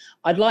that.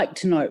 I'd like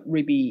to note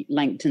Ruby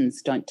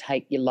Langton's Don't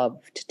Take Your Love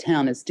to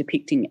Town as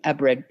depicting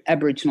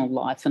Aboriginal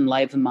life and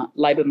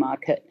labour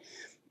market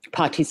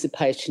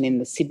participation in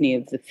the Sydney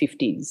of the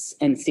 50s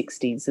and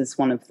 60s as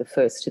one of the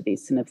first to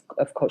this. And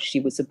of course,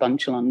 she was a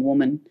Bundjalung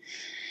woman.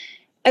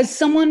 As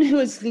someone who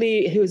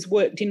has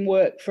worked in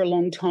work for a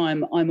long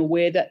time, I'm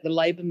aware that the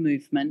labour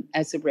movement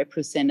as a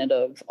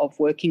representative of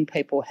working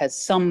people has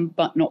some,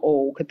 but not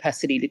all,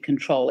 capacity to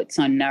control its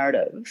own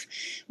narrative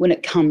when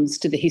it comes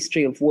to the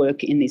history of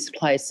work in this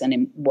place and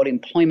in what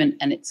employment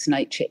and its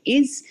nature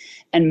is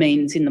and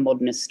means in the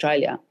modern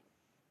Australia.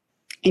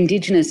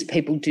 Indigenous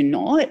people do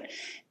not.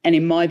 And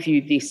in my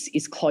view, this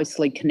is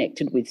closely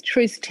connected with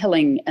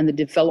truth-telling and the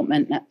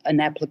development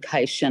and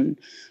application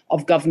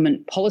of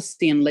government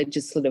policy and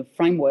legislative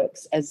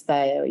frameworks as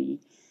they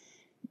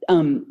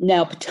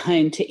now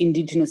pertain to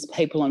Indigenous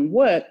people and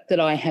work that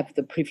I have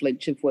the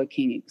privilege of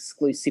working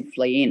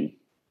exclusively in.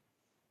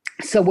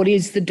 So what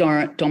is the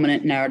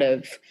dominant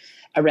narrative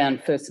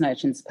around First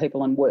Nations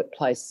people and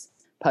workplace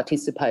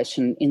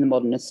participation in the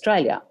modern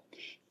Australia?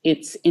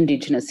 It's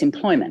Indigenous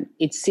employment,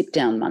 it's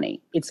sit-down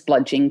money, it's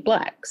bludgeoning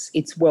blacks,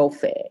 it's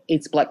welfare,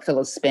 it's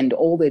blackfellas spend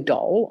all their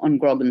dole on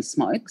grog and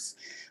smokes,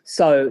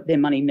 so their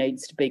money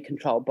needs to be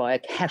controlled by a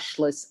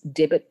cashless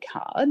debit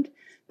card,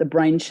 the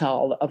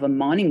brainchild of a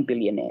mining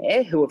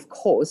billionaire who, of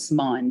course,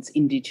 mines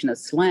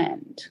Indigenous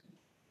land.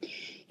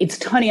 It's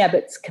Tony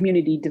Abbott's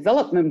Community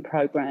Development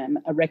Program,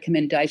 a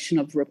recommendation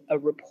of a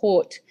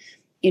report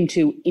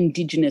into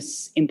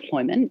Indigenous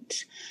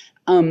employment,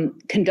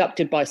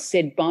 conducted by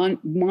said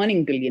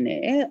mining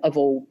billionaire of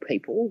all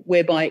people,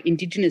 whereby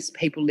Indigenous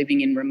people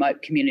living in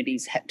remote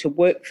communities had to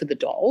work for the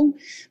dole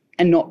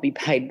and not be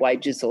paid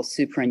wages or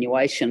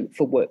superannuation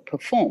for work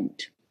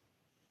performed.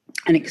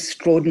 An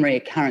extraordinary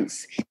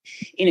occurrence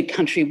in a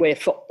country where,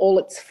 for all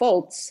its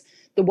faults,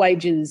 the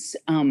wages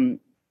and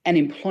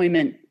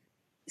employment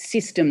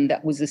system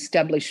that was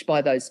established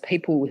by those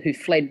people who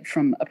fled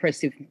from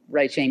oppressive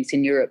regimes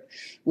in Europe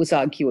was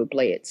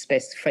arguably its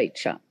best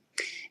feature.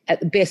 At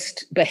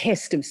the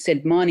behest of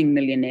said mining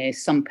millionaire,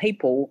 some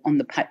people, on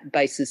the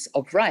basis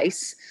of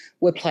race,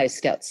 were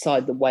placed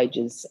outside the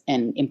wages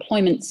and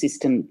employment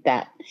system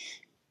that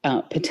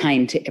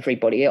pertained to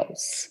everybody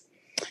else.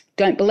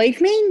 Don't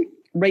believe me?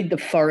 Read the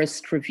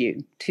Forest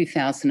Review,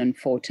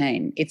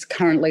 2014. It's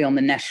currently on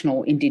the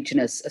National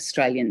Indigenous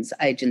Australians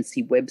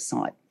Agency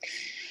website.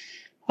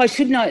 I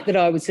should note that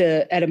I was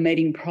at a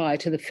meeting prior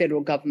to the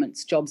federal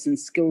government's Jobs and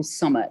Skills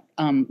Summit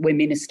where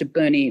Minister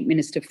Burney,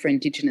 Minister for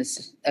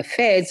Indigenous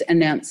Affairs,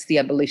 announced the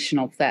abolition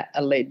of that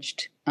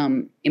alleged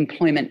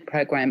employment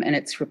program and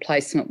its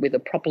replacement with a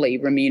properly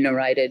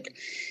remunerated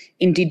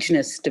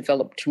Indigenous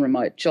developed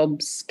remote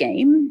jobs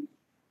scheme,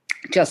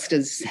 just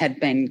as had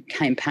been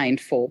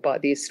campaigned for by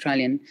the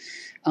Australian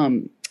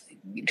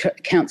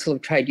Council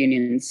of Trade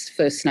Unions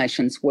First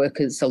Nations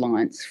Workers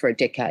Alliance for a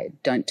decade.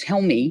 Don't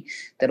tell me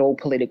that all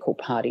political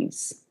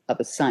parties are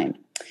the same.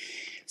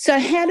 So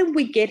how did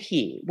we get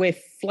here, where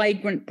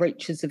flagrant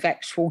breaches of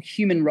actual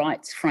human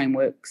rights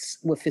frameworks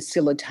were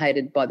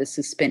facilitated by the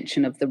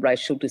suspension of the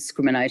Racial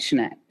Discrimination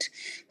Act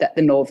that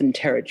the Northern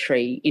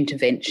Territory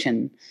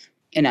intervention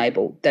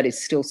enabled, that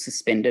is still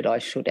suspended, I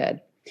should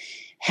add?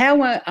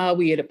 How are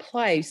we at a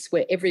place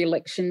where every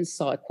election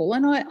cycle,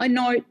 and I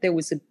know it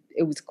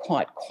was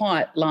quite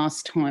quiet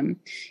last time,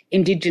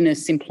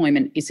 Indigenous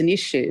employment is an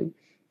issue.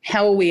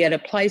 How are we at a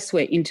place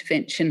where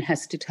intervention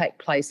has to take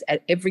place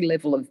at every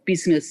level of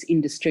business,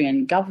 industry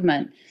and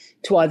government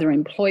to either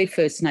employ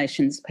First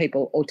Nations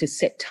people or to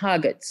set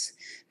targets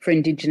for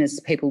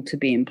Indigenous people to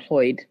be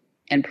employed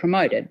and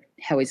promoted?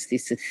 How is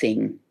this a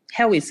thing?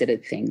 How is it a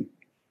thing?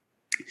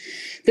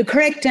 The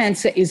correct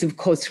answer is, of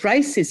course,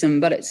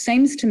 racism, but it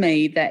seems to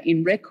me that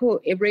in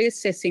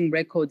reassessing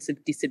records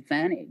of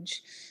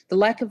disadvantage, the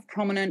lack of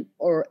prominent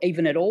or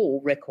even at all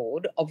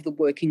record of the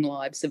working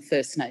lives of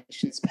First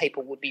Nations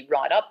people would be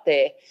right up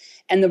there,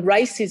 and the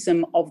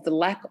racism of the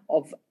lack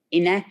of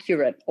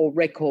inaccurate or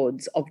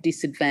records of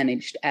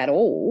disadvantage at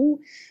all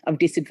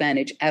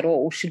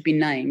should be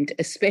named,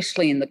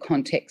 especially in the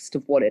context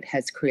of what it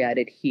has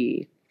created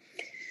here.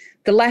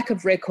 The lack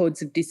of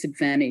records of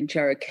disadvantage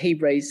are a key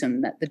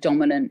reason that the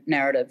dominant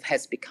narrative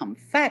has become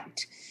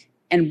fact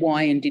and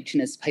why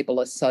Indigenous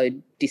people are so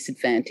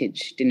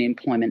disadvantaged in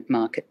employment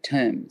market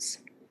terms.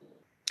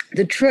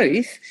 The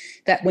truth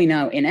that we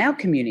know in our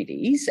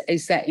communities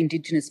is that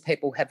Indigenous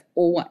people have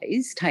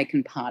always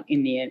taken part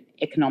in the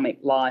economic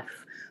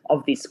life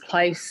of this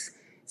place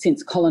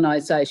since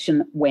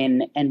colonisation,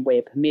 when and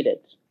where permitted.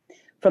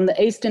 From the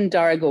Eastern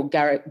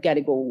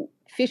Darugul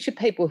fisher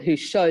people who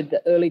showed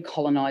the early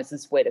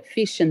colonisers where to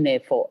fish and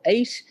therefore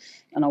eat,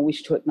 and I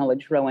wish to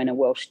acknowledge Rowena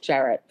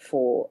Welsh-Jarrett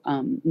for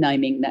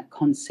naming that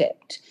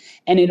concept,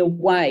 and in a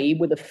way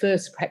were the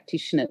first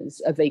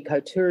practitioners of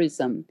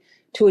ecotourism,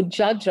 to a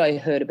judge I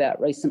heard about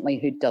recently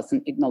who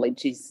doesn't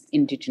acknowledge his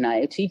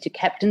indigeneity, to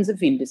captains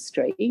of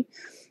industry,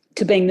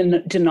 to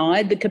being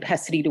denied the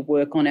capacity to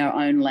work on our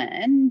own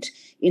land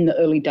in the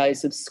early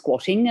days of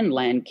squatting and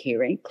land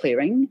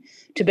clearing,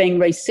 to being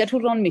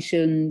resettled on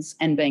missions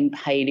and being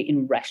paid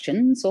in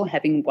rations or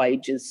having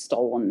wages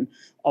stolen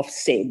off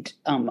said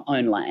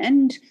own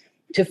land,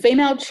 to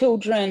female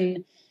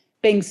children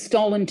being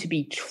stolen to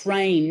be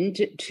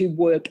trained to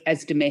work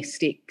as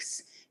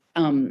domestics,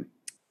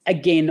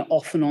 again,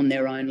 often on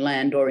their own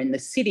land or in the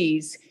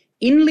cities,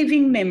 in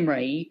living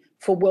memory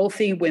for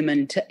wealthy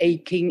women to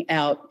eking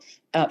out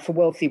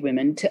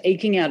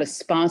a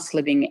sparse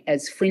living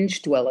as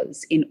fringe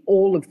dwellers in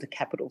all of the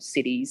capital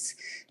cities,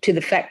 to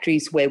the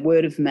factories where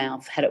word of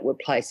mouth had it were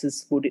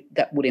places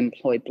that would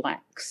employ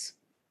blacks.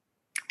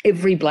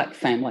 Every black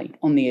family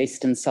on the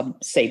eastern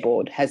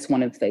seaboard has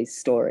one of these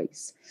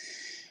stories.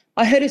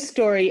 I heard a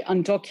story,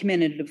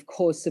 undocumented of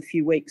course, a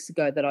few weeks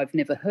ago that I've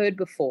never heard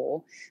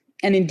before,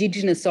 and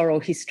Indigenous oral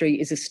history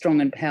is a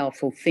strong and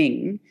powerful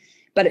thing,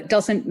 but it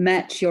doesn't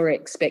match your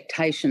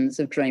expectations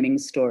of dreaming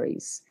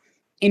stories.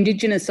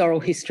 Indigenous oral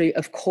history,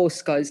 of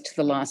course, goes to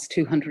the last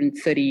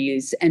 230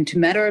 years and to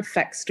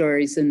matter-of-fact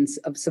stories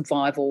of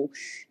survival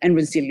and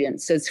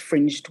resilience as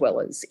fringe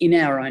dwellers in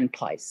our own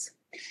place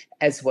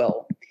as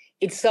well.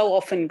 It so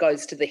often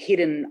goes to the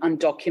hidden,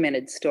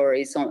 undocumented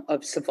stories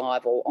of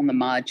survival on the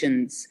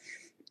margins,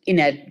 in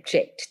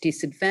abject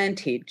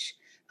disadvantage,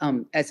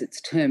 as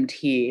it's termed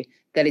here,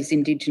 that is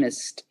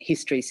Indigenous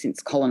history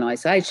since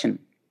colonisation.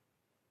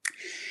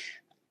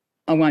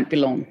 I won't be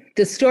long.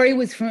 The story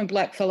was from a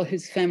blackfella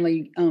whose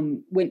family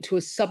went to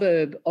a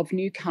suburb of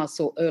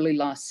Newcastle early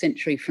last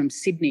century from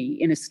Sydney,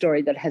 in a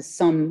story that has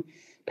some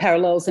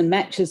parallels and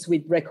matches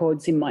with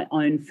records in my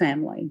own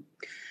family.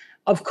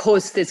 Of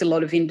course, there's a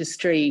lot of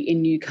industry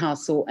in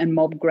Newcastle, and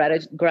mob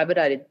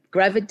gravitated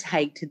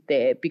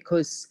there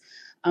because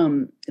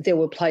there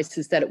were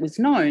places that it was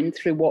known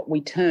through what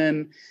we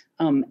term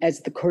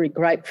as the Koori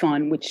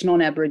grapevine, which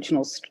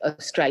non-Aboriginal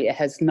Australia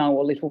has no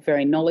or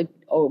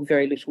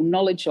very little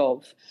knowledge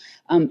of,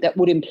 that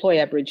would employ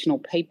Aboriginal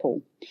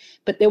people.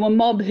 But there were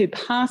mob who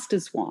passed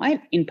as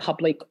white in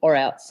public or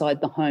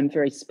outside the home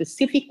very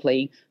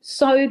specifically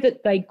so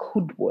that they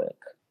could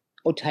work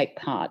or take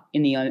part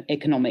in the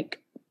economic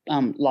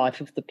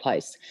life of the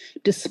place,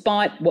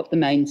 despite what the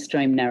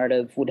mainstream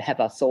narrative would have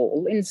us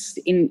all,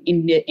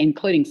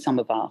 including some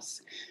of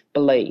us,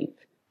 believe.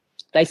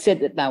 They said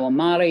that they were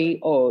Māori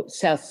or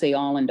South Sea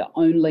Islander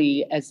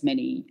only, as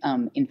many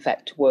in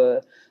fact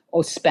were,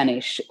 or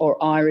Spanish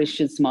or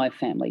Irish, as my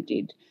family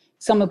did.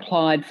 Some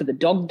applied for the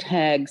dog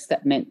tags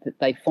that meant that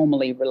they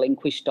formally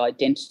relinquished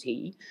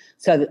identity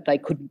so that they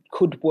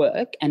could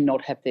work and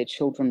not have their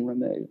children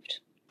removed.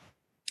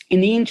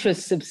 In the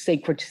interests of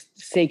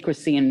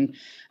secrecy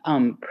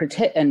and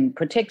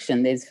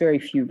protection, there's very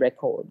few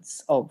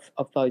records of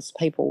those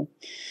people.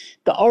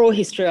 The oral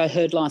history I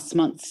heard last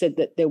month said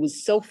that there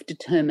was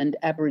self-determined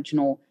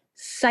Aboriginal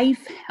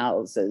safe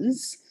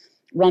houses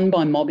run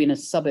by mob in a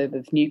suburb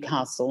of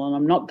Newcastle, and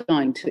I'm not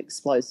going to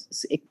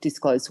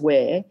disclose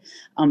where,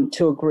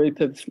 to a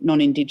group of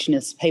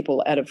non-Indigenous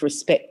people out of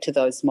respect to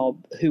those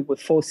mob who were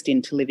forced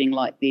into living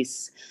like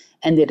this,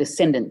 and their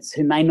descendants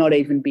who may not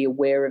even be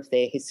aware of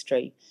their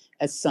history,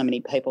 as so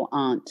many people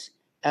aren't,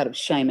 out of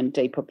shame and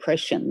deep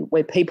oppression,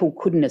 where people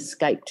could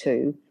escape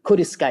to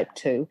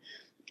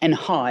and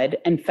hide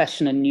and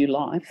fashion a new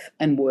life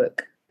and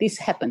work. This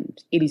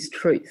happened. It is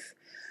truth.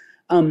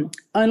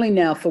 Only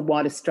now for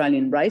white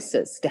Australian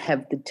racists to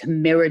have the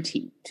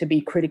temerity to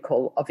be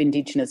critical of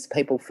Indigenous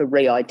people for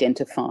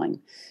re-identifying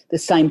the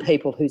same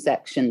people whose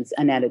actions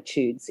and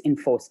attitudes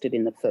enforced it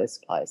in the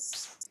first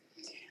place.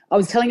 I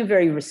was telling a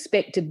very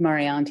respected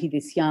Murray auntie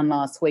this yarn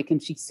last week,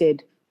 and she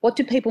said, "What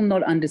do people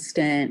not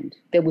understand?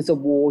 There was a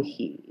war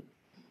here."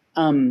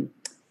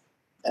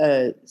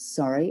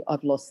 Sorry,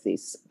 I've lost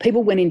this.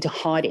 People went into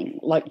hiding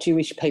like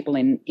Jewish people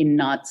in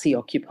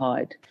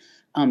Nazi-occupied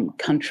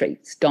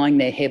countries, dyeing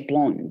their hair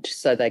blonde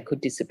so they could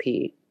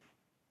disappear.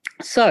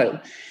 So,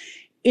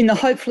 in the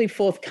hopefully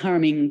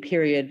forthcoming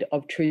period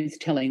of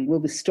truth-telling, will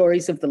the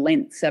stories of the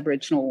lengths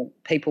Aboriginal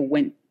people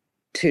went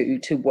to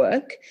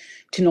work,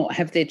 to not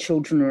have their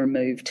children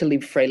removed, to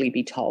live freely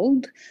be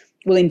told?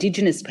 Will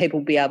Indigenous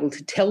people be able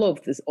to tell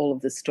all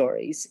of the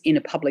stories in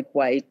a public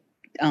way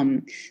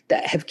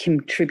that have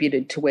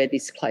contributed to where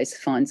this place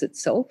finds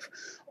itself?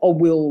 Or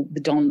will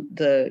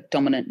the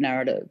dominant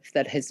narrative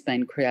that has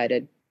been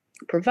created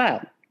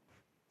prevail?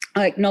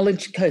 I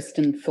acknowledged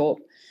Kirsten Thorpe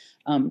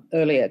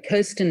earlier.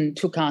 Kirsten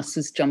took us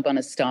as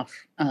Jumbunna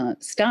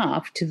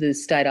staff to the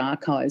State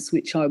Archives,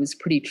 which I was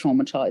pretty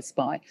traumatised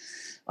by.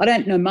 I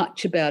don't know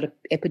much about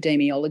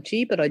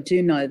epidemiology, but I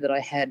do know that I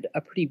had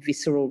a pretty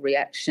visceral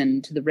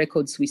reaction to the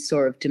records we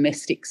saw of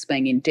domestics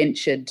being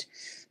indentured,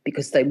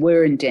 because they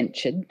were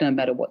indentured, no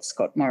matter what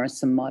Scott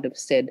Morrison might have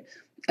said,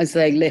 as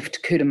they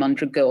left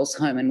Cootamundra Girls'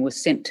 Home and were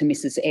sent to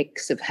Mrs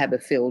X of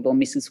Haberfield or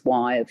Mrs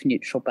Y of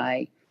Neutral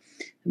Bay.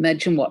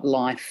 Imagine what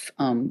life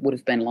would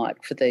have been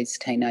like for these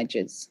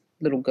teenagers,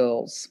 little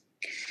girls.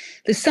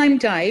 The same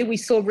day, we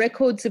saw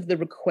records of the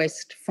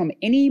request from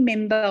any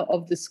member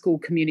of the school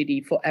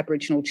community for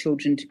Aboriginal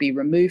children to be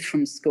removed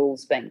from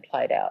schools being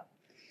played out.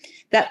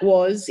 That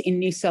was in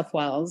New South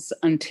Wales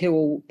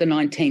until the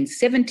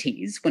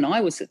 1970s, when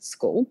I was at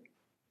school.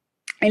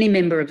 Any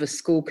member of a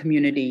school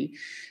community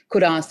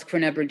could ask for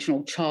an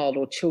Aboriginal child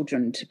or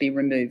children to be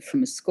removed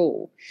from a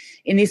school.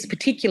 In this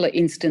particular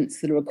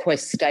instance, the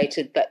request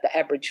stated that the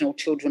Aboriginal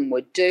children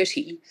were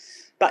dirty,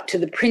 but to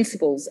the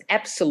principal's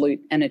absolute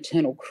and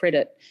eternal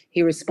credit,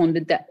 he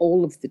responded that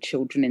all of the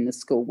children in the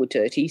school were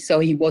dirty, so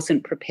he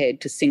wasn't prepared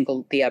to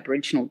single the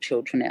Aboriginal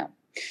children out.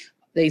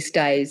 These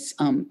days,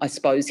 I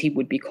suppose he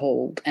would be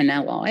called an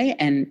ally,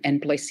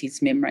 and bless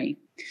his memory.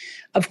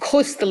 Of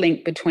course, the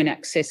link between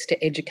access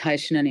to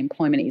education and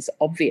employment is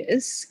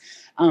obvious,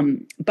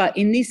 but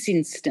in this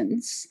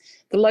instance,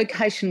 the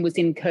location was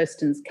in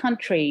Kirsten's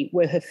country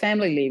where her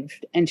family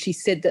lived, and she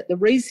said that the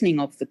reasoning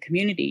of the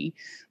community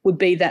would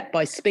be that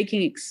by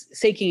seeking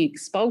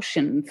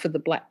expulsion for the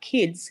black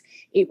kids,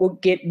 it would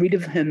get rid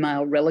of her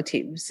male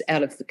relatives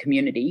out of the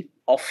community,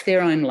 off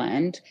their own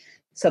land,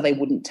 so they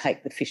wouldn't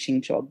take the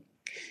fishing job.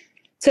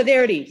 So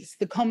there it is,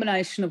 the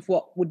combination of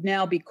what would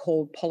now be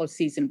called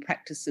policies and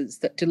practices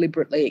that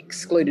deliberately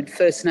excluded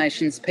First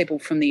Nations people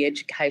from the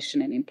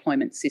education and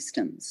employment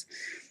systems.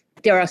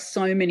 There are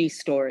so many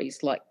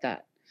stories like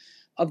that,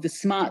 of the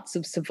smarts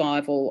of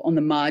survival on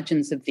the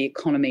margins of the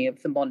economy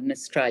of the modern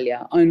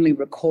Australia, only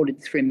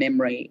recorded through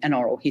memory and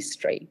oral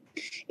history.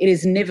 It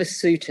has never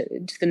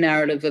suited the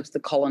narrative of the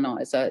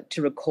coloniser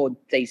to record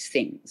these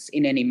things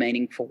in any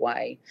meaningful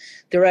way.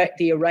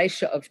 The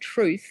erasure of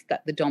truth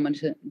that the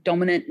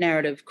dominant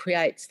narrative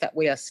creates that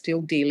we are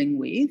still dealing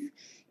with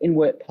in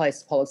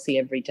workplace policy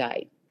every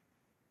day.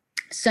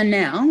 So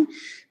now,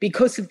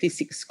 because of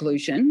this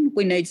exclusion,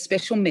 we need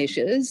special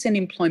measures and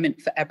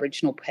employment for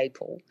Aboriginal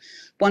people.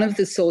 One of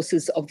the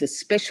sources of the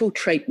special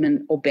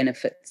treatment or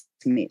benefits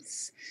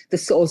myths, the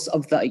source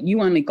of the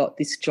you only got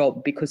this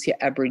job because you're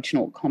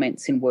Aboriginal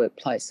comments in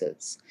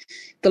workplaces,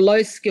 the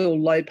low skill,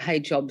 low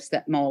pay jobs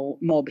that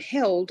mob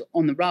held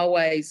on the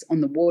railways, on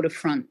the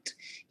waterfront,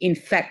 in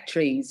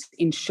factories,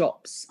 in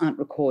shops aren't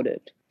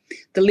recorded.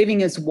 The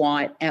living as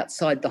white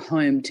outside the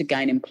home to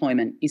gain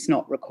employment is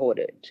not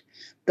recorded.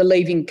 The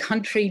leaving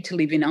country to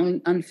live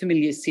in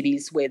unfamiliar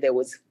cities where there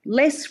was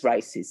less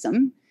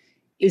racism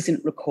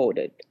isn't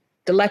recorded.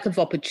 The lack of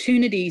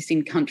opportunities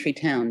in country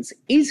towns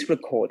is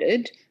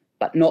recorded,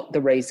 but not the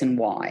reason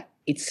why.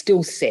 It's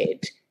still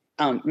said.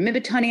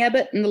 Remember Tony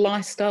Abbott and the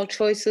lifestyle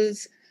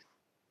choices?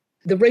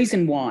 The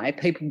reason why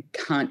people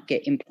can't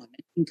get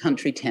employment in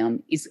country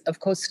town is, of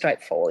course,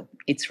 straightforward.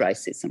 It's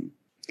racism.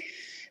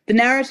 The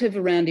narrative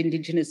around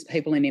Indigenous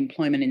people in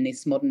employment in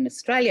this modern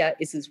Australia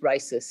is as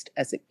racist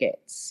as it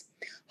gets.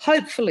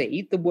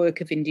 Hopefully, the work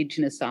of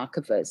Indigenous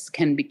archivists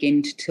can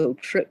begin to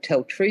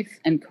tell truth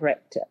and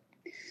correct it.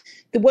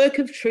 The work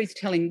of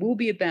truth-telling will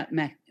be about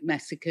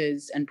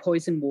massacres and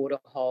poison water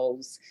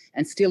holes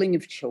and stealing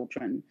of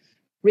children,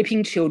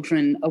 ripping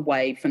children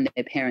away from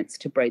their parents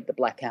to breed the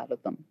black out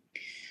of them.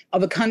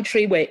 Of a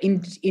country where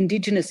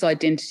Indigenous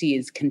identity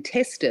is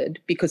contested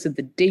because of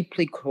the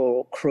deeply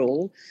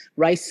cruel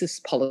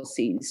racist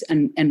policies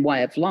and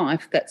way of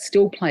life that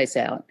still plays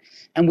out,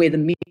 and where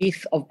the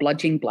myth of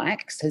bludgeoning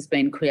blacks has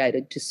been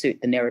created to suit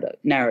the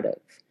narrative.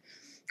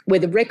 Where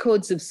the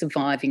records of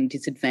surviving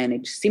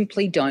disadvantage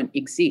simply don't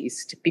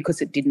exist because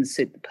it didn't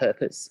suit the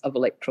purpose of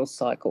electoral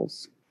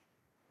cycles.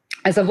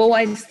 As I've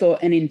always thought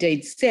and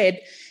indeed said,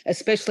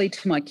 especially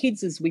to my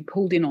kids as we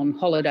pulled in on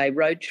holiday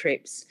road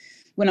trips,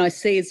 when I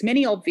see as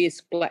many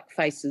obvious black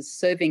faces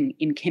serving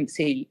in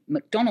Kempsey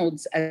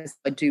McDonald's as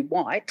I do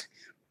white,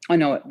 I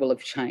know it will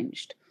have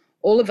changed.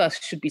 All of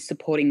us should be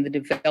supporting the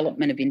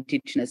development of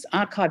Indigenous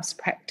archives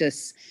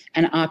practice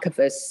and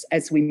archivists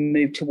as we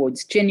move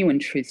towards genuine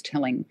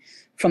truth-telling,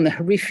 from the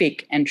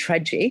horrific and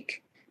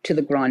tragic to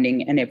the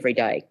grinding and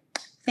everyday.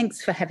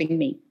 Thanks for having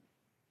me.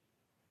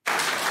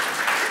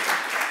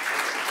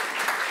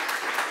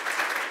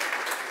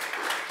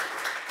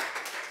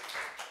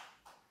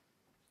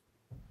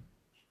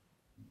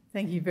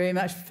 Thank you very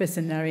much,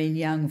 Professor Nareen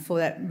Young, for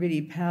that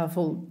really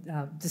powerful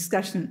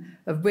discussion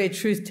of where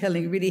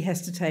truth-telling really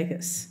has to take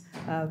us,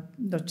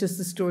 not just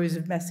the stories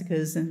of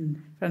massacres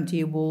and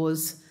frontier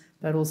wars,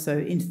 but also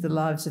into the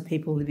lives of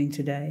people living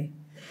today.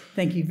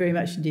 Thank you very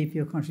much indeed for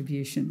your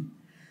contribution.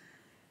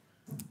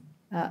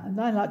 And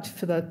I'd like to,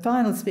 for the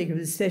final speaker of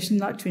this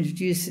session, I'd like to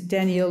introduce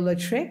Danielle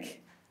Lautrec.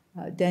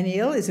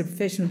 Danielle is a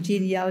professional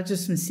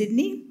genealogist from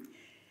Sydney.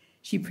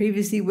 She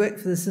previously worked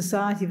for the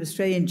Society of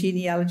Australian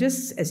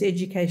Genealogists as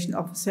Education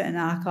Officer and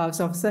Archives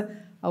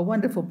Officer, a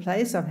wonderful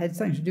place I've had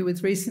something to do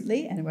with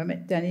recently, and I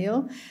met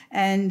Danielle.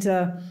 And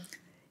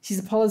she's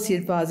a policy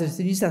advisor to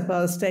the New South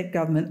Wales State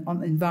Government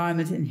on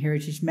environment and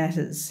heritage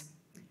matters.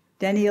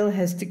 Danielle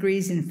has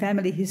degrees in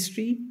family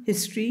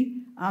history,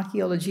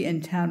 archaeology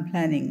and town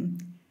planning,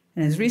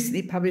 and has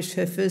recently published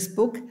her first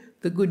book,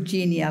 The Good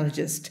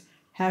Genealogist,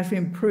 How to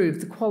Improve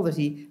the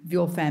Quality of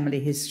Your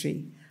Family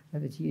History.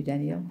 Over to you,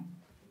 Danielle.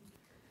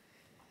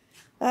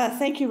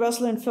 Thank you,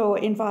 Rosalind, for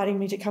inviting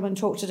me to come and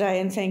talk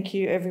today, and thank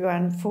you,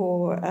 everyone,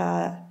 for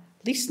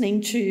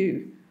listening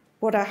to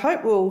what I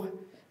hope will...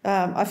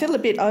 I feel a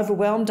bit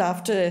overwhelmed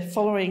after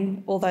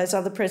following all those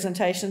other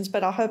presentations,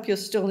 but I hope you'll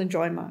still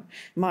enjoy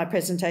my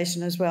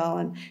presentation as well.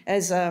 And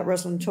as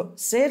Rosalind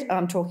said,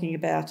 I'm talking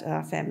about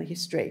family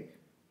history.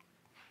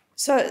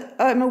 So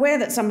I'm aware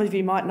that some of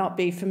you might not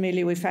be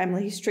familiar with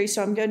family history,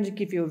 so I'm going to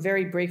give you a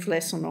very brief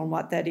lesson on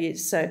what that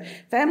is. So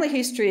family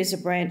history is a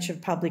branch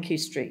of public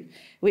history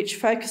which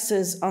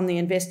focuses on the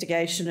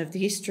investigation of the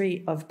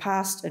history of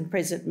past and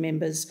present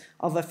members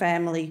of a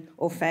family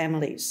or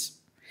families.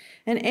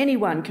 And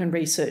anyone can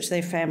research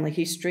their family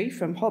history,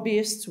 from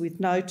hobbyists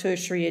with no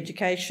tertiary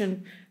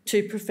education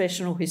to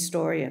professional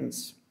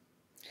historians.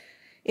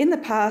 In the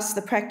past,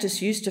 the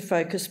practice used to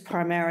focus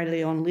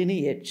primarily on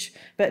lineage,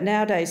 but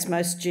nowadays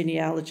most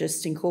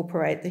genealogists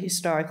incorporate the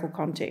historical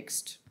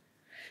context.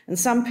 And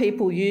some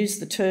people use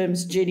the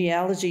terms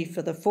genealogy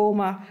for the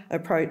former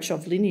approach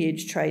of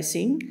lineage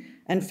tracing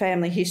and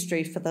family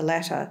history for the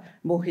latter,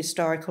 more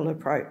historical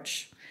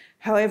approach.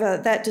 However,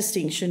 that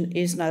distinction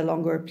is no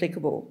longer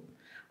applicable.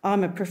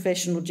 I'm a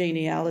professional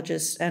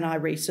genealogist and I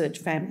research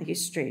family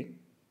history.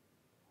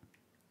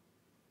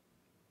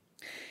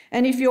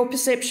 And if your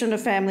perception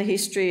of family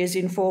history is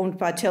informed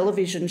by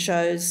television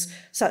shows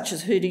such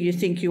as Who Do You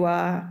Think You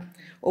Are,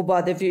 or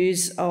by the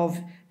views of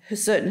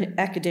certain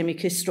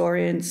academic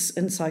historians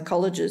and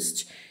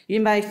psychologists, you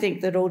may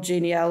think that all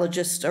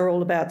genealogists are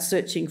all about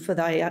searching for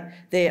their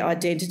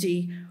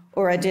identity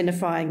or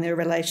identifying their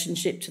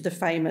relationship to the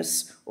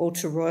famous or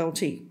to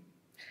royalty.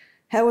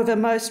 However,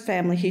 most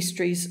family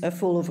histories are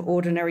full of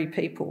ordinary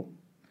people.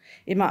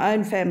 In my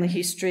own family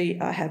history,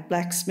 I have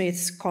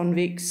blacksmiths,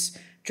 convicts,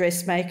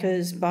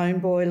 dressmakers, bone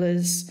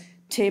boilers,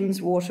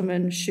 Thames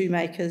watermen,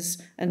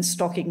 shoemakers and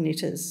stocking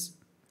knitters.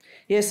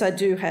 Yes, I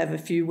do have a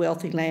few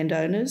wealthy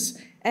landowners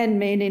and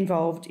men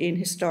involved in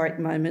historic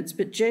moments,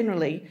 but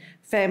generally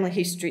family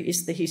history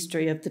is the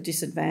history of the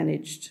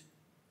disadvantaged.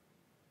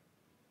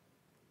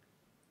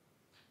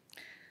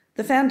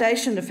 The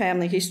foundation of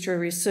family history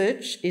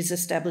research is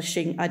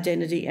establishing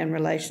identity and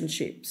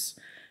relationships.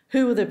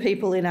 Who are the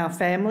people in our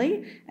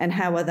family and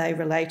how are they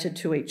related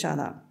to each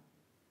other?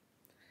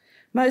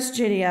 Most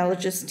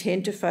genealogists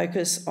tend to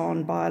focus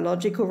on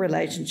biological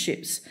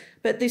relationships,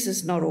 but this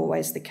is not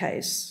always the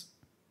case.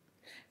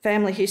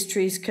 Family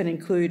histories can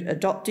include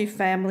adoptive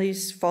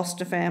families,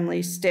 foster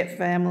families, step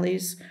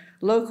families,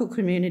 local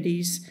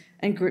communities,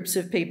 and groups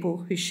of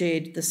people who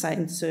shared the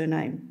same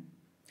surname.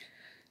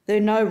 There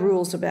are no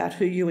rules about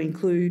who you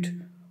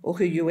include or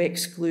who you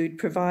exclude,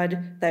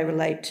 provided they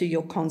relate to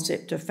your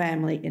concept of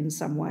family in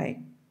some way.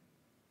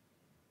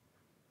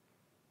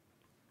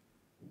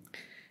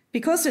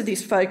 Because of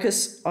this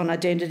focus on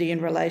identity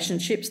and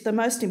relationships, the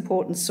most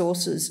important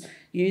sources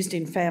used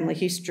in family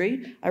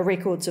history are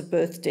records of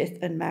birth, death,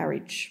 and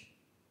marriage.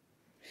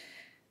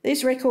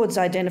 These records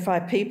identify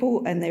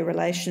people and their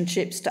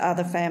relationships to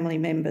other family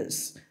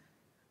members.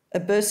 A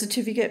birth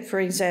certificate, for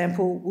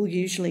example, will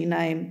usually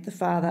name the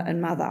father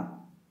and mother.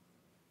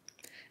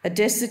 A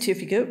death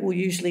certificate will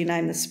usually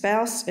name the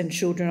spouse and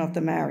children of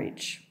the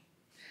marriage.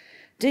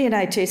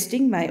 DNA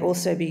testing may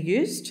also be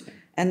used,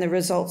 and the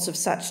results of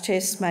such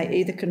tests may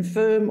either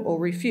confirm or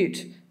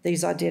refute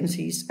these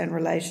identities and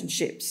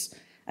relationships.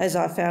 As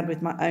I found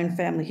with my own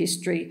family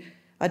history,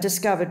 I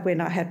discovered when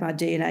I had my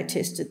DNA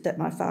tested that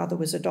my father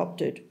was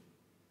adopted.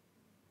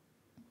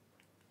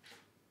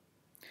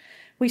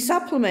 We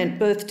supplement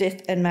birth,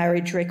 death and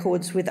marriage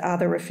records with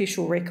other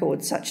official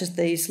records, such as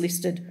these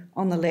listed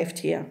on the left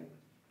here.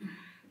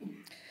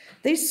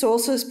 These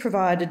sources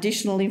provide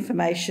additional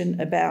information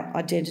about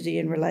identity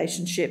and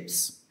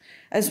relationships,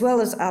 as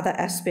well as other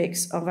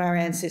aspects of our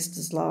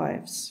ancestors'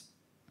 lives.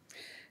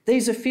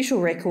 These official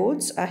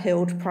records are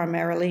held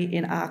primarily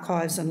in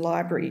archives and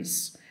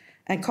libraries,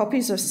 and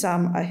copies of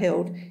some are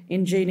held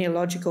in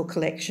genealogical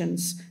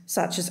collections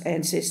such as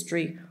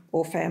Ancestry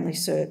or Family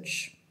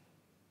Search.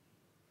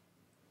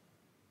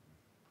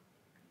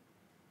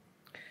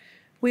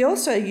 We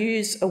also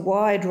use a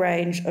wide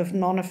range of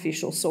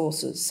non-official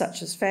sources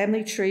such as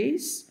family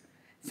trees,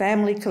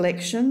 family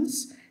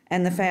collections,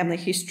 and the family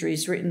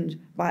histories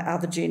written by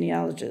other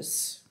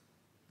genealogists.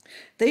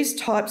 These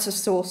types of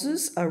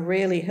sources are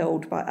rarely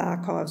held by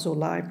archives or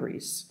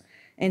libraries.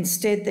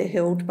 Instead, they're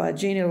held by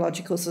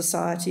genealogical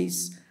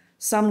societies,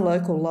 some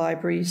local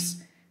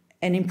libraries,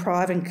 and in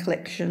private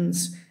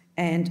collections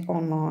and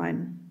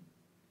online.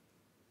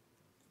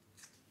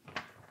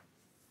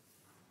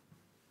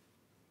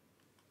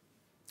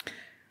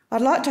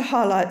 I'd like to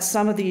highlight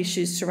some of the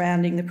issues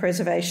surrounding the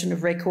preservation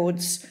of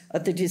records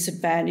of the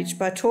disadvantaged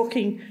by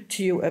talking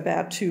to you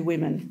about two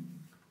women.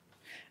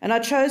 And I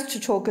chose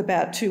to talk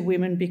about two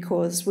women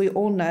because we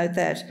all know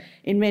that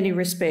in many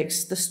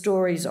respects the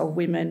stories of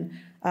women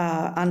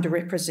are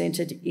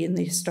underrepresented in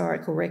the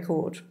historical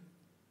record.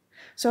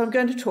 So I'm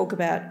going to talk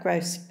about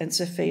Grace and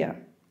Sophia.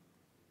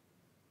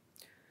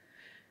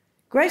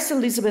 Grace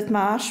Elizabeth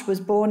Marsh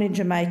was born in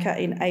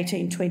Jamaica in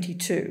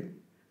 1822.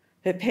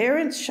 Her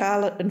parents,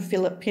 Charlotte and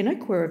Philip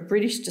Pinnock, were of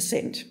British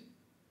descent.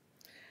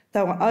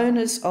 They were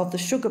owners of the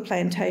sugar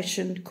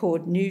plantation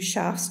called New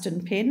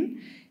Shafton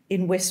Pen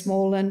in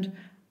Westmoreland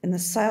in the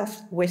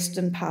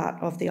southwestern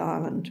part of the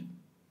island.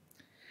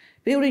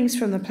 Buildings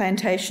from the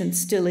plantation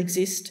still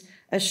exist,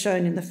 as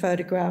shown in the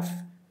photograph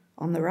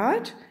on the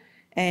right,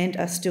 and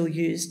are still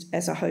used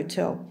as a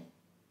hotel.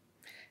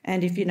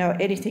 And if you know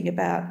anything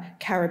about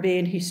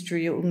Caribbean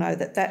history, you'll know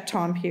that that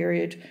time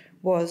period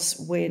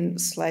was when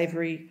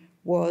slavery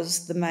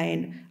was the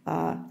main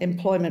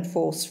employment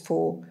force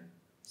for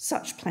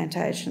such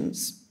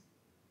plantations.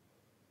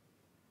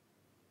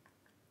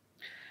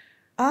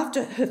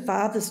 After her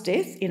father's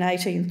death in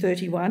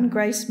 1831,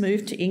 Grace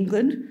moved to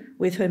England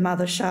with her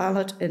mother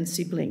Charlotte and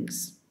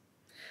siblings.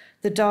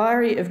 The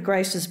diary of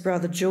Grace's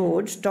brother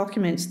George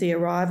documents the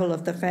arrival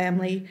of the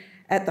family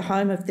at the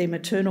home of their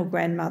maternal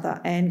grandmother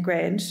Anne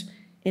Grant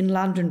in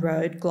London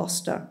Road,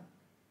 Gloucester.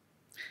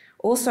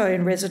 Also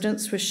in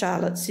residence was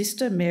Charlotte's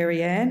sister,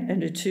 Mary Ann,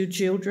 and her two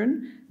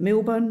children,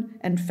 Milburn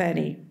and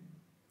Fanny.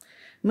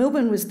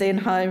 Milburn was then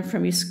home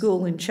from his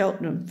school in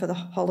Cheltenham for the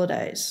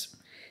holidays.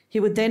 He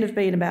would then have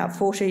been about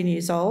 14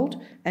 years old,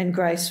 and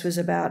Grace was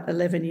about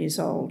 11 years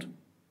old.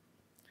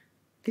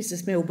 This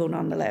is Milburn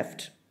on the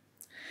left.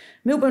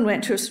 Milburn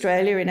went to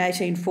Australia in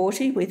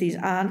 1840 with his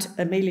aunt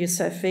Amelia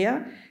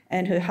Sophia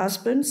and her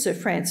husband, Sir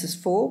Francis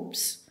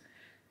Forbes,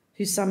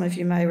 who some of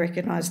you may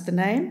recognise the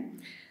name.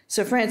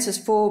 Sir Francis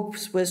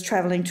Forbes was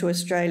travelling to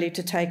Australia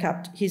to take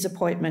up his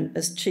appointment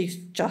as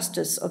Chief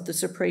Justice of the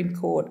Supreme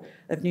Court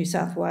of New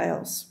South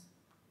Wales.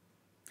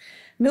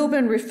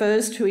 Milburn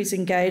refers to his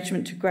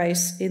engagement to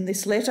Grace in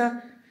this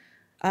letter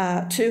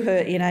to her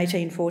in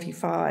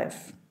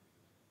 1845.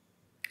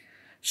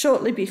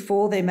 Shortly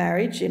before their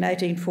marriage in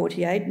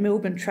 1848,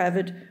 Milburn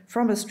travelled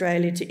from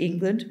Australia to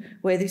England,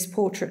 where this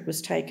portrait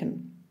was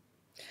taken.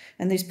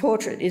 And this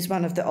portrait is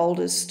one of the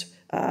oldest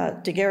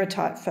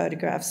daguerreotype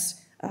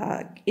photographs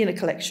in a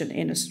collection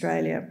in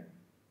Australia.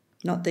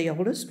 Not the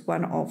oldest,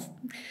 one of.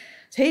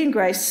 He and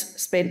Grace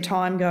spent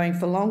time going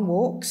for long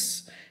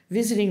walks,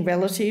 visiting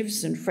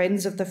relatives and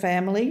friends of the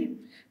family,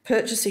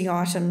 purchasing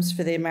items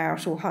for their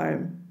marital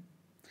home.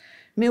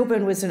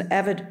 Milburn was an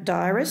avid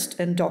diarist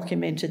and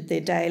documented their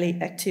daily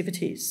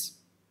activities.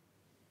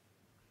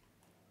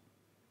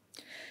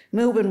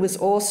 Milburn was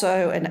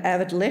also an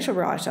avid letter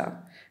writer,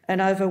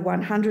 and over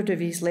 100 of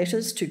his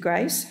letters to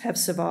Grace have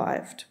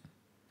survived.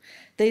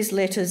 These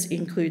letters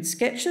include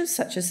sketches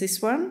such as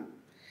this one,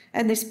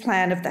 and this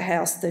plan of the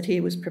house that he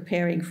was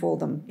preparing for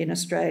them in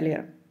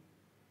Australia.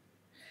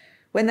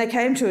 When they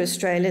came to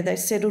Australia, they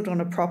settled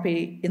on a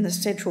property in the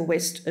central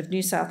west of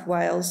New South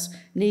Wales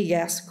near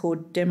Yass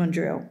called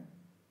Demondrell.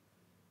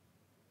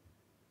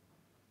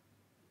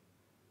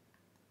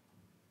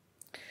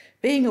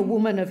 Being a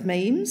woman of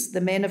means,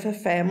 the men of her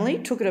family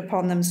took it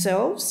upon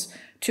themselves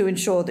to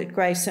ensure that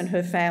Grace and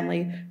her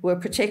family were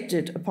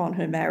protected upon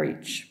her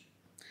marriage,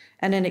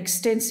 and an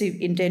extensive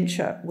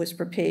indenture was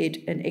prepared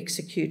and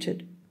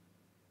executed.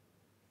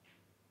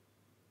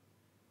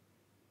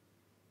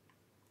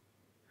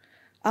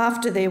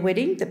 After their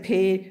wedding, the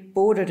pair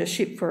boarded a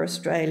ship for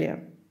Australia.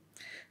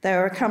 They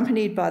were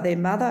accompanied by their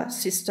mother,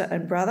 sister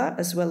and brother,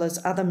 as well as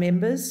other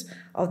members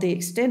of the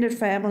extended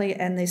family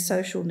and their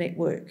social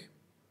network.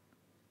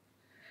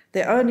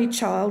 Their only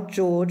child,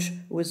 George,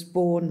 was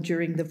born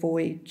during the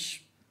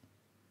voyage.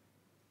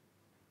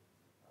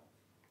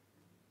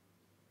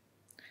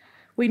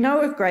 We know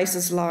of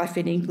Grace's life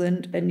in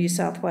England and New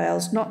South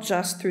Wales not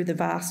just through the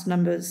vast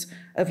numbers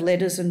of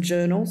letters and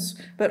journals,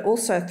 but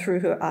also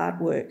through her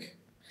artwork.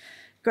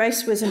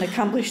 Grace was an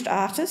accomplished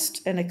artist,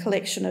 and a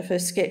collection of her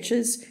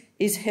sketches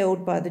is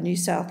held by the New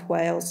South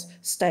Wales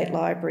State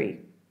Library.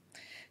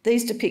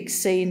 These depict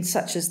scenes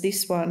such as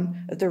this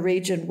one of the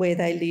region where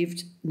they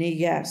lived near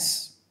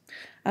Yass.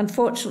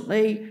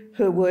 Unfortunately,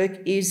 her work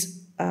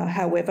is,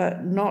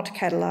 however, not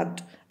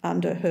catalogued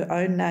under her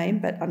own name,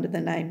 but under the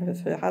name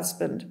of her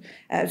husband,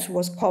 as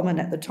was common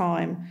at the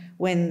time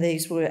when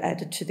these were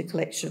added to the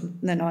collection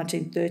in the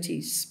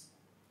 1930s.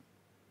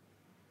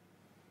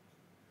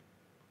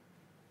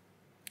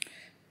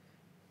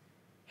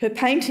 Her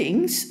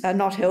paintings are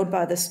not held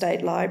by the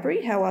State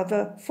Library.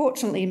 However,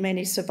 fortunately,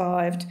 many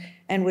survived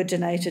and were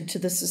donated to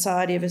the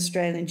Society of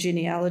Australian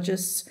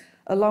Genealogists,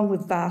 along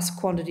with vast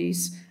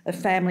quantities of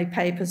family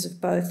papers of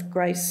both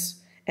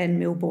Grace and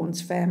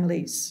Milbourne's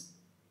families.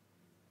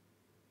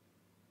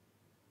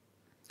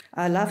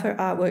 I love her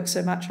artwork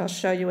so much, I'll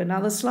show you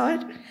another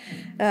slide.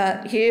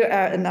 Here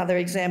are another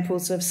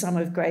examples of some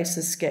of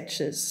Grace's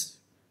sketches.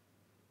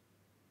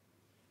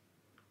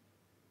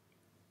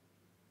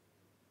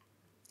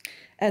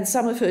 And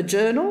some of her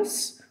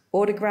journals,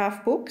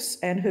 autograph books,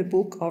 and her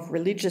book of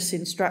religious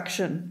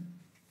instruction,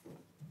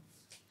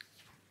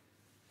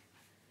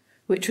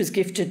 which was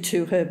gifted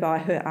to her by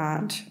her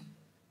aunt.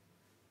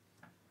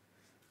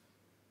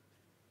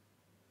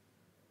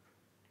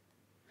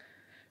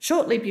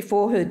 Shortly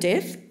before her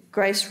death,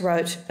 Grace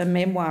wrote a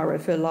memoir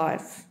of her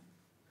life.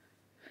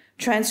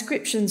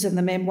 Transcriptions of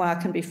the memoir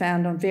can be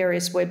found on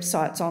various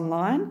websites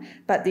online,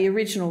 but the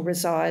original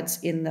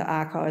resides in the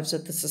archives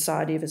of the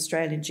Society of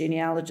Australian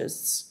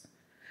Genealogists.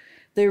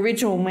 The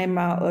original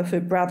memoir of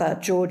her brother,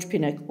 George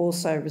Pinnock,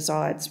 also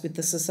resides with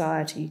the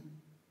Society.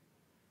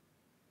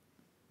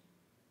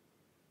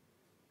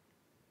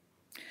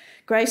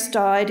 Grace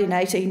died in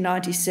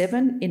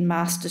 1897 in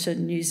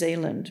Masterton, New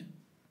Zealand.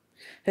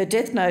 Her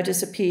death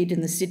notice appeared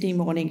in the Sydney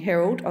Morning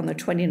Herald on the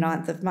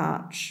 29th of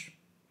March.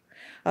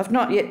 I've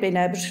not yet been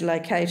able to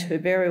locate her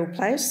burial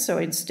place, so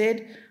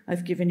instead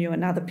I've given you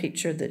another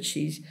picture that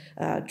she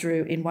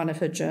drew in one of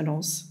her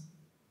journals.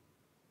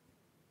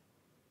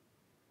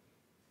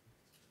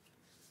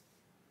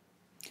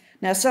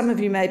 Now, some of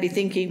you may be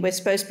thinking we're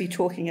supposed to be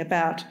talking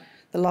about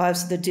the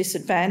lives of the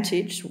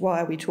disadvantaged.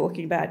 Why are we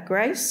talking about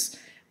Grace?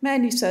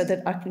 Mainly so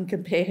that I can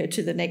compare her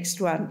to the next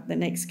one, the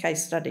next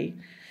case study.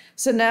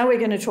 So now we're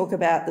going to talk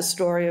about the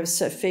story of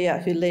Sophia,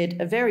 who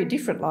led a very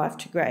different life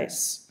to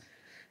Grace.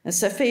 And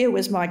Sophia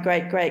was my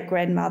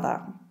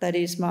great-great-grandmother, that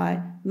is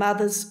my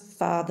mother's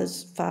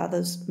father's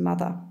father's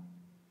mother,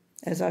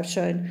 as I've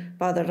shown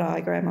by the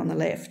diagram on the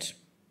left.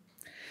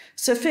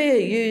 Sophia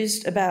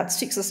used about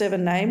 6 or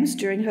 7 names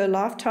during her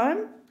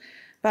lifetime,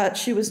 but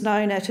she was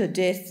known at her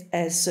death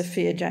as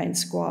Sophia Jane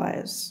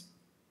Squires.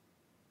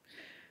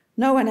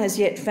 No one has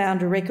yet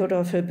found a record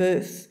of her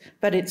birth,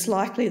 but it's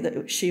likely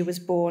that she was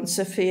born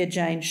Sophia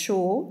Jane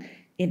Shaw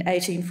in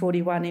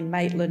 1841 in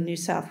Maitland, New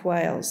South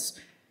Wales,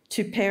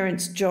 to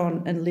parents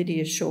John and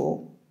Lydia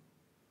Shaw.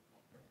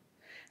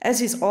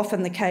 As is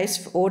often the case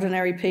for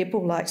ordinary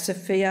people like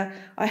Sophia,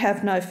 I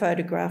have no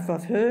photograph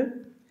of her,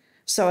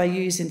 so I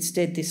use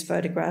instead this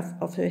photograph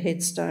of her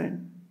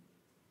headstone.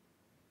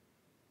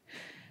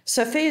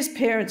 Sophia's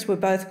parents were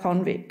both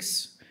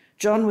convicts.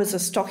 John was a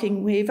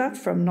stocking weaver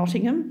from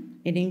Nottingham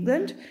in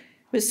England,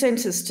 was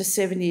sentenced to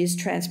 7 years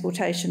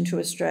transportation to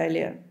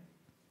Australia.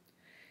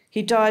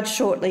 He died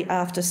shortly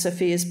after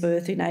Sophia's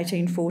birth in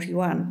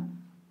 1841.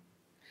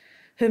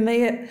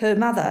 Her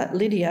mother,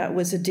 Lydia,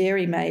 was a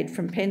dairymaid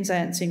from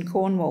Penzance in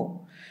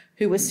Cornwall,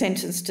 who was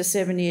sentenced to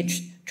 7-year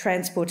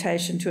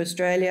transportation to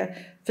Australia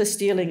for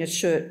stealing a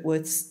shirt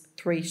worth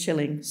 3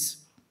 shillings.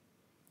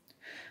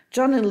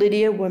 John and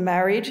Lydia were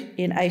married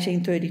in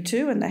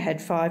 1832 and they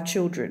had 5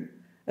 children,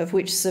 of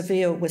which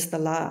Sophia was the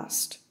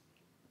last.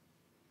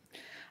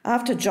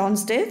 After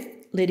John's death,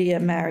 Lydia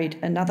married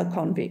another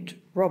convict,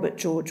 Robert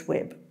George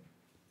Webb.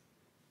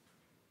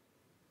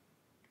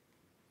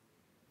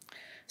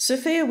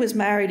 Sophia was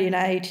married in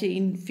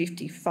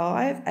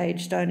 1855,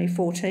 aged only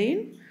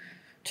 14,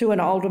 to an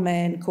older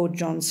man called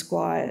John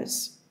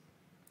Squires.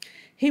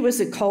 He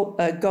was a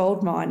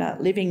gold miner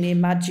living near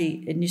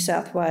Mudgee in New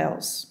South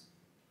Wales.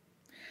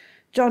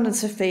 John and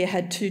Sophia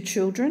had 2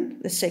 children.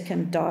 The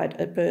second died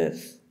at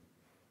birth.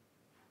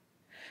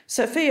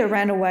 Sophia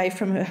ran away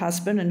from her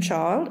husband and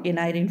child in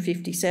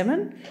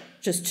 1857,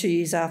 just 2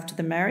 years after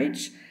the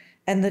marriage,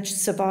 and the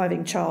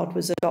surviving child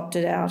was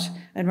adopted out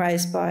and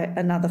raised by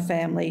another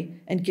family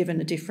and given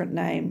a different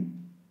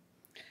name.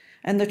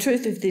 And the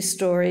truth of this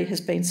story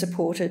has been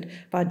supported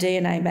by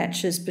DNA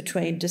matches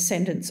between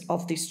descendants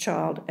of this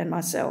child and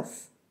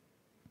myself.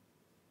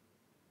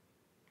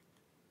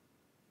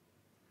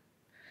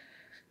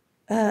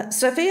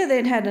 Sophia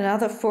then had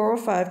another 4 or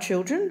 5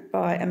 children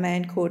by a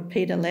man called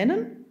Peter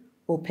Lennon,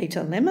 or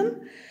Peter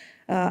Lemon,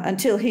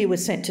 until he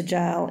was sent to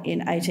jail in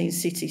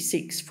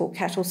 1866 for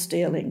cattle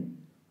stealing.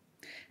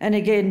 And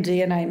again,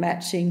 DNA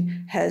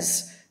matching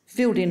has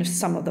filled in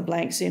some of the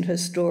blanks in her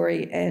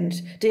story, and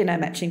DNA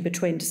matching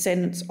between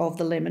descendants of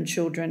the Lemon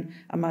children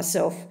and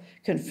myself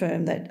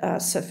confirmed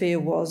that Sophia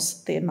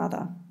was their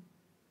mother.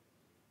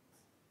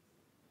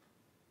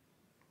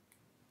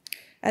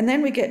 And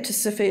then we get to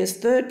Sophia's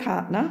third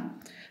partner,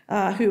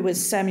 who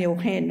was Samuel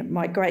Henn,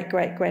 my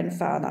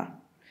great-great-grandfather.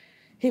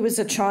 He was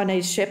a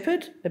Chinese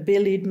shepherd, a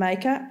billiard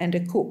maker and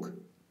a cook.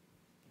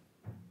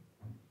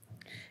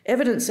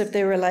 Evidence of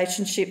their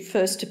relationship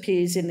first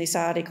appears in this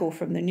article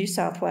from the New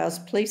South Wales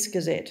Police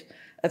Gazette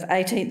of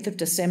 18th of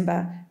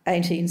December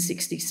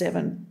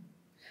 1867,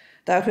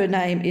 though her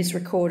name is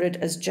recorded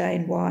as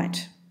Jane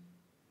White.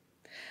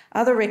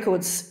 Other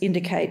records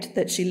indicate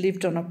that she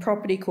lived on a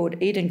property called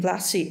Eden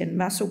Glassy in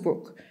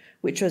Muswellbrook,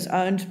 which was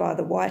owned by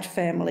the White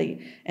family,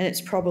 and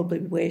it's probably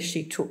where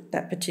she took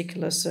that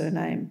particular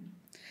surname.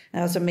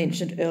 Now, as I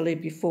mentioned earlier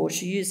before,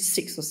 she used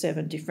 6 or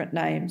 7 different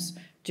names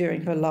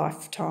during her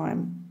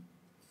lifetime.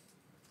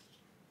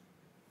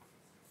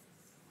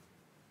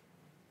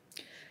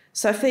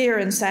 Sophia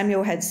and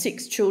Samuel had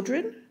 6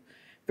 children,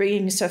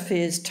 bringing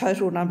Sophia's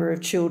total number of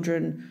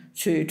children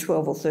to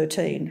 12 or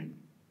 13.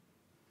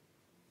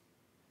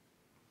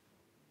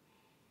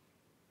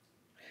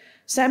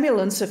 Samuel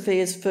and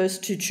Sophia's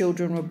first 2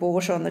 children were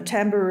born on the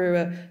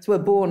Tambarua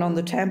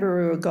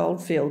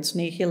goldfields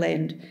near Hill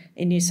End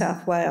in New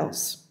South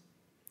Wales.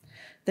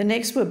 The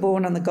next were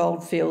born on the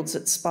goldfields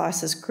at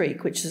Spices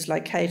Creek, which is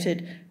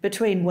located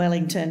between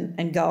Wellington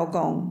and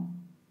Gulgong.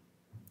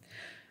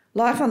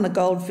 Life on the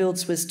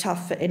goldfields was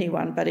tough for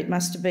anyone, but it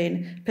must have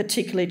been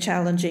particularly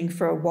challenging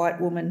for a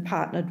white woman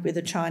partnered with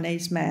a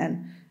Chinese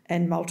man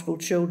and multiple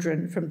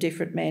children from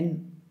different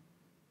men.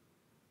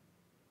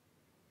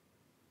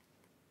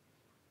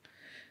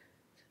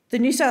 The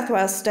New South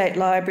Wales State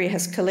Library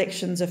has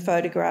collections of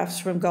photographs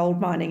from gold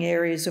mining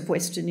areas of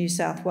Western New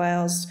South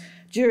Wales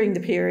during the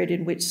period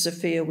in which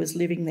Sophia was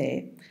living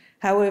there.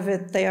 However,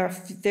 there are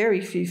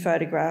very few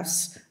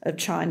photographs of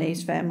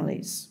Chinese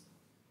families.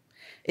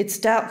 It's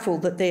doubtful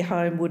that their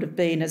home would have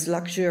been as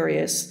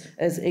luxurious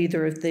as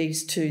either of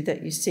these 2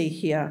 that you see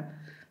here.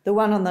 The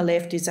one on the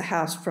left is a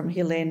house from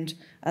Hill End,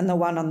 and the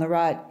one on the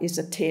right is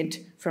a tent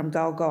from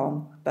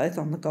Gulgong, both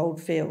on the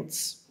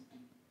goldfields.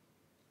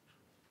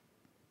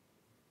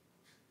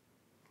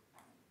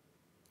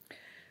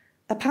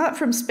 Apart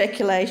from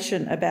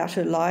speculation about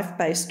her life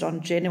based on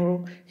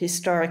general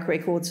historic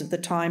records of the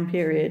time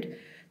period,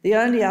 the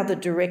only other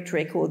direct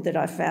record that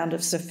I found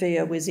of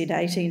Sophia was in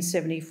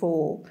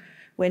 1874,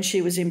 when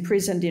she was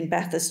imprisoned in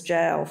Bathurst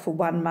Jail for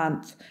 1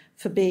 month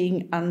for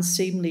being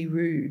unseemly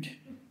rude.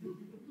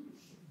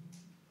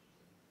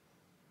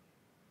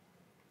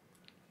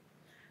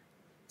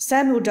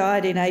 Samuel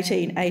died in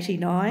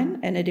 1889,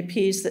 and it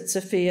appears that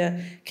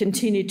Sophia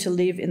continued to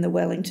live in the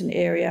Wellington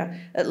area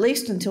at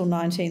least until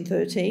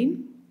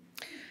 1913.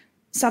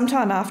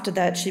 Sometime after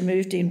that, she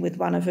moved in with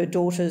one of her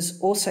daughters,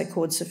 also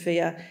called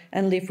Sophia,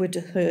 and lived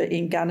with her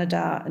in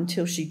Gunnedah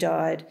until she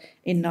died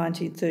in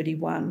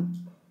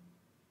 1931.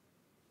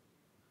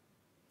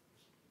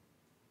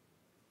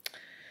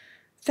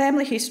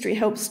 Family history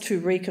helps to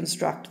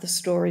reconstruct the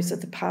stories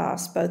of the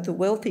past, both the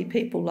wealthy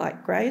people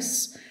like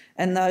Grace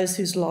and those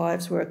whose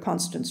lives were a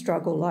constant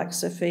struggle like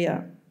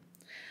Sophia.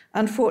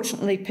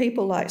 Unfortunately,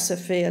 people like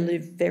Sophia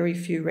leave very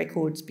few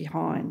records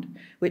behind,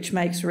 which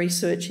makes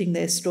researching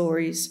their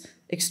stories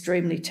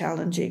extremely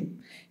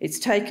challenging. It's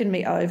taken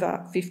me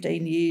over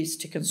 15 years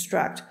to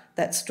construct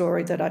that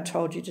story that I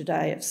told you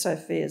today of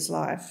Sophia's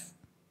life.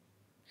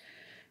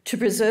 To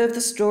preserve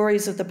the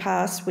stories of the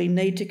past, we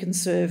need to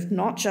conserve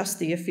not just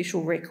the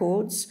official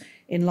records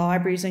in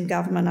libraries and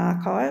government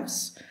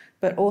archives,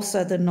 but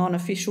also the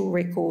non-official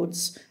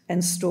records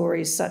and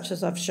stories such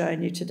as I've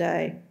shown you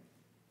today.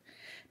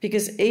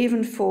 Because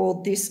even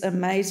for this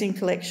amazing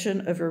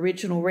collection of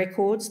original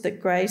records that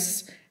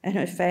Grace and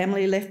her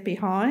family left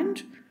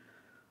behind,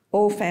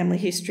 all family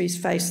histories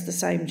face the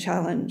same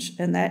challenge,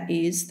 and that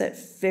is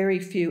that very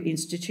few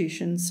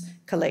institutions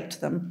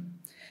collect them.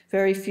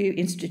 Very few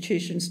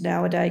institutions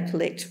nowadays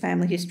collect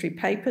family history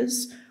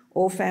papers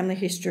or family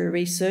history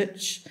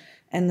research,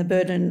 and the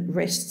burden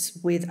rests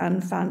with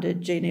unfunded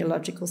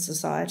genealogical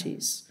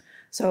societies.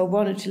 So I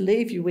wanted to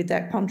leave you with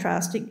that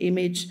contrasting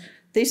image.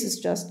 This is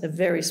just a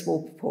very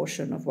small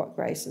proportion of what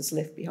Grace has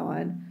left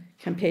behind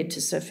compared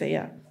to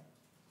Sophia.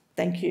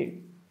 Thank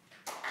you.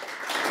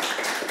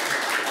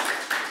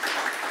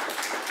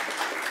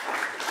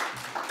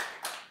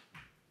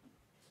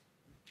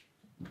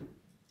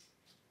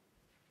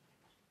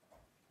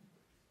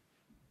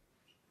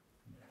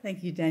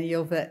 Thank you,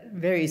 Danielle, for that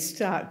very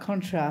stark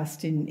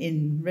contrast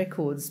in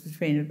records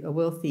between a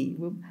wealthy...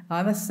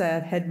 I must say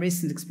I've had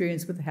recent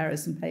experience with the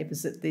Harrison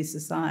papers at the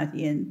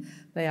Society, and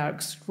they are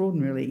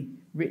extraordinarily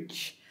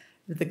rich.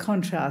 The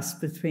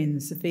contrast between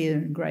Sophia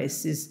and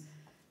Grace is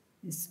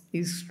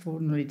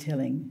extraordinarily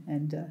telling,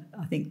 and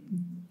I think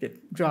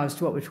it drives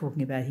to what we're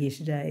talking about here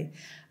today.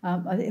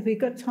 Have we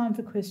got time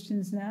for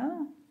questions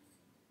now?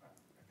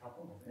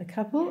 A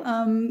couple.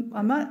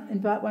 I might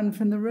invite one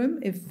from the room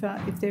if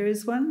there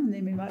is one, and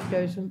then we might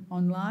go to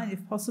online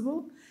if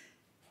possible.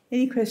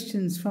 Any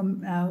questions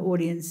from our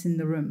audience in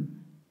the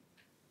room?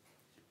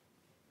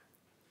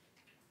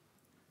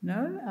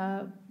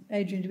 No?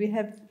 Adrian, do we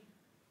have...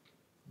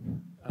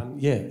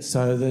 Yeah,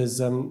 so there's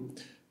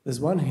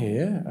one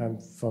here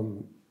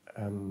from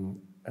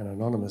an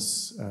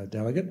anonymous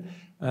delegate.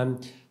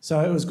 So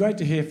it was great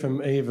to hear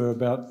from Eva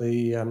about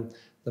the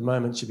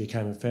moment she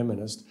became a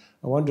feminist.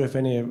 I wonder if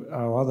any of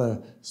our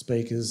other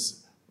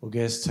speakers or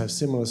guests have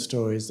similar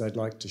stories they'd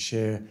like to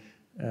share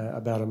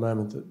about a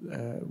moment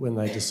that, when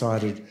they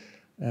decided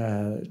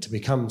to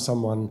become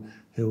someone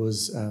who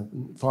was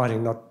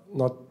fighting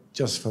not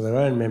just for their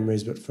own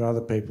memories but for other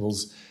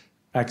people's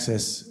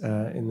access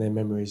in their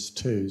memories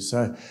too.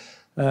 So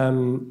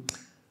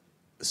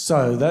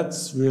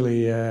that's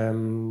really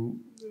an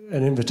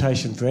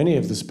invitation for any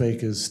of the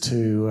speakers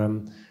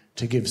to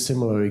give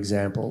similar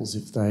examples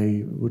if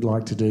they would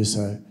like to do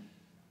so.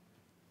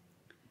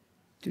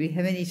 Do we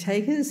have any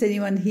takers?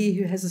 Anyone here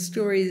who has a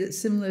story that's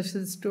similar to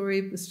the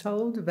story that was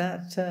told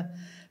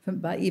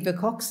by Eva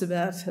Cox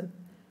about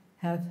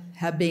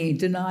how being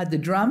denied the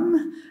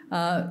drum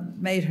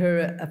made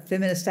her a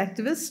feminist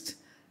activist?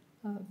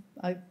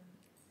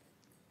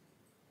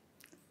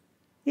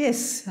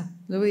 Yes,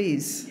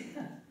 Louise.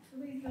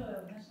 Louise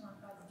Doyle, National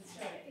Archives of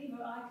Australia.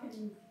 Eva,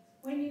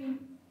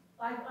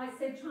 I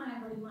said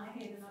triangle in my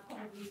head, and I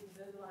probably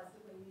verbalised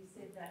it when you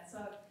said that. So,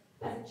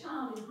 as a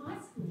child in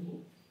high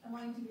school, and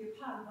wanting to be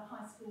a part of the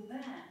high school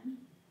band,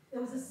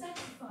 there was a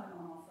saxophone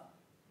on offer.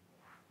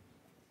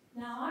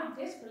 Now, I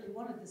desperately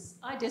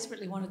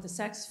wanted the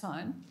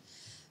saxophone,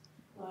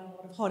 blowing a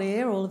lot of hot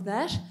air, all of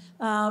that.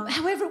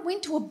 However, it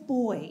went to a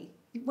boy.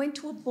 It went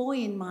to a boy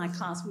in my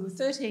class. We were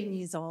 13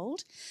 years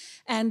old,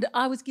 and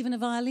I was given a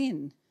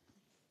violin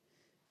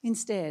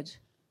instead.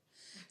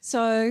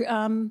 So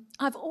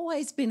I've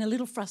always been a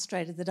little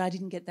frustrated that I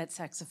didn't get that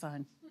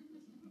saxophone.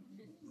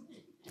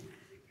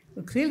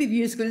 Well, clearly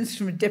musical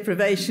instrument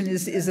deprivation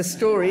is a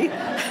story.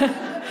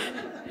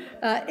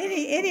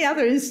 Any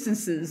other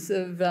instances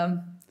of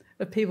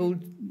people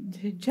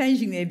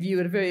changing their view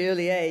at a very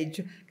early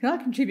age? Can I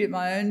contribute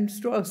my own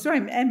story? Oh,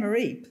 sorry,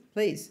 Anne-Marie,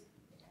 please.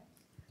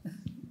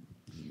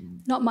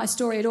 Not my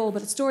story at all,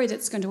 but a story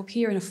that's going to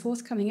appear in a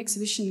forthcoming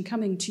exhibition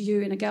coming to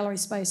you in a gallery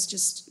space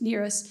just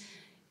near us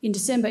in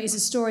December is a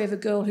story of a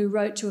girl who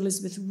wrote to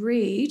Elizabeth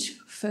Reed,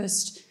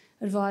 first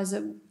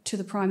advisor to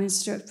the Prime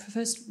Minister,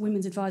 first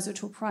women's advisor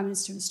to a Prime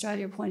Minister of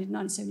Australia appointed in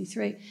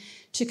 1973,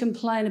 to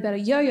complain about a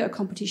yo-yo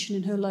competition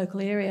in her local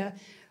area,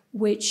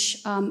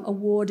 which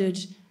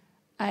awarded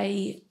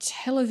a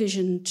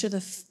television to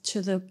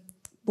the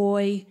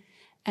boy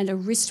and a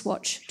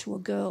wristwatch to a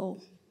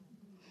girl.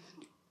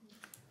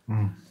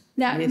 Mm.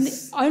 Now,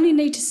 yes. I only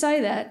need to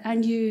say that,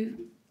 and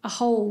a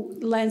whole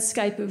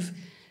landscape of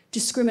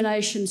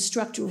discrimination,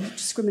 structural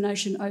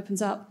discrimination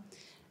opens up.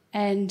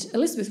 And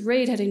Elizabeth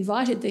Reed had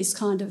invited these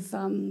kind of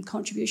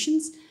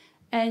contributions,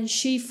 and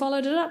she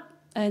followed it up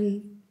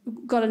and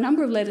got a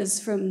number of letters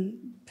from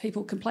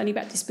people complaining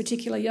about this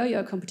particular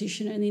yo-yo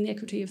competition and the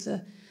inequity of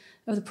the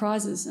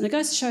prizes. And it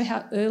goes to show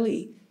how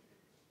early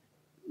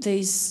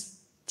these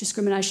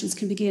discriminations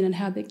can begin and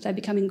how they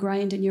become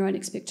ingrained in your own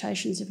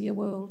expectations of your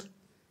world.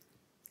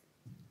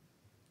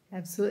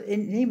 Absolutely.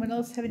 Anyone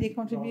else have any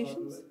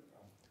contributions?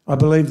 I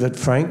believe that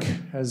Frank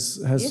has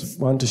Yes.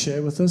 one to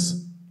share with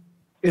us.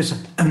 Yes,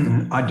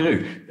 I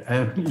do.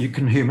 You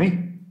can hear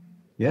me?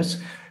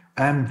 Yes.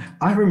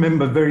 I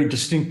remember very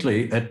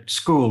distinctly at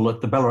school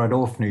at the Ballarat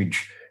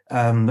Orphanage,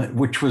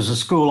 which was a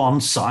school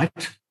on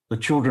site. The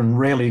children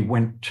rarely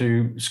went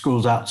to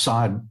schools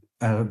outside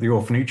the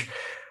orphanage.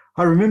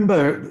 I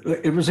remember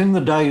it was in the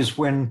days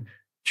when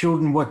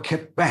children were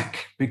kept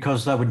back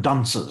because they were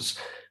dunces.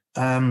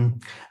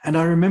 And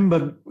I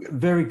remember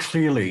very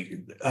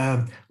clearly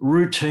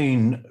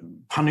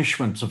routine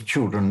punishments of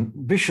children,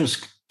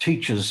 vicious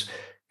teachers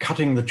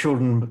cutting the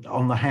children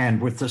on the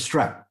hand with the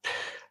strap.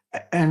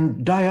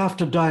 And day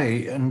after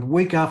day and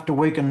week after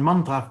week and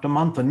month after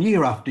month and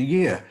year after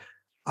year,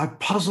 I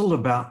puzzled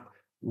about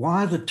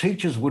why the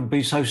teachers would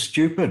be so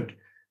stupid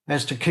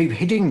as to keep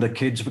hitting the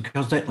kids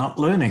because they're not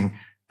learning.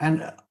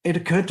 And it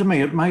occurred to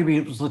me that maybe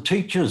it was the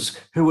teachers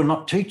who were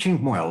not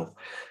teaching well.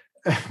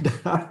 And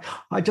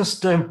I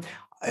just,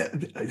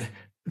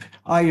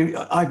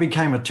 I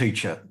became a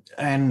teacher.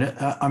 And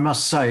I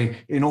must say,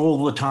 in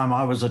all the time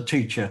I was a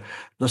teacher,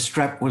 the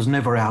strap was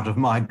never out of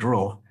my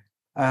drawer.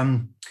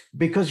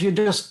 Because you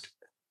just,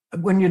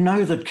 when you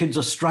know that kids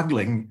are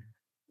struggling,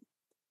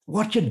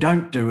 what you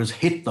don't do is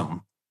hit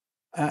them.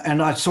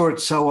 And I saw it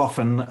so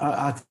often.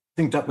 I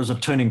think that was a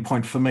turning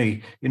point for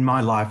me in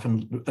my life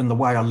and the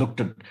way I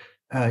looked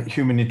at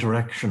human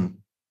interaction.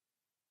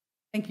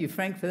 Thank you,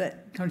 Frank, for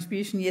that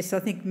contribution. Yes, I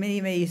think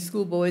many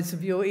schoolboys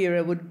of your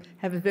era would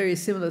have a very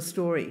similar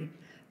story.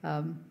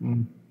 I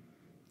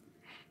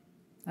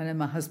know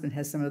my husband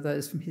has some of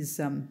those from his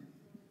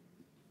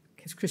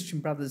Christian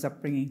brother's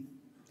upbringing.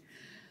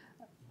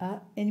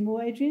 Any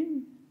more,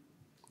 Adrian?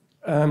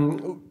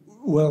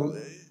 Well,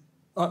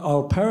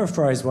 I'll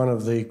paraphrase one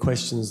of the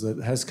questions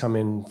that has come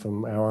in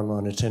from our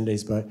online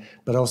attendees,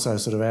 but also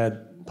sort of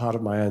add part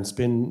of my own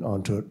spin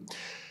onto it.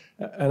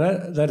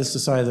 And that is to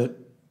say that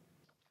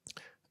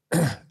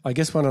I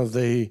guess one of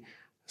the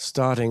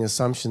starting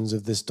assumptions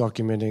of this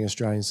Documenting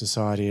Australian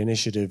Society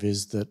initiative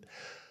is that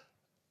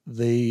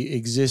the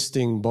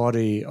existing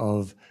body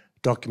of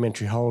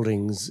documentary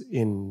holdings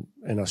in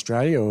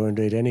Australia, or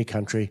indeed any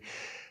country,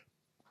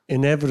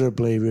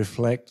 inevitably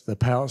reflect the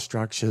power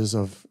structures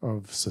of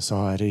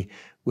society,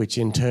 which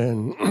in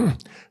turn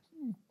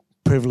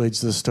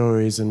privilege the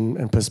stories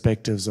and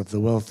perspectives of the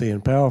wealthy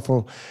and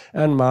powerful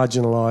and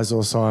marginalise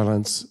or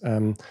silence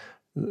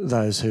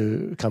those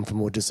who come from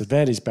more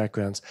disadvantaged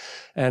backgrounds.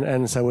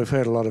 And so we've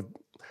heard a lot of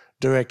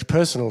direct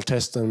personal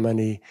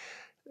testimony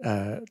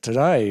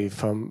today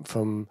from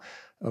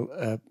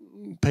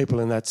people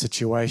in that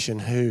situation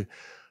who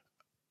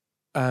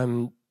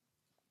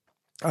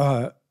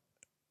are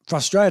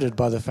frustrated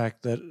by the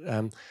fact that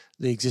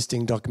the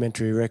existing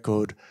documentary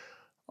record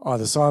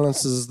either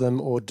silences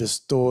them or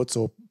distorts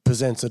or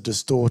presents a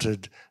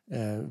distorted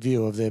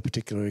view of their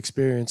particular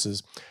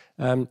experiences.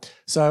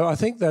 So I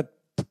think that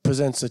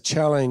presents a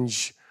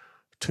challenge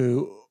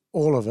to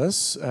all of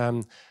us.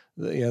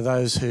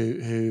 Those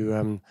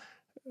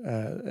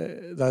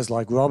those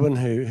like Robyn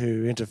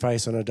who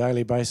interface on a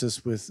daily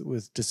basis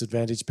with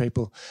disadvantaged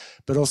people,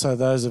 but also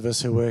those of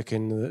us who work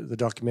in the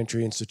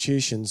documentary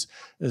institutions,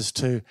 as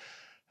to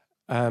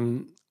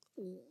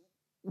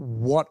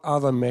what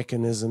other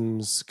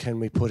mechanisms can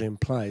we put in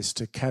place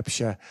to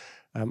capture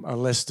a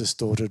less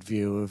distorted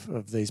view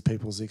of these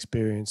people's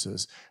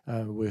experiences.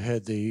 We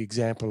heard the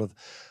example of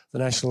the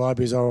National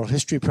Library's oral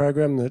history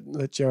program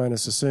that Joanna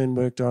Sassoon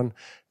worked on.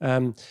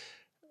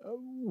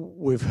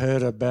 We've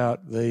heard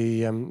about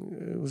the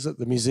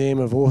Museum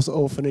of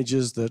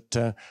Orphanages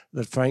that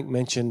Frank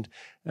mentioned.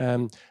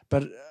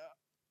 But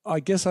I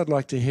guess I'd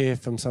like to hear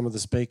from some of the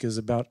speakers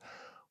about,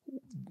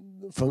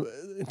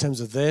 in terms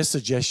of their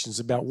suggestions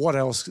about what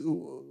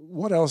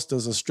else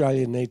does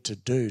Australia need to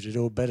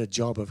do a better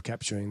job of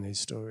capturing these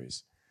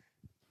stories.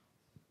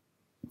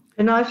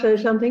 Can I say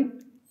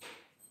something?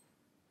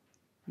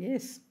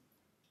 Yes.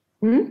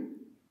 Am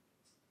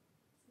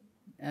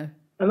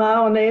I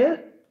on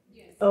air?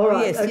 Yes. All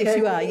right. Yes, okay. Yes,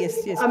 you are.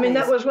 Yes, yes. I mean, please.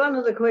 that was one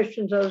of the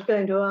questions I was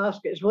going to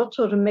ask, is what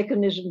sort of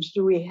mechanisms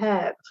do we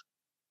have?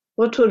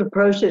 What sort of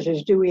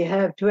processes do we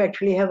have to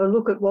actually have a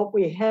look at what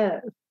we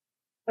have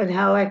and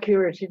how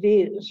accurate it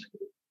is?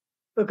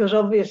 Because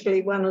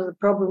obviously one of the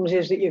problems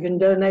is that you can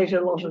donate a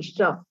lot of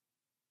stuff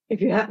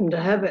if you happen to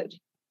have it.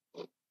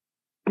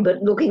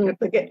 But looking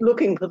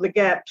for the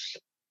gaps,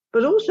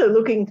 but also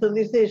looking for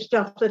this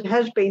stuff that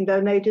has been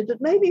donated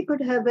that maybe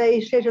could have a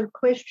set of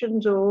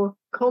questions or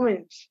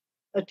comments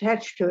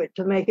attached to it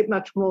to make it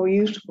much more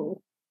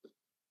useful.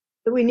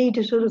 But we need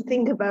to sort of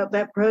think about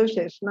that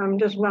process. And I'm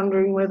just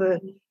wondering whether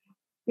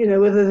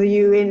the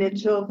UN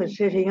itself is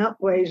setting up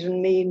ways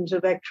and means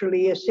of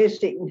actually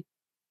assessing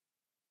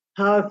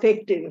how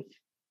effective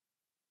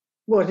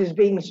what is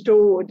being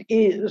stored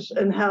is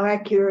and how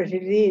accurate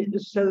it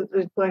is, so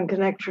that one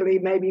can actually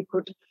maybe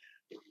put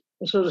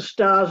sort of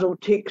stars or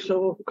ticks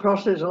or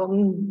crosses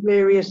on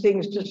various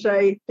things to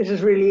say, this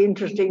is really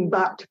interesting,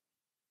 but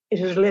it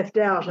has left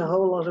out a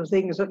whole lot of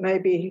things that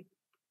maybe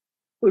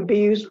would be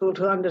useful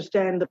to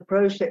understand the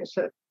process.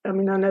 I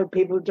mean, I know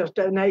people just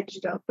donate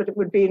stuff, but it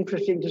would be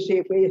interesting to see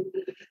if we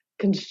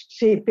can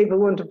see if people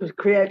want to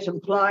create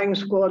some flying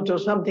squads or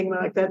something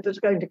like that that's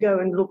going to go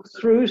and look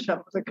through some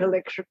of the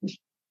collections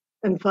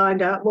and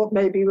find out what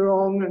may be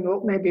wrong and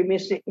what may be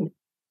missing,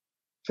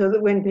 so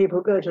that when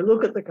people go to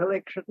look at the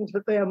collections,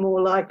 that they are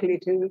more likely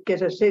to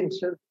get a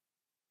sense of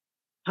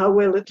how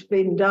well it's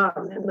been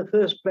done in the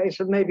first place,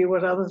 and maybe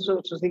what other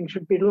sorts of things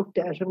should be looked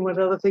at and what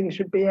other things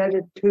should be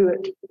added to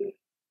it.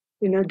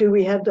 You know, do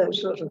we have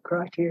those sort of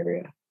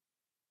criteria?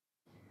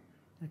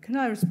 Can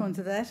I respond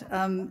to that?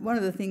 One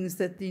of the things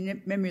that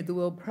the Memory of the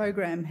World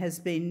program has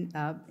been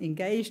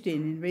engaged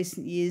in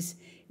recent years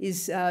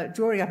is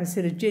drawing up a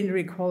set of gender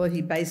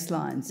equality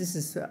baselines. This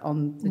is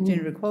on the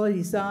gender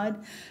equality side,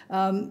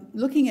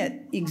 looking at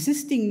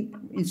existing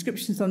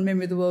inscriptions on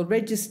Memory of the World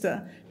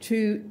Register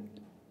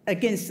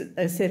against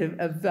a set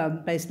of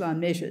baseline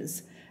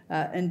measures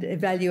and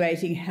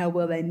evaluating how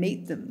well they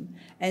meet them,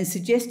 and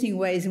suggesting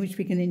ways in which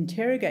we can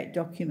interrogate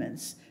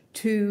documents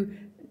to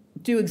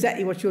do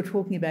exactly what you're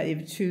talking about,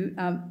 Eva, to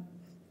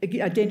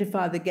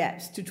identify the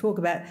gaps, to talk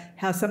about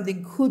how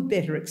something could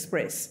better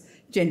express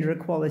gender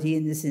equality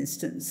in this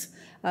instance.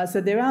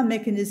 So there are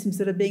mechanisms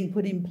that are being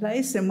put in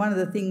place, and one of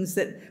the things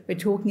that we're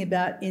talking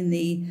about in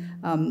the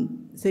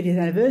 30th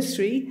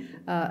anniversary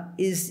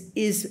is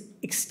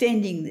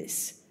extending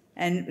this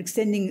and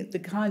extending the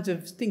kinds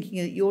of thinking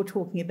that you're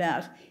talking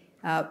about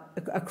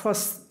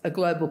across a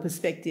global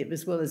perspective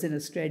as well as in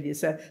Australia.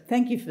 So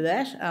thank you for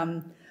that.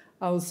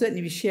 I will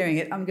certainly be sharing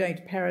it. I'm going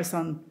to Paris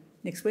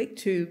next week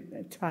to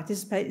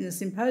participate in the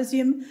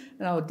symposium,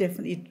 and I will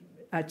definitely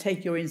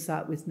take your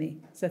insight with me.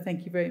 So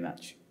thank you very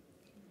much.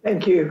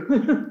 Thank you.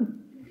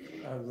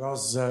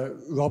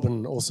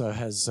 Robyn also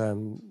has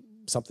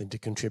something to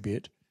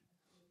contribute.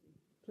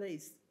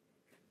 Please.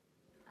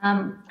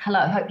 Hello,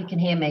 I hope you can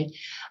hear me.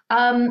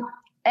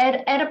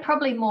 At a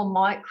probably more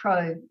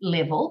micro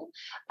level,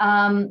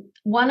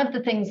 one of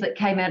the things that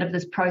came out of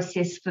this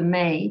process for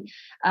me,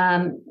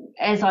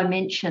 as I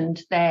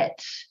mentioned,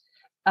 that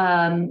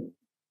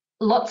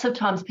lots of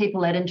times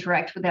people that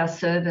interact with our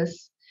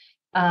service,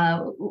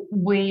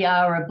 we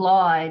are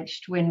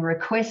obliged when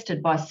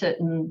requested by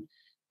certain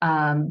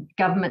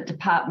government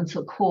departments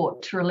or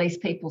court to release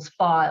people's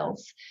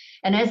files.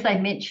 And as they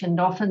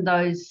mentioned, often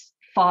those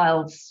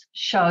files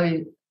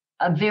show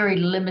a very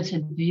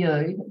limited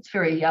view. It's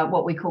very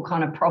what we call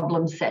kind of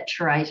problem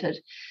saturated.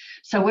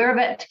 So we're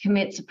about to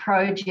commence a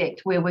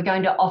project where we're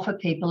going to offer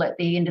people at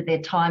the end of their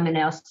time in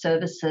our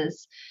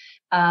services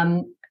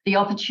the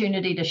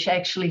opportunity to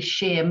actually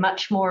share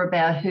much more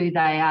about who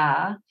they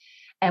are,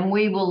 and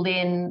we will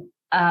then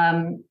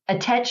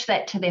attach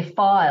that to their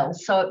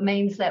files. So it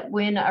means that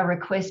when a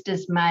request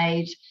is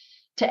made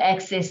to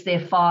access their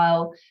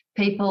file,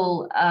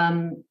 people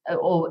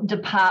or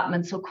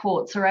departments or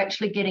courts are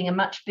actually getting a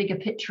much bigger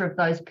picture of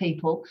those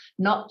people,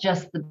 not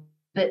just the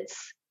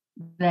bits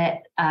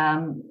that,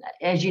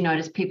 as you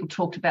notice, people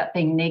talked about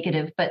being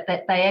negative, but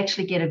that they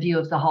actually get a view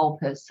of the whole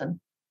person.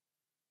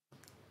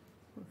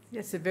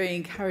 That's a very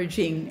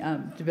encouraging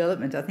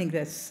development. I think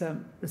that's I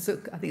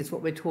think it's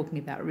what we're talking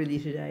about really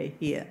today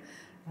here.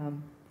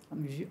 I'm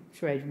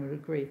sure Adrian would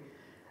agree.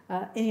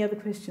 Any other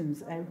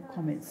questions and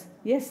comments?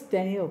 Yes,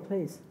 Danielle,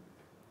 please.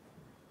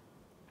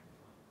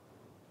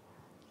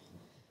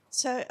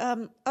 So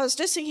I was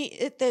just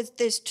thinking,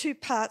 there's two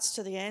parts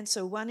to the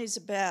answer. One is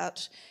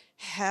about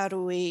how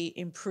do we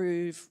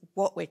improve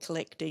what we're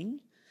collecting,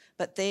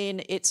 but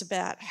then it's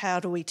about how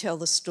do we tell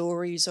the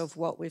stories of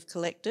what we've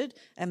collected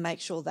and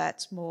make sure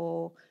that's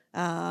more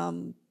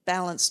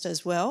balanced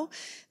as well.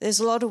 There's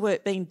a lot of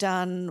work being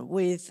done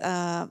with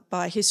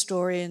by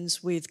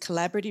historians with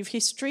collaborative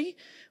history,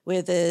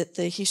 where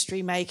the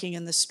history making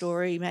and the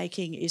story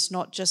making is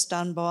not just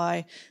done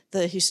by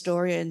the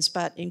historians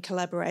but in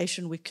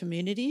collaboration with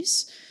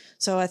communities.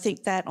 So I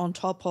think that on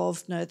top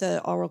of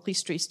the oral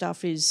history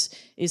stuff is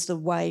the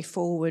way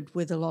forward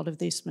with a lot of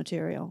this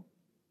material.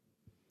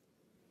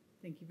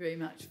 Thank you very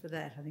much for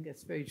that. I think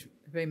that's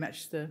very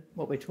much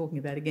what we're talking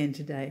about again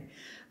today.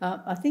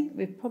 I think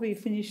we've probably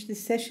finished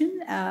this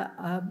session.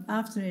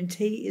 Afternoon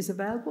tea is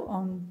available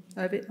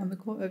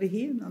over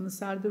here on the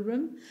side of the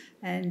room,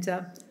 and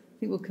I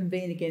think we'll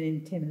convene again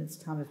in 10 minutes'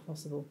 time if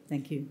possible.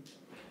 Thank you.